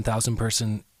 person, 10,000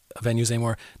 person venues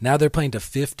anymore. Now they're playing to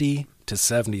 50 to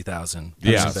 70,000.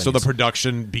 Yeah, venues. so the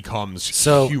production becomes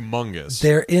humongous.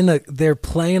 They're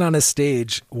playing on a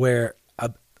stage where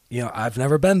I've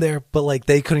never been there, but like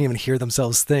they couldn't even hear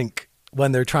themselves think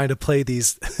when they're trying to play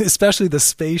these, especially the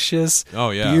spacious,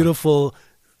 beautiful,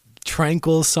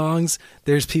 tranquil songs.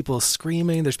 There's people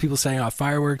screaming, there's people setting off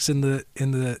fireworks in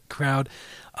the crowd.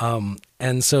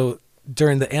 And so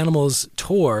during the Animals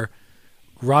tour,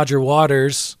 Roger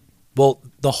Waters,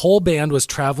 the whole band was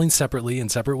traveling separately in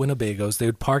separate Winnebagos. They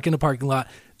would park in a parking lot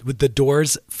with the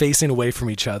doors facing away from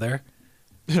each other.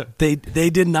 They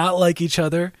did not like each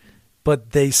other,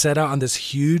 but they set out on this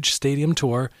huge stadium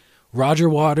tour. Roger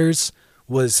Waters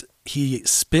he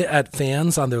spit at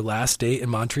fans on their last date in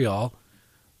Montreal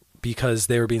because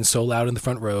they were being so loud in the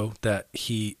front row that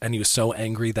he was so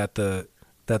angry that the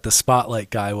spotlight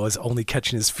guy was only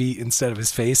catching his feet instead of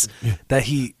his face, that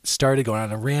he started going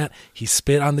on a rant. He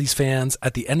spit on these fans.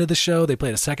 At the end of the show, they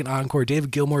played a second encore.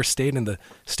 David Gilmour stayed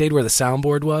where the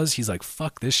soundboard was. He's like,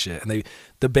 fuck this shit. And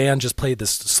the band just played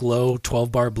this slow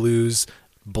 12-bar blues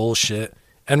bullshit.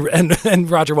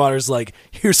 And Roger Waters like,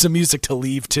 here's some music to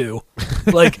leave to.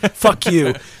 Like, fuck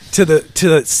you. To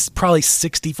the probably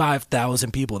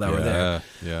 65,000 people that were there.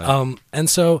 Yeah. And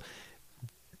so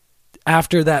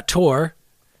after that tour,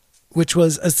 which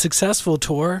was a successful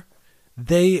tour,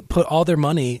 they put all their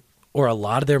money, or a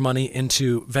lot of their money,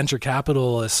 into venture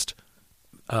capitalist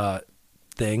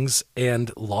things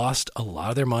and lost a lot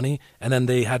of their money. And then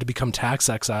they had to become tax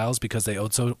exiles because they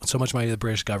owed so much money to the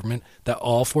British government that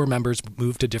all 4 members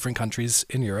moved to different countries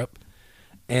in Europe.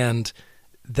 And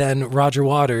then Roger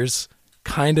Waters,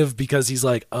 kind of because he's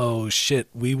like, oh shit,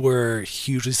 we were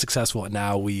hugely successful and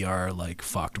now we are like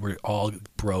fucked. We're all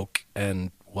broke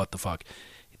and what the fuck.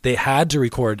 They had to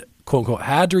record, quote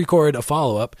unquote, a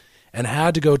follow-up and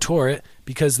had to go tour it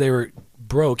because they were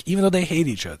broke, even though they hate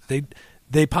each other.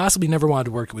 They possibly never wanted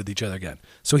to work with each other again.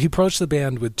 So he approached the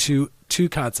band with two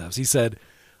concepts. He said,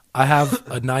 I have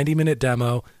a 90-minute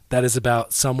demo that is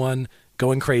about someone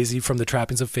going crazy from the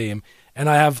trappings of fame, and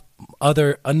I have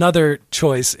another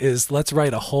choice is let's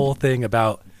write a whole thing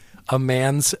about a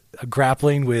man's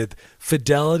grappling with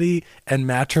fidelity and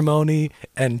matrimony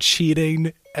and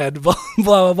cheating and blah,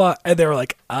 blah, blah. And they were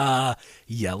like,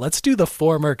 yeah, let's do the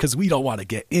former because we don't want to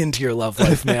get into your love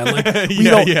life, man. Like,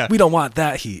 we don't want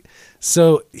that heat.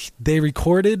 So they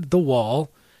recorded The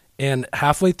Wall, and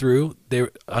halfway through,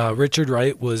 Richard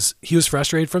Wright was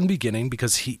frustrated from the beginning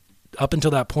because up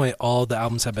until that point, all the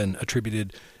albums have been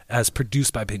attributed as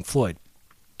produced by Pink Floyd.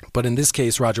 But in this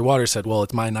case, Roger Waters said, well,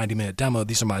 it's my 90-minute demo.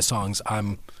 These are my songs.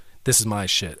 This is my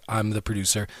shit. I'm the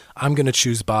producer. I'm going to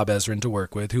choose Bob Ezrin to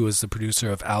work with, who was the producer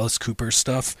of Alice Cooper's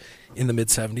stuff in the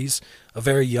mid-'70s, a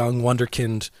very young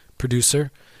wunderkind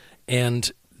producer.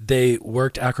 And they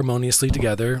worked acrimoniously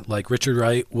together. Like Richard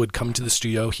Wright would come to the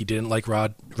studio. He didn't like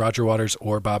Roger Waters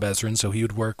or Bob Ezrin, so he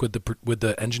would work with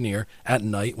the engineer at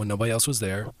night when nobody else was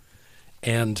there.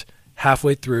 And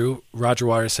halfway through, Roger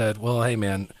Waters said, well, hey,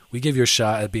 man, we give you a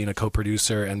shot at being a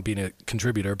co-producer and being a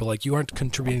contributor, but like you aren't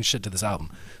contributing shit to this album,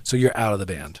 so you're out of the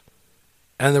band.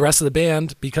 And the rest of the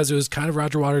band, because it was kind of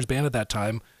Roger Waters' band at that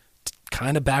time,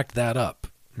 kind of backed that up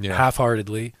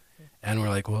half-heartedly. And we're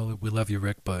like, well, we love you,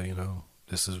 Rick, but,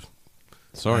 this is...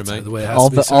 Sorry, mate. The way it has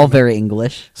to be. All very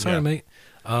English. Sorry, mate.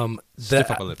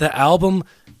 The album,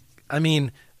 I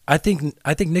mean, I think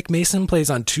Nick Mason plays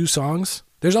on 2 songs.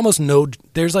 There's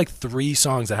like 3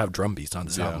 songs that have drum beats on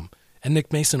this album. And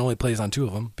Nick Mason only plays on 2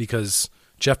 of them because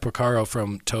Jeff Porcaro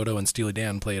from Toto and Steely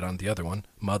Dan played on the other one,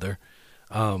 Mother.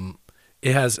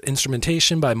 It has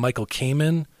instrumentation by Michael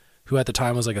Kamen, who at the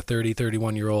time was like a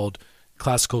 31-year-old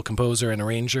classical composer and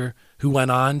arranger, who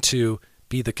went on to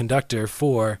be the conductor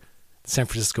for San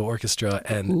Francisco Orchestra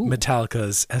and Ooh.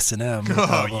 Metallica's S&M. Oh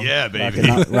album. yeah, baby.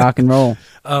 Rock and roll.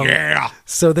 Yeah.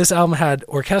 So this album had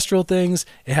orchestral things.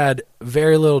 It had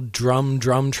very little drum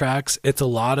tracks. It's a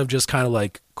lot of just kind of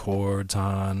like chords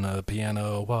on a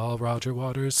piano while Roger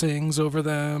Waters sings over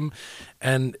them.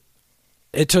 And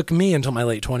it took me until my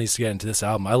late 20s to get into this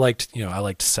album. I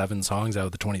liked 7 songs out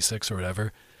of the 26 or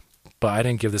whatever, but I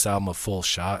didn't give this album a full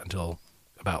shot until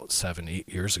about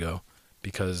 7-8 years ago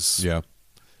because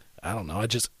I don't know.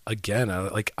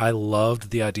 I loved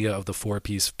the idea of the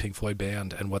 4-piece Pink Floyd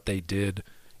band and what they did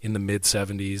in the mid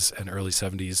 70s and early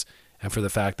 70s. And for the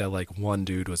fact that like one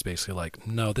dude was basically like,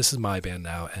 no, this is my band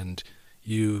now. And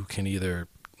you can either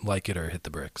like it or hit the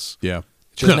bricks. Yeah.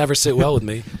 It just never sit well with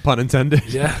me. Pun intended.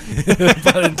 Yeah.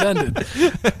 Pun intended.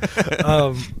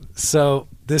 So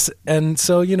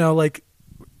like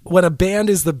when a band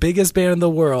is the biggest band in the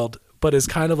world, but is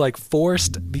kind of like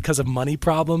forced because of money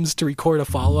problems to record a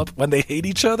follow-up when they hate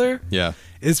each other. Yeah.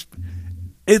 It's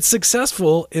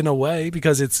successful in a way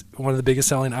because it's one of the biggest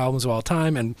selling albums of all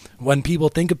time. And when people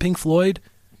think of Pink Floyd,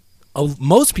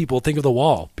 most people think of The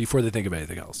Wall before they think of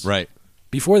anything else. Right.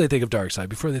 Before they think of Dark Side,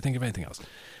 before they think of anything else.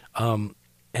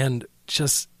 And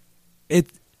just it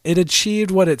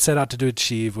achieved what it set out to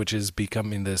achieve, which is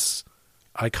becoming this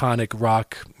iconic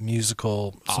rock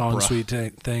musical song suite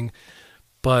thing.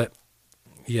 But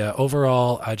yeah,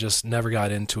 overall, I just never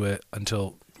got into it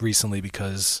until recently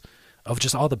because of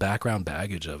just all the background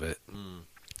baggage of it.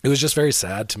 It was just very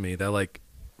sad to me that like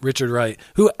Richard Wright,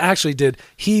 who actually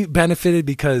he benefited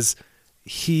because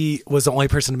he was the only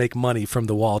person to make money from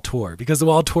the Wall tour because the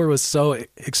Wall tour was so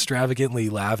extravagantly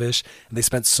lavish and they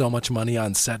spent so much money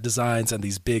on set designs and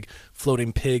these big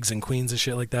floating pigs and queens and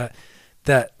shit like that.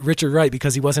 That Richard Wright,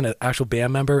 because he wasn't an actual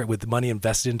band member with money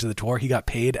invested into the tour, he got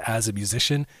paid as a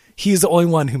musician. He's the only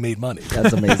one who made money.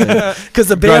 That's amazing. Because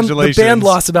the band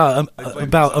lost about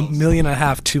 $1.5 million,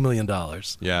 $2 million.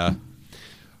 Yeah.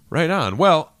 Right on.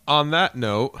 Well, on that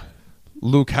note,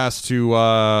 Luke has to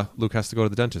go to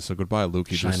the dentist. So goodbye, Luke.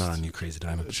 Shine on, you crazy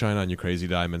diamond. Shine on, you crazy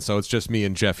diamond. So it's just me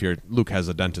and Jeff here. Luke has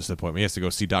a dentist appointment. He has to go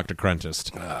see Dr.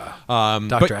 Crentist. Dr.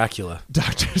 Acula.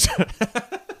 Dr.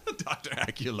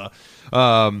 Acula.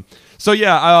 So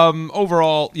yeah,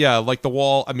 overall, yeah, like The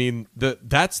Wall, I mean,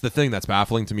 that's the thing that's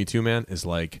baffling to me too, man, is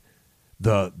like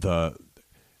the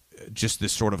just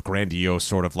this sort of grandiose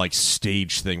sort of like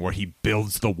stage thing where he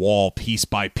builds the wall piece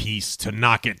by piece to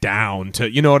knock it down to,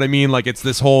 you know what I mean? Like it's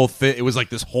this whole thing. It was like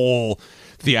this whole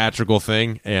theatrical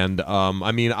thing. And,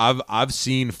 I mean, I've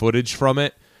seen footage from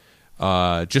it,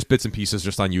 just bits and pieces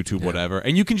just on YouTube, whatever.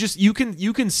 And you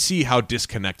can see how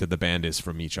disconnected the band is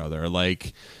from each other.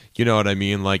 Like, you know what I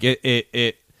mean? Like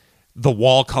the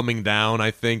wall coming down,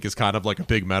 I think, is kind of like a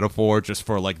big metaphor just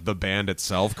for like the band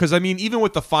itself. Because I mean, even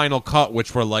with the final cut,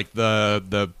 which were like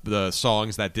the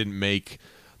songs that didn't make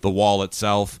the wall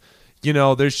itself, you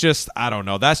know, there's just, I don't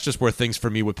know. That's just where things for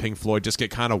me with Pink Floyd just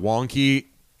get kind of wonky.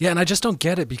 Yeah, and I just don't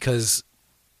get it because,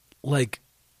 like,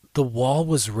 the wall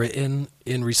was written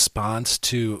in response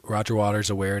to Roger Waters'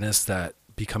 awareness that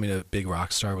becoming a big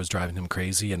rock star was driving him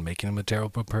crazy and making him a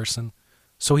terrible person.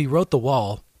 So he wrote the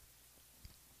wall.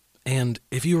 And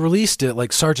if you released it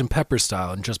like Sgt. Pepper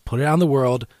style and just put it out in the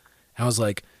world, and I was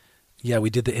like, yeah,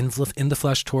 we did the In the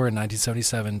Flesh tour in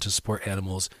 1977 to support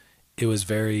animals. It was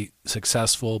very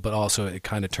successful, but also it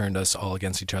kind of turned us all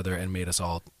against each other and made us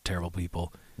all terrible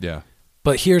people. Yeah.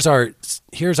 But here's our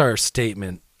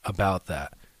statement about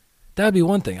that. That would be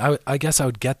one thing. I guess I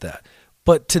would get that.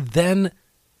 But to then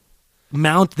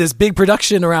mount this big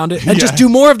production around it and just do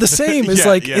more of the same is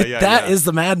that is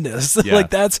the madness. Yeah. Like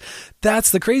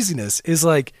that's the craziness. Is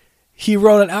like he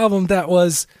wrote an album that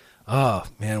was, oh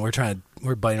man,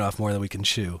 we're biting off more than we can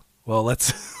chew. Well,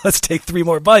 let's take 3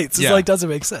 more bites. It's like doesn't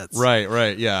make sense.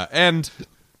 Right, yeah. And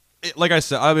like I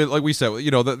said, I mean, like we said,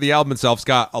 you know, the album itself's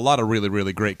got a lot of really,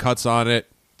 really great cuts on it.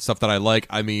 Stuff that I like.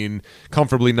 I mean,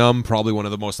 Comfortably Numb, probably one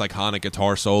of the most iconic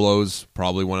guitar solos.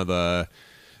 Probably one of the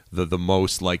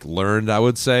most like learned, I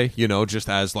would say, you know, just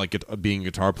as like being a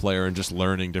guitar player and just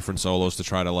learning different solos to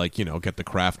try to like, you know, get the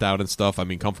craft out and stuff. I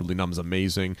mean, Comfortably Numb is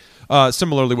amazing.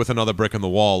 Similarly with Another Brick in the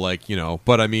Wall, like, you know,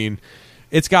 but I mean,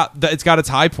 it's got its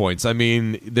high points. I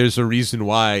mean, there's a reason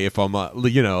why if I'm,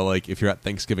 you know, like if you're at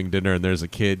Thanksgiving dinner and there's a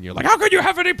kid and you're like, how could you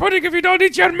have any pudding if you don't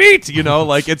eat your meat? You know,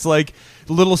 like it's like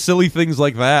little silly things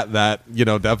like that, you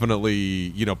know, definitely,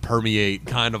 you know, permeate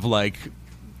kind of like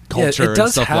culture. Yeah, it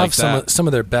does and stuff have like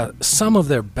some of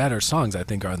their better songs, I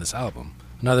think, are on this album.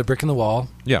 Another Brick in the Wall.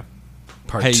 Yeah.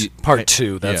 Part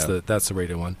 2. That's the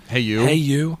rated one. Hey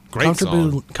You. Great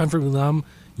song. Comfortably Numb.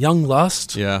 Young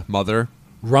Lust. Yeah. Mother.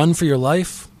 Run for Your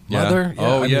Life. Yeah. Mother.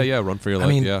 Yeah, Run for Your Life. I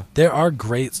mean, yeah. there are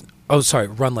great. Oh, sorry,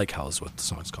 Run Like Hell is what the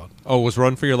song's called. Oh, was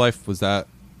Run for Your Life, was that?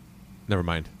 Never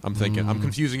mind. I'm thinking. I'm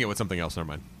confusing it with something else. Never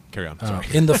mind. Carry on. Sorry.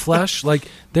 In the Flesh, like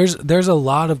there's a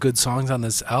lot of good songs on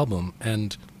this album,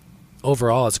 and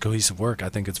overall, it's a cohesive work. I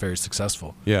think it's very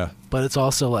successful. Yeah. But it's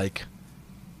also like,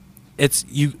 it's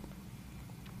you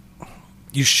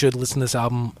should listen to this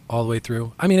album all the way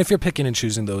through. I mean, if you're picking and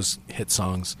choosing those hit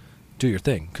songs, do your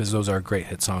thing, because those are great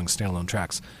hit songs, standalone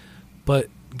tracks. But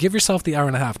give yourself the hour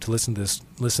and a half to listen to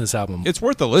this album. It's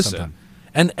worth a listen.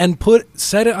 Sometime. And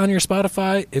set it on your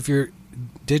Spotify if you're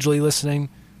digitally listening,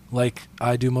 like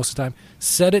I do most of the time.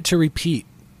 Set it to repeat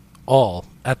all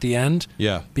at the end.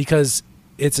 Yeah. Because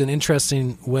it's an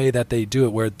interesting way that they do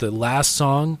it, where the last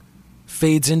song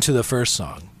fades into the first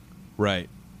song. Right.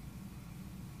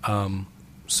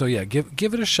 So yeah,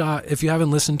 give it a shot if you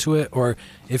haven't listened to it, or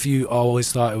if you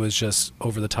always thought it was just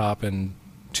over the top and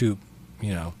too,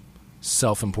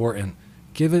 self-important.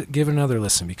 Give it another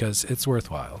listen, because it's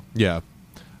worthwhile. Yeah,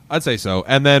 I'd say so.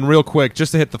 And then real quick,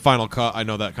 just to hit the final cut, I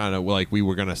know that kind of like we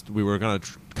were gonna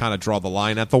kind of draw the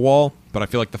line at the wall, but I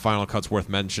feel like the final cut's worth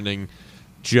mentioning,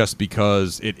 just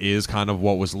because it is kind of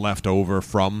what was left over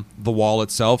from the wall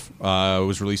itself. It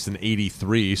was released in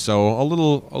 '83, so a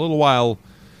little while,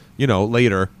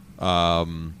 later.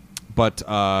 But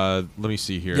let me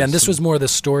see here. Yeah, and this was more the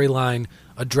storyline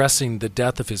addressing the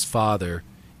death of his father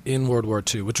in World War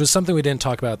II, which was something we didn't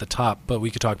talk about at the top, but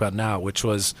we could talk about now, which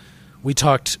was, we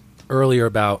talked earlier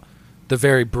about the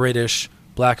very British,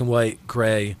 black and white,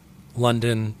 gray,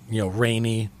 London,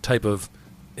 rainy type of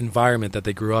environment that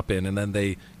they grew up in, and then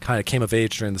they kind of came of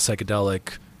age during the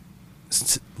psychedelic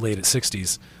late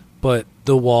 60s. But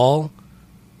The Wall,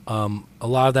 a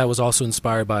lot of that was also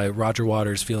inspired by Roger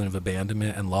Waters' feeling of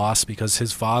abandonment and loss, because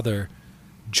his father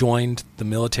joined the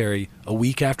military a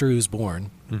week after he was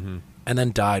born, and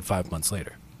then died 5 months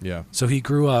later. Yeah. So he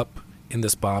grew up in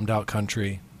this bombed out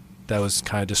country that was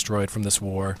kind of destroyed from this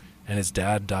war, and his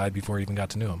dad died before he even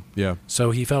got to know him. Yeah. So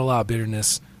he felt a lot of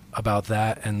bitterness about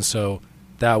that, and so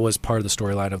that was part of the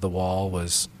storyline of The Wall,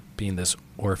 was being this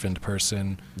orphaned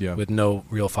person with no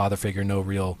real father figure, no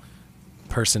real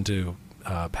person to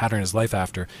pattern his life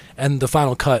after. And the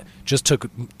final cut just took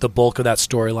the bulk of that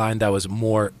storyline that was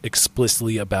more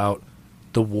explicitly about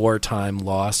the wartime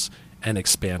loss and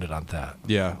expanded on that.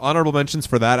 Yeah. Honorable mentions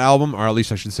for that album, or at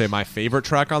least I should say my favorite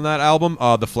track on that album,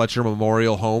 the Fletcher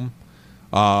Memorial Home.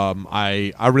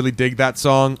 I really dig that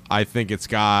song. I think it's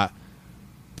got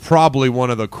probably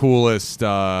one of the coolest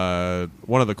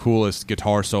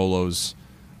guitar solos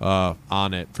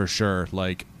on it, for sure.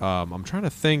 Like, I'm trying to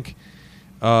think.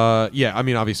 I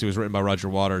mean, obviously it was written by Roger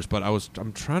Waters, but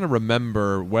I'm trying to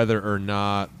remember whether or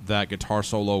not that guitar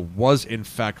solo was in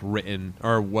fact written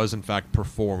or was in fact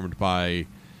performed by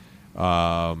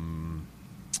David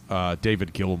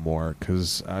Gilmour,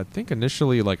 because I think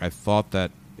initially, like, I thought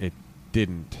that it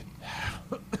didn't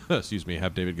excuse me,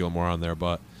 have David Gilmour on there,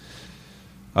 but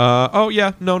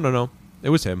no, it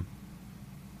was him.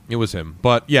 It was him.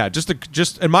 But yeah, just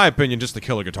in my opinion, just the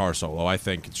killer guitar solo. I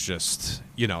think it's just,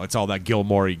 it's all that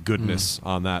Gilmour-y goodness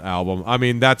on that album. I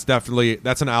mean, that's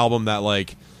an album that,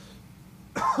 like,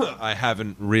 I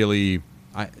haven't really,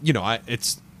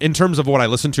 it's, in terms of what I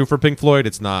listen to for Pink Floyd,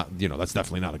 it's not, that's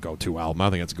definitely not a go-to album. I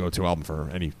don't think it's a go-to album for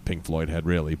any Pink Floyd head,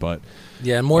 really. But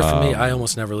yeah, and more for me, I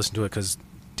almost never listen to it because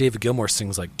David Gilmour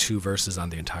sings like 2 verses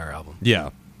on the entire album. Yeah.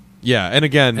 Yeah, and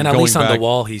again, and at least on The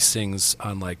Wall, he sings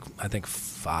on, like, I think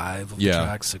 5 of the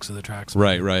tracks, 6 of the tracks.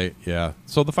 Right, yeah.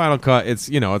 So the final cut, it's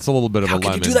it's a little bit of a lemon.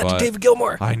 How could you do that to David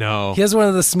Gilmour? I know. He has one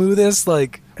of the smoothest,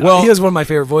 like, he has one of my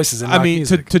favorite voices in rock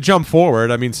music. To jump forward,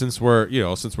 I mean, since we're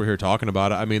here talking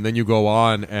about it, I mean, then you go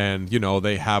on and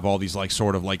they have all these, like,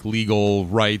 sort of like legal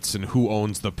rights and who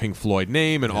owns the Pink Floyd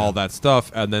name and all that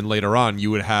stuff, and then later on you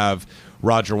would have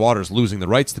Roger Waters losing the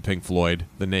rights to Pink Floyd,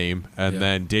 the name, and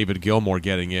then David Gilmour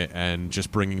getting it and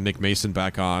just bringing Nick Mason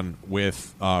back on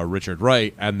with Richard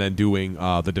Wright, and then doing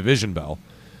the Division Bell,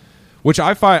 which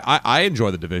I find I enjoy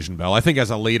the Division Bell. I think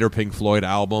as a later Pink Floyd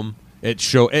album,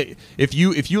 if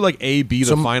you like A/B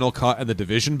the final cut and the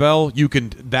Division Bell,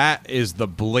 that is the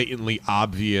blatantly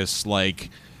obvious, like,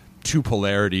 2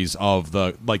 polarities of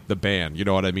the band. You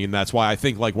know what I mean? That's why I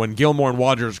think, like, when Gilmour and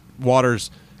Waters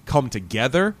come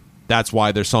together, that's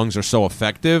why their songs are so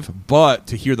effective. But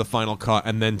to hear the final cut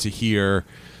and then to hear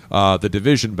the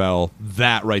Division Bell,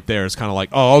 that right there is kind of like,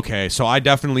 oh, okay. So I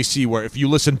definitely see where, if you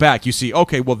listen back, you see,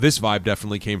 okay, well, this vibe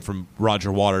definitely came from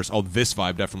Roger Waters. Oh, this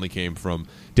vibe definitely came from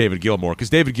David Gilmour. Because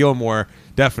David Gilmour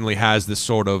definitely has this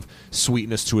sort of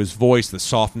sweetness to his voice, the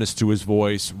softness to his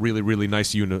voice, really, really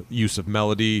nice use of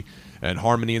melody and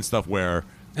harmony and stuff, where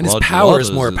And his power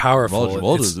is more Waters powerful. Roger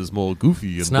Waters is more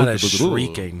goofy. It's and not as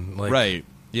shrieking. Like, right.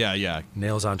 Yeah.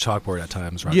 Nails on chalkboard at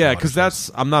times. Roger Yeah, Waters because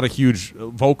does. I'm not a huge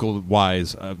vocal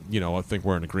wise. I think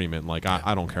we're in agreement. Like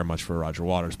I don't care much for Roger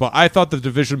Waters, but I thought the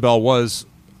Division Bell was.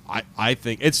 I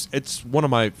think it's one of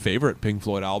my favorite Pink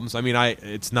Floyd albums. I mean,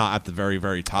 it's not at the very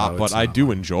very top, but I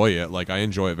do enjoy it. Like I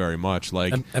enjoy it very much.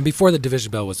 Like and before the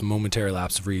Division Bell was Momentary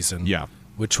Lapse of Reason. Yeah,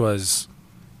 which was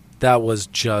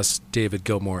just David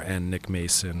Gilmour and Nick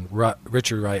Mason.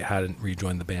 Richard Wright hadn't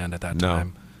rejoined the band at that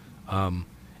time.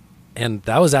 And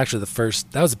that was actually the first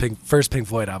Pink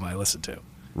Floyd album I listened to.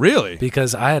 Really?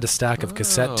 Because I had a stack of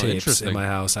cassette tapes in my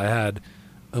house. I had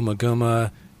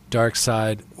Ummagumma, Dark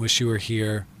Side, Wish You Were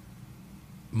Here,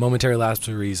 Momentary Lapse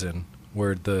of Reason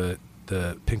were the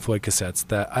Pink Floyd cassettes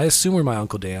that I assume were my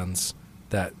Uncle Dan's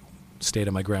that stayed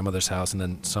at my grandmother's house and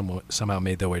then somehow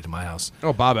made their way to my house.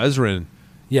 Oh, Bob Ezrin.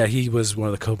 Yeah, he was one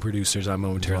of the co-producers on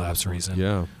Momentary Lapse of Reason.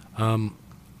 Yeah.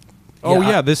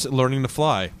 This Learning to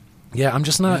Fly. Yeah, I'm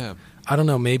just not. Yeah. I don't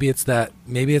know. Maybe it's that.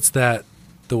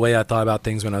 The way I thought about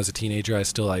things when I was a teenager, I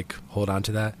still like hold on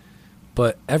to that.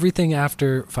 But everything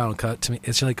after Final Cut to me,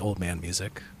 it's just like old man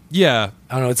music. Yeah,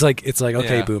 I don't know. It's like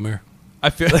okay, boomer.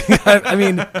 I feel. I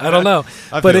mean, I don't know,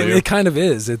 but it kind of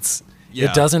is. It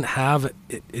doesn't have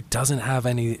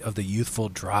any of the youthful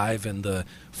drive and the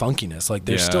funkiness. Like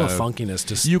there's still a funkiness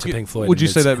to Pink Floyd. Would you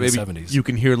say that maybe 70s. You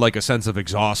can hear like a sense of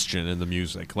exhaustion in the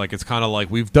music? Like it's kind of like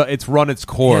it's run its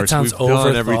course. Yeah, it sounds we've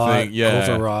done everything. Yeah,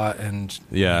 overwrought and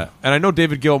and I know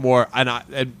David Gilmour,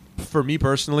 and for me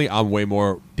personally, I'm way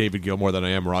more David Gilmour than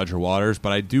I am Roger Waters.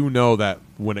 But I do know that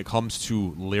when it comes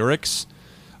to lyrics,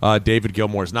 David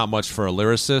Gilmour is not much for a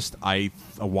lyricist. I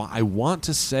want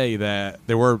to say that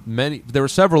there were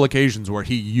several occasions where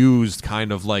he used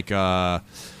kind of like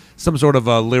some sort of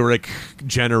a lyric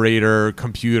generator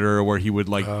computer where he would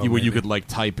you could like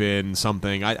type in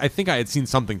something. I think I had seen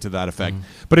something to that effect.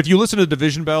 But if you listen to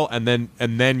Division Bell and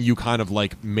then you kind of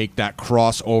like make that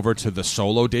cross over to the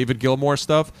solo David Gilmour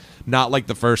stuff, not like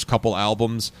the first couple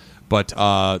albums, but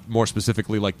more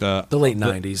specifically like the late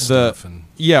 90s stuff.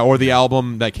 Or the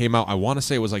album that came out, I want to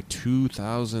say it was like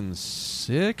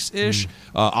 2006-ish,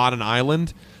 On an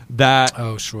Island. That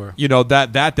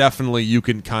that definitely you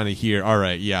can kind of hear. All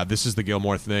right, yeah, this is the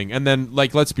Gilmour thing. And then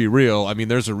like let's be real. I mean,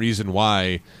 there's a reason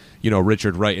why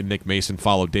Richard Wright and Nick Mason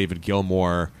followed David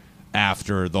Gilmour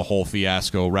after the whole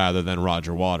fiasco rather than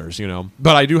Roger Waters.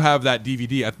 But I do have that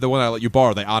DVD, the one I let you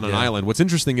borrow, the On an Island. What's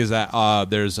interesting is that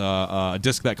there's a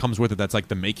disc that comes with it that's like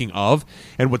the making of.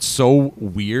 And what's so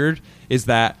weird is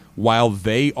that while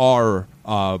they are.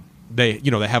 They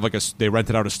have they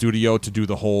rented out a studio to do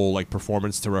the whole like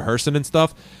performance to rehearse it and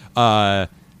stuff.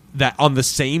 That on the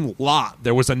same lot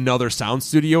there was another sound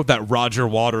studio that Roger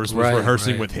Waters was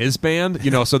rehearsing with his band.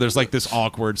 So there's like this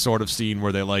awkward sort of scene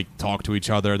where they like talk to each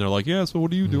other and they're like, yeah, so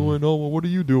what are you doing? Oh, well, what are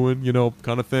you doing?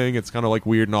 Kind of thing. It's kind of like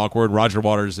weird and awkward. Roger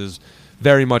Waters is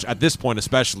very much at this point,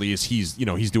 especially, is he's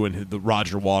doing the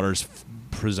Roger Waters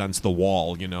presents The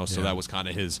Wall, so that was kind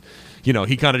of his, he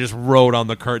kind of just rode on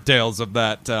the coattails of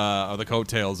that, the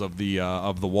coattails of the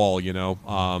Wall,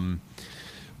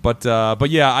 But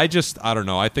yeah, I don't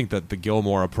know. I think that the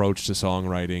Gilmour approach to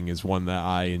songwriting is one that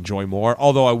I enjoy more.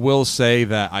 Although I will say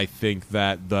that I think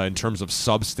that in terms of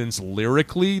substance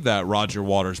lyrically, that Roger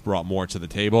Waters brought more to the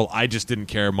table. I just didn't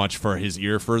care much for his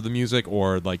ear for the music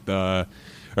or like I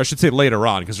should say later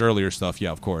on, because earlier stuff,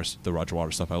 yeah, of course, the Roger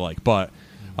Waters stuff I like, but.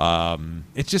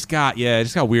 It just got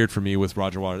weird for me with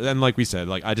Roger Waters, and like we said,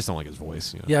 like I just don't like his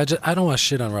voice. Yeah, I don't want to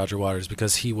shit on Roger Waters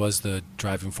because he was the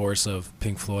driving force of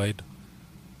Pink Floyd,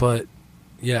 but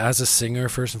yeah, as a singer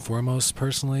first and foremost,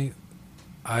 personally,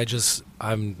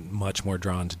 I'm much more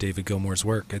drawn to David Gilmour's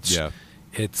work. It's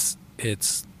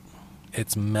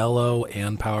mellow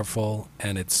and powerful,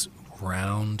 and it's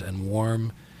round and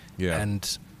warm,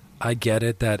 and I get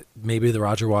it that maybe the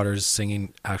Roger Waters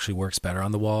singing actually works better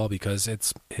on The Wall because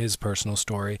it's his personal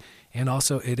story. And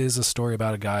also it is a story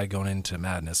about a guy going into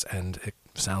madness, and it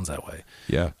sounds that way.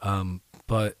 Yeah.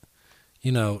 But,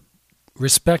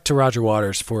 respect to Roger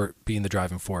Waters for being the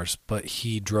driving force, but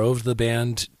he drove the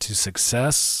band to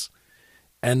success.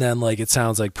 And then, like, it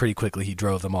sounds like pretty quickly he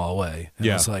drove them all away. And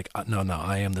it's like, no,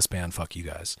 I am this band, fuck you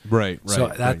guys. Right. So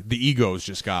the egos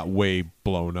just got way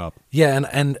blown up. Yeah,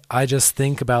 and I just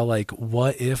think about, like,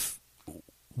 what if,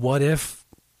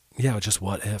 just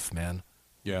what if, man?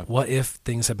 Yeah. What if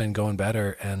things had been going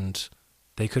better and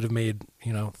they could have made,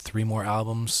 3 more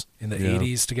albums in the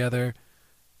 80s together,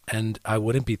 and I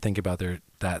wouldn't be thinking about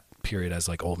that period as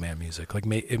like old man music. Like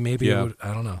maybe it would,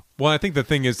 I don't know. Well, I think the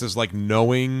thing is like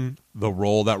knowing the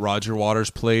role that Roger Waters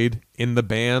played in the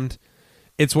band.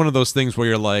 It's one of those things where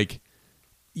you're like,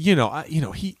 you know,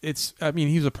 he's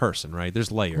a person, right?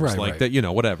 There's layers, Right, like right. that, you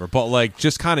know, whatever. But like,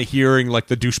 just kind of hearing like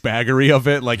the douchebaggery of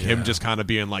it, like him just kind of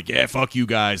being like, yeah, fuck you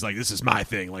guys, like this is my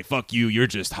thing, like fuck you, you're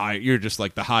just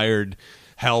like the hired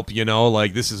help, you know,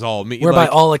 like this is all me. Where like,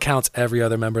 by all accounts, every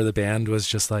other member of the band was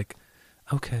just like,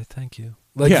 okay, thank you.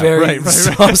 Like Yeah, very right.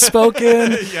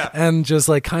 soft-spoken Yeah. and just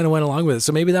like kind of went along with it.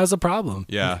 So maybe that was a problem.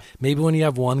 Yeah. Maybe when you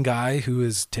have one guy who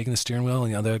is taking the steering wheel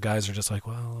and the other guys are just like,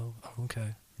 well,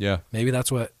 okay. yeah. Maybe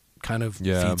that's what kind of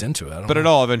feeds into it. I don't But know. it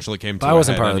all eventually came to But I a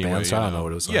wasn't head part of the anyway, band, so I you don't know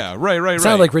what it was like. Yeah, right. It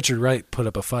sounded like Richard Wright put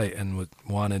up a fight and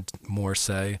wanted more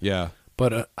say. Yeah.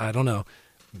 But I don't know.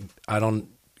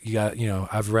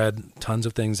 I've read tons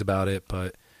of things about it,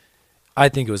 but I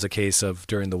think it was a case of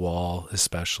during the wall,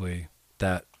 especially,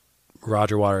 that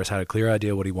Roger Waters had a clear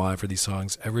idea what he wanted for these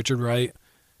songs, and Richard Wright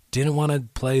didn't want to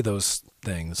play those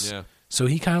things. Yeah. So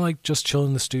he kind of like just chilled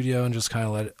in the studio and just kind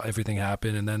of let everything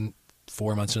happen. And then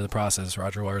 4 months into the process,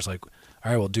 Roger Waters like,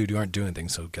 all right, well, dude, you aren't doing anything,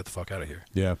 so get the fuck out of here.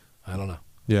 Yeah. I don't know.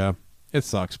 Yeah. It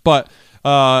sucks. But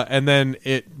and then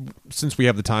since we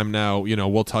have the time now, you know,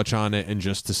 we'll touch on it, and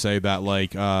just to say that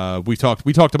like we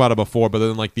talked about it before, but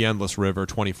then like the Endless River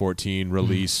 2014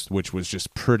 release, which was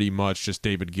just pretty much just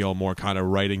David Gilmour kind of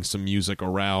writing some music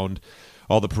around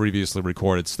all the previously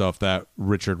recorded stuff that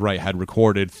Richard Wright had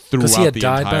recorded throughout he had the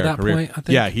died entire by that career. point, I think?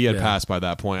 Yeah, he had Yeah. passed by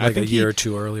that point. Like I think a year or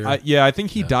two earlier. I think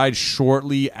he died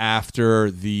shortly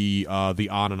after the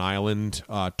On an Island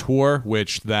tour,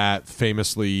 which that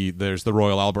famously, there's the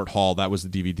Royal Albert Hall, that was the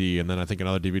DVD, and then I think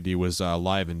another DVD was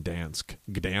Live in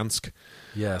Gdansk.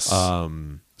 Yes.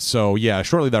 So yeah,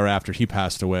 shortly thereafter he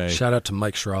passed away. Shout out to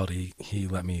Mike Schiraldi. He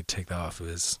let me take that off of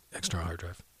his external hard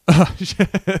drive.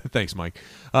 Thanks, Mike.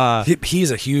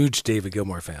 He's a huge David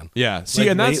Gilmour fan. Yeah, see,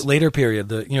 Like, and that's later period,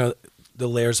 the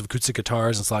layers of acoustic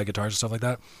guitars and slide guitars and stuff like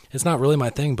that. It's not really my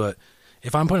thing, but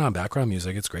if I'm putting on background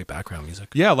music, it's great background music.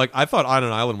 yeah, like I thought On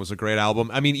an Island was a great album.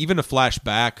 I mean, even to flash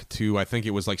back to, I think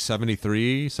it was like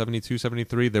 73, 72,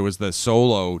 73, there was the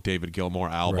solo David Gilmour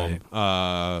album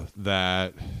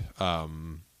that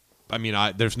I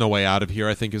mean, There's No Way Out of Here,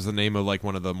 I think is the name of like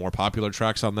one of the more popular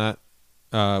tracks on that.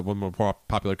 One of the more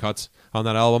popular cuts on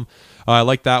that album. I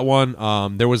like that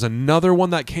one. There was another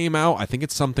one that came out. I think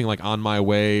it's something like On My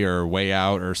Way or Way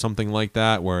Out or something like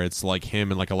that, where it's like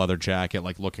him in like a leather jacket,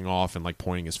 like looking off and like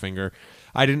pointing his finger.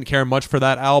 I didn't care much for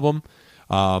that album.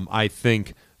 I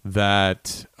think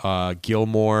that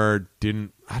Gilmour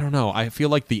didn't. I don't know. I feel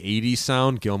like the 80s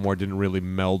sound, Gilmour didn't really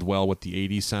meld well with the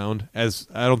 80s sound. As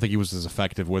I don't think he was as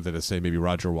effective with it as, say, maybe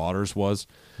Roger Waters was.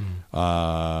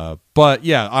 But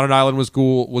yeah, On an Island was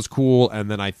cool. And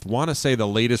then I want to say the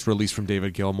latest release from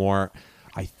David Gilmour,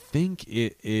 I think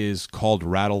it is called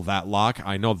Rattle That Lock.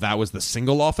 I know that was the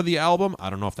single off of the album. I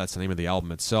don't know if that's the name of the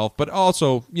album itself, but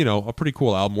also, you know, a pretty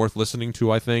cool album worth listening to,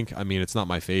 I think. I mean, it's not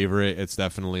my favorite. It's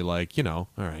definitely like, you know,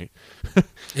 all right.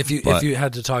 If you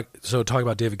had to talk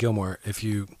about David Gilmour, if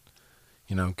you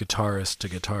guitarist to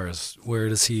guitarist, where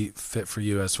does he fit for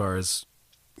you as far as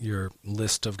your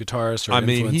list of guitarists or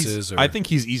influences? I think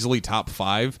he's easily top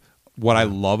 5. What I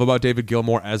love about David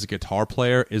Gilmour as a guitar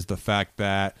player is the fact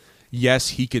that, yes,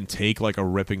 he can take like a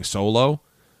ripping solo.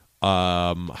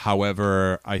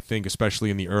 However, I think especially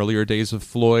in the earlier days of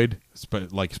Floyd,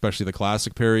 especially the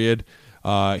classic period,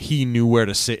 he knew where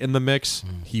to sit in the mix.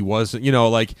 He wasn't, you know,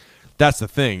 like that's the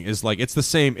thing is like it's the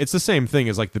same thing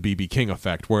as like the B.B. King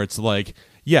effect, where it's like,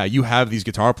 yeah, you have these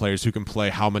guitar players who can play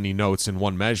how many notes in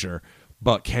one measure,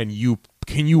 but can you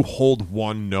hold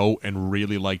one note and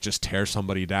really like just tear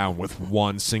somebody down with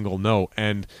one single note?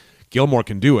 And Gilmour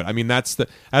can do it. I mean, as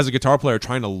a guitar player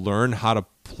trying to learn how to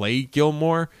play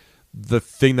Gilmour, the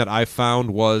thing that I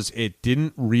found was it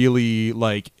didn't really,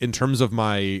 like, in terms of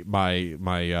the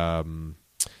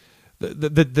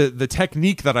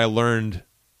technique that I learned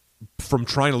from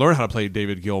trying to learn how to play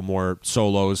David Gilmour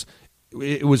solos,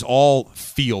 it was all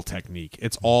feel technique.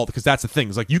 It's all, because that's the thing.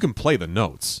 It's like you can play the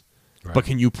notes, right, but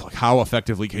how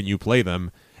effectively can you play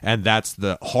them? And that's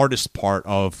the hardest part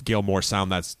of Gilmour's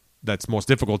sound. That's most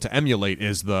difficult to emulate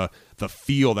is the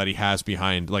feel that he has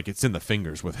behind, like, it's in the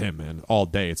fingers with him, man. All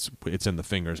day it's in the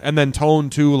fingers. And then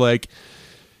tone too, like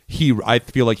I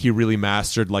feel like he really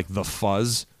mastered like the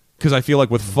fuzz, because I feel like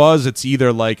with fuzz it's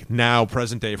either like now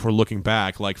present day, if we're looking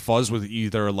back, like fuzz was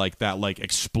either like that like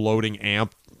exploding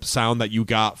amp sound that you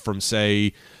got from,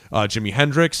 say, Jimi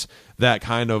Hendrix, that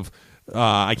kind of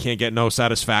I can't get no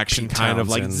satisfaction Pete kind Townsend of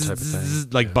like type of thing.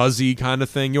 like buzzy kind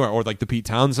of thing, or like the Pete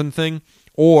Townsend thing.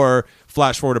 Or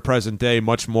flash forward to present day,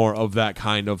 much more of that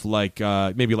kind of like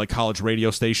maybe like college radio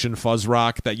station fuzz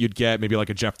rock that you'd get, maybe like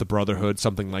a Jeff the Brotherhood,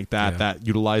 something like that, that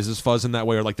utilizes fuzz in that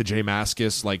way, or like the Jay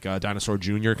Mascis, like Dinosaur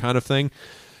Jr. kind of thing.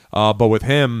 But with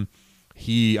him,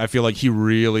 I feel like he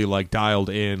really like dialed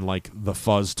in like the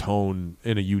fuzz tone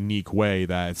in a unique way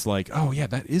that it's like, oh yeah,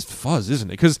 that is fuzz, isn't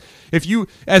it? Because if you're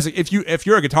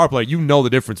a guitar player, you know the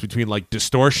difference between like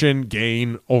distortion,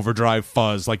 gain, overdrive,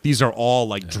 fuzz. Like these are all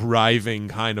like driving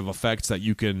kind of effects that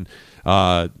you can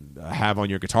have on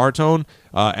your guitar tone.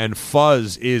 And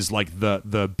fuzz is like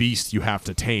the beast you have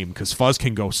to tame, because fuzz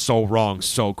can go so wrong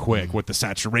so quick with the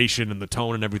saturation and the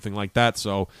tone and everything like that.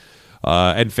 So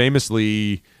and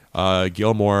famously,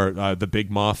 Gilmour, the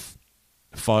Big Muff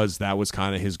fuzz, that was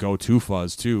kind of his go-to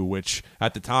fuzz too, which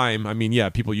at the time, I mean, yeah,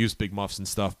 people used Big Muffs and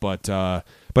stuff, but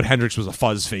Hendrix was a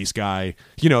fuzz face guy.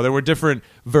 You know, there were different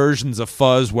versions of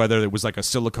fuzz, whether it was like a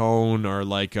silicone or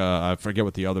like I forget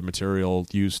what the other material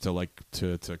used to like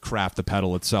to craft the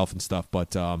pedal itself and stuff,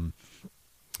 but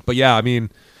yeah, I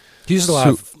mean, he used a lot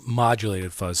of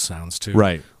modulated fuzz sounds too,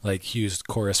 right? Like he used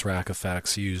chorus rack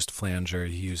effects, he used flanger,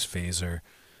 he used phaser.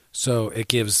 So it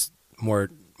gives more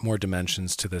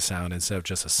dimensions to the sound instead of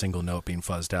just a single note being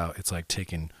fuzzed out. It's like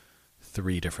taking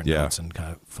 3 different notes and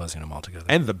kind of fuzzing them all together.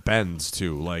 And the bends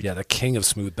too, like the king of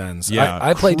smooth bends. Yeah,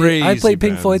 I played Pink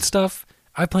bends. Floyd stuff.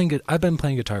 I've been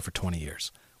playing guitar for 20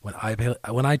 years. When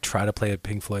I try to play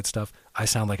Pink Floyd stuff, I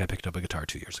sound like I picked up a guitar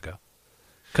 2 years ago.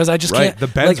 Because I just can't. The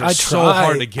bends are so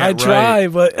hard to get. I try,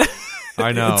 but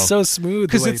I know it's so smooth.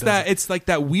 Because it's like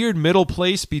that weird middle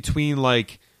place between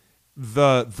like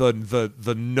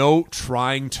the note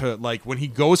trying to, like, when he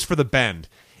goes for the bend,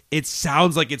 it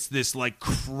sounds like it's this like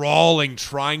crawling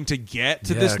trying to get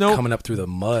to this note coming up through the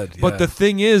mud. But the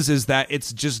thing is that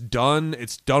it's done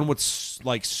with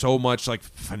like so much like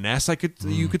finesse,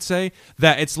 you could say,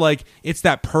 that it's like it's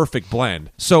that perfect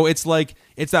blend. So it's like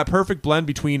it's that perfect blend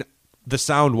between the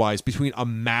sound wise between a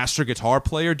master guitar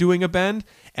player doing a bend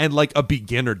and like a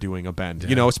beginner doing a bend.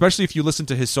 You know, especially if you listen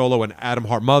to his solo in Atom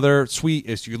Heart Mother, Sweet,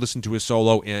 if you listen to his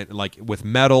solo in like with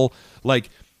Metal, like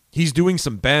he's doing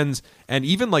some bends, and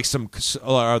even like some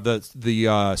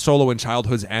the solo in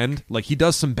Childhood's End, like he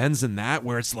does some bends in that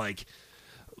where it's like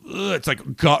it's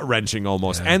like gut wrenching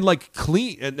almost, and like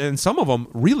clean, and some of them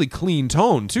really clean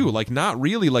tone too, like not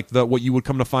really like what you would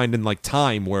come to find in like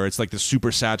Time, where it's like the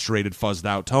super saturated fuzzed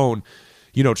out tone.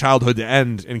 You know, Childhood to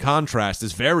End, in contrast,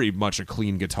 is very much a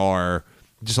clean guitar,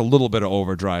 just a little bit of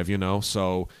overdrive, you know?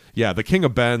 So, yeah, the king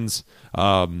of bends.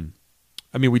 I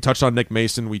mean, we touched on Nick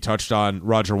Mason. We touched on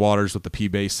Roger Waters with the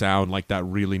P-bass sound, like that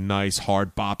really nice,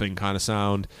 hard bopping kind of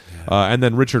sound. And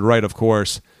then Richard Wright, of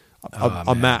course,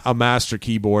 a master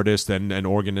keyboardist and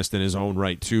organist in his own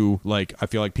right, too. Like, I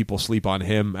feel like people sleep on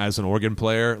him as an organ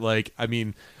player. Like, I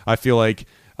mean, I feel like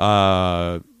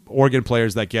organ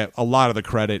players that get a lot of the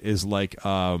credit is like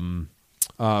from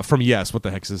Yes, what the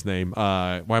heck's his name?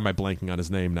 Why am I blanking on his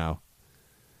name now?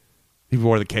 He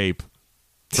wore the cape.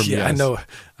 From Yes.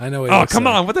 I know. Oh, come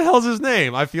on! What the hell's his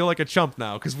name? I feel like a chump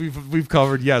now because we've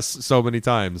covered Yes so many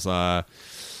times. But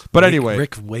anyway,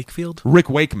 Rick Wakefield, Rick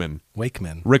Wakeman,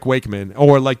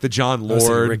 or like the John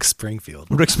Lord, Rick Springfield,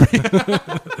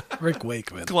 Rick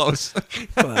Wakeman, close.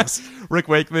 Rick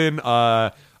Wakeman.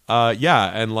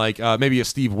 And like maybe a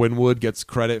Steve Winwood gets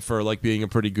credit for like being a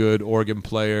pretty good organ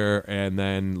player, and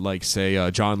then like say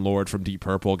John Lord from Deep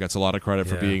Purple gets a lot of credit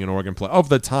for being an organ player of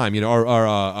the time, you know,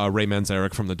 or Ray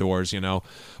Manzarek from The Doors, you know.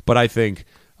 But I think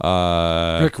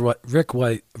Rick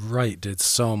Wright did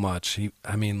so much.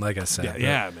 I mean, like I said,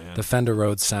 man, the Fender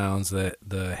Rhodes sounds,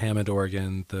 the Hammond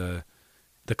organ, the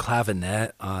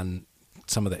clavinet on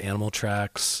some of the Animal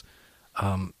tracks.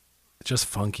 Just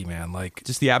funky, man. Like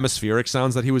just the atmospheric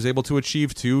sounds that he was able to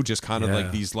achieve too, just kind of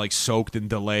like these like soaked in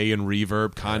delay and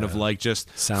reverb, kind of like just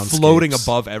soundscapes floating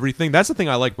above everything. That's the thing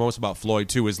I like most about Floyd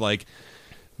too, is like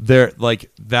they're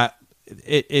like that.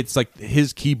 It's like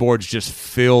his keyboards just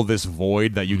fill this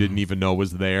void that you didn't even know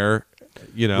was there.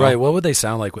 You know, right? What would they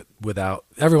sound like without?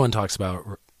 Everyone talks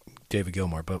about David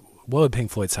Gilmour, but what would Pink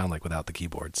Floyd sound like without the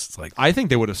keyboards? It's like, I think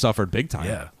they would have suffered big time.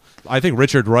 Yeah. I think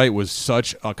Richard Wright was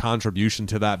such a contribution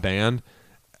to that band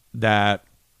that's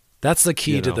the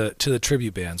key to the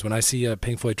tribute bands. When I see a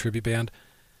Pink Floyd tribute band,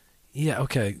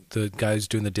 okay, the guy who's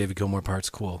doing the David Gilmour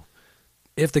part's cool.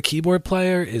 If the keyboard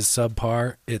player is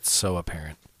subpar, it's so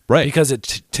apparent. Right. Because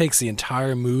it takes the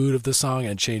entire mood of the song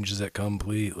and changes it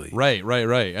completely. Right.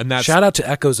 And that's shout out to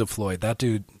Echoes of Floyd. That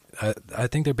dude, I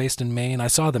think they're based in Maine. I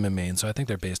saw them in Maine, so I think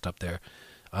they're based up there.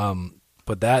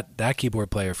 But that keyboard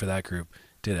player for that group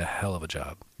did a hell of a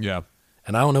job. Yeah.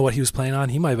 And I don't know what he was playing on.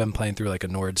 He might have been playing through like a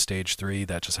Nord Stage 3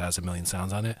 that just has a million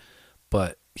sounds on it.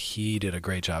 But he did a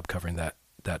great job covering that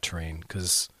terrain,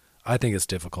 because I think it's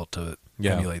difficult to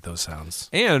emulate those sounds.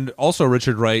 And also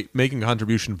Richard Wright making a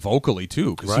contribution vocally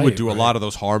too, because he would do a lot of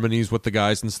those harmonies with the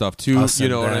guys and stuff too. You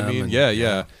know what I mean?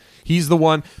 Yeah. He's the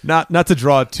one. Not to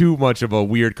draw too much of a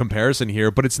weird comparison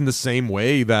here, but it's in the same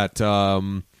way that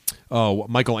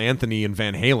Michael Anthony and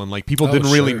Van Halen. Like people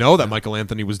didn't really know that Michael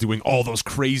Anthony was doing all those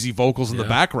crazy vocals in the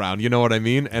background. You know what I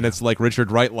mean? And it's like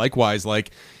Richard Wright, likewise. Like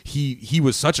he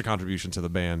was such a contribution to the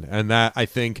band, and that I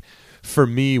think for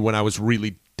me when I was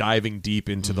really diving deep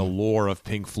into the lore of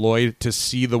Pink Floyd, to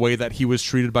see the way that he was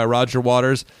treated by Roger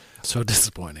Waters. So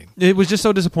disappointing. It was just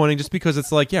so disappointing, just because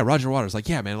it's like, yeah, Roger Waters, like,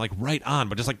 yeah, man, like, right on,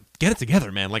 but just like get it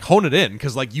together, man, like hone it in,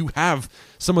 because like you have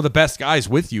some of the best guys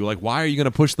with you, like why are you going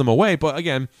to push them away? But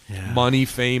again, money,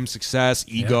 fame, success,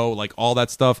 ego, like all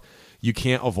that stuff, you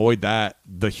can't avoid that,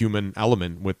 the human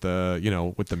element with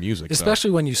the with the music, especially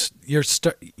when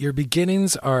your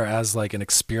beginnings are as like an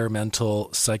experimental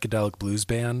psychedelic blues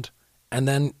band, and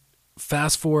then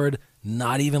fast forward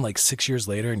not even like 6 years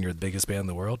later and you're the biggest band in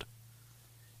the world.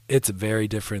 It's a very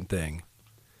different thing,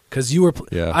 because you were.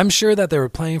 I'm sure that they were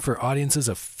playing for audiences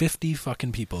of 50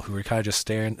 fucking people who were kind of just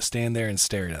standing there and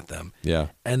staring at them. Yeah.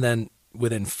 And then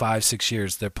within 5-6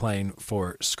 years, they're playing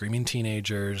for screaming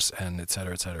teenagers and et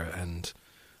cetera, et cetera. And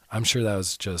I'm sure that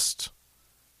was just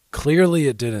clearly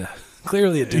it didn't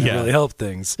really help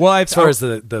things. Well, as far as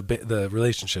the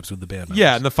relationships with the band members.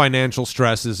 Yeah, and the financial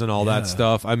stresses and all that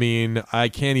stuff. I mean, I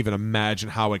can't even imagine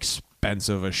how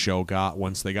expensive a show got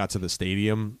once they got to the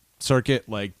stadium circuit,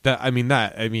 like that. I mean,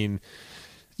 I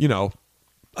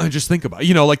just think about,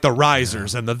 like the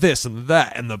risers and the this and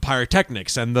that and the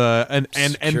pyrotechnics and the and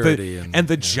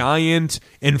the giant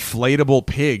inflatable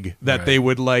pig that they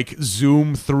would like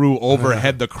zoom through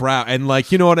overhead the crowd, and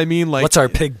like, you know what I mean? Like, what's our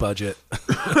pig budget?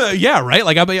 Yeah, right.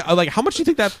 Like, I mean, like, how much do you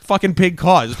think that fucking pig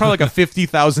cost? It's probably like a $50,000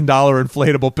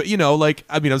 inflatable pig. Like,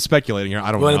 I mean, I'm speculating here.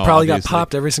 I don't know. It probably got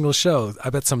popped every single show. I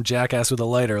bet some jackass with a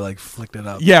lighter like flicked it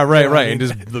up. Yeah, right, and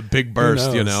just the big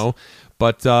burst,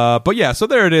 But yeah, so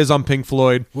there it is on Pink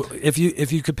Floyd. If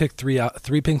you could pick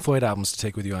three Pink Floyd albums to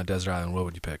take with you on Desert Island, what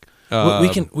would you pick?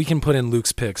 We can put in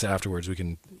Luke's picks afterwards. We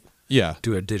can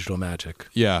do a digital magic.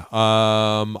 Yeah,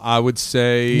 I would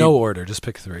say no order, just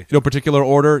pick three. No particular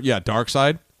order. Yeah, Dark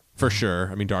Side for sure.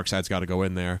 I mean, Dark Side's got to go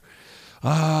in there.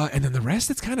 And then the rest,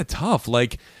 it's kind of tough.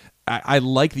 Like I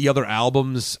like the other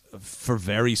albums for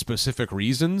very specific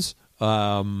reasons.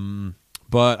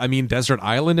 But I mean, Desert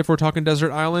Island, if we're talking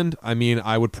Desert Island, I mean,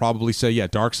 I would probably say, yeah,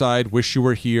 Dark Side, Wish You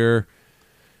Were Here.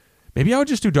 Maybe I would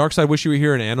just do Dark Side, Wish You Were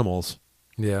Here, and Animals.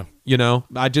 Yeah.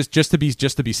 I just to be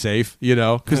safe,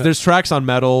 because there's tracks on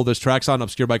Metal, there's tracks on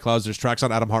Obscured by Clouds, there's tracks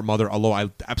on Atom Heart Mother, although I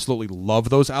absolutely love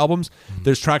those albums. Mm-hmm.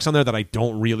 There's tracks on there that I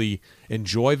don't really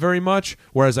enjoy very much,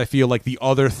 whereas I feel like the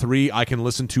other three I can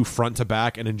listen to front to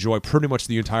back and enjoy pretty much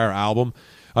the entire album.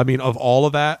 I mean, of all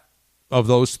of that, of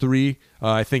those three,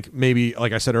 I think maybe,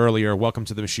 like I said earlier, Welcome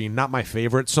to the Machine, not my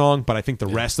favorite song, but I think the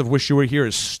rest of Wish You Were Here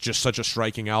is just such a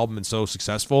striking album and so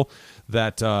successful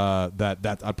that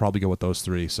that I'd probably go with those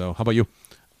three. So how about you?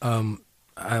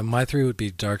 My three would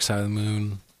be Dark Side of the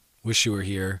Moon, Wish You Were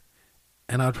Here,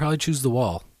 and I'd probably choose The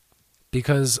Wall,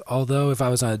 because although if I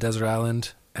was on a desert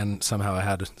island and somehow I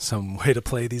had some way to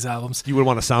play these albums, you would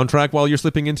want a soundtrack while you're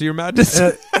slipping into your madness.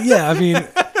 Yeah, I mean,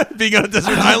 being on a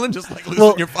desert island, just like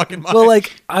losing your fucking mind. Well,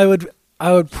 like I would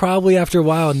probably after a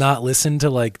while not listen to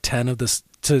like 10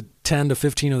 to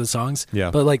 15 of the songs.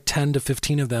 Yeah. But like 10 to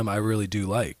 15 of them I really do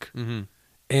like. Mm-hmm.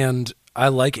 And I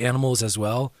like Animals as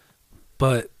well,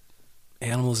 but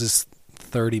Animals is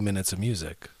 30 minutes of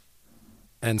music.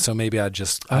 And so maybe I'd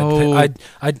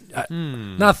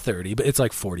not 30, but it's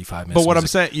like 45 minutes. But what I'm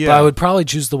saying, yeah. But I would probably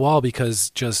choose The Wall because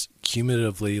just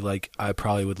cumulatively, like I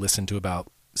probably would listen to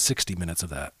about 60 minutes of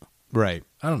that. Right.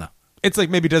 I don't know. It's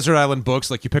like maybe Desert Island books,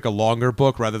 like you pick a longer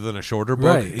book rather than a shorter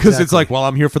book. Right. Because it's like, well,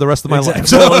 I'm here for the rest of my life.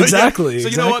 So, exactly. So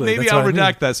you know what? Maybe I'll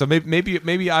redact that. So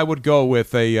maybe I would go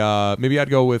with maybe I'd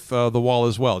go with The Wall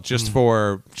as well, just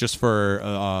for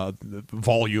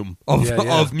volume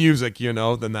of music,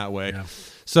 then that way. Yeah.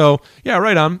 So yeah,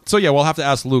 right on. So yeah, we'll have to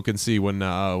ask Luke and see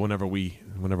whenever we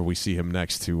see him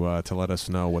next to let us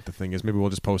know what the thing is. Maybe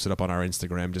we'll just post it up on our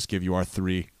Instagram. Just give you our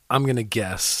three. I'm gonna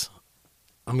guess.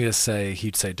 I'm gonna say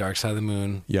he'd say Dark Side of the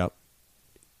Moon. Yep.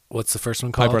 What's the first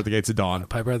one called? Piper at the Gates of Dawn.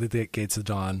 Piper at the Gates of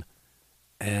Dawn,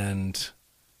 and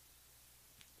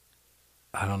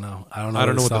I don't know. I don't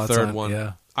know what the third one.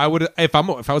 Yeah. I would if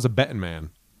I was a betting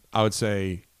man, I would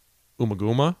say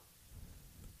Umaguma,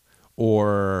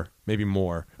 or maybe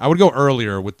more. I would go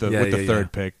earlier with the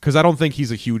third pick, because I don't think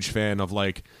he's a huge fan of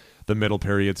like the middle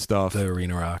period stuff, the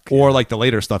Arena Rock, or like the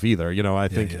later stuff either. I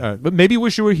think, but maybe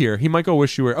Wish You Were Here. He might go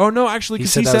Wish You Were. Oh no, actually,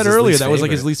 because he said earlier that was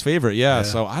like his least favorite. Yeah,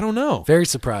 so I don't know. Very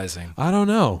surprising. I don't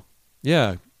know.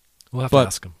 Yeah, we'll have to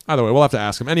ask him. Either way, we'll have to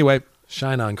ask him. Anyway,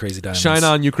 shine on, Crazy Diamonds. Shine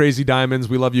on, you Crazy Diamonds.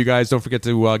 We love you guys. Don't forget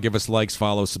to give us likes,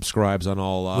 follow, subscribes on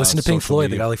all. Listen to Pink Floyd.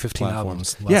 They got like 15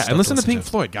 platforms. albums. Yeah, and listen to Pink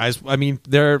Floyd, guys. I mean,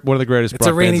 they're one of the greatest. It's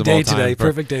a rainy day today.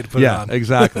 Perfect day to put it on. Yeah,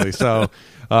 exactly. So,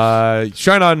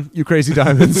 shine on, you Crazy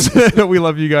Diamonds. We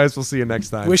love you guys. We'll see you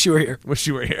next time. Wish You Were Here. Wish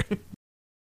You Were Here.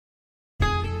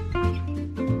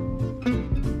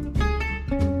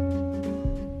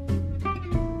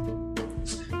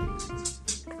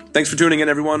 Thanks for tuning in,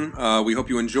 everyone. We hope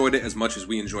you enjoyed it as much as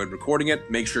we enjoyed recording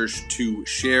it. Make sure to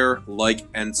share, like,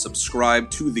 and subscribe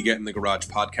to the Get in the Garage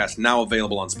podcast, now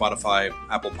available on Spotify,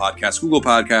 Apple Podcasts, Google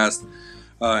Podcasts,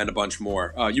 and a bunch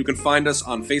more. You can find us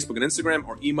on Facebook and Instagram,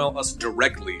 or email us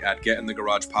directly at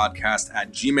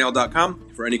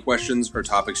getinthegaragepodcast@gmail.com for any questions or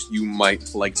topics you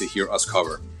might like to hear us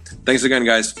cover. Thanks again,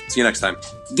 guys. See you next time.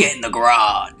 Get in the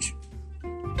garage.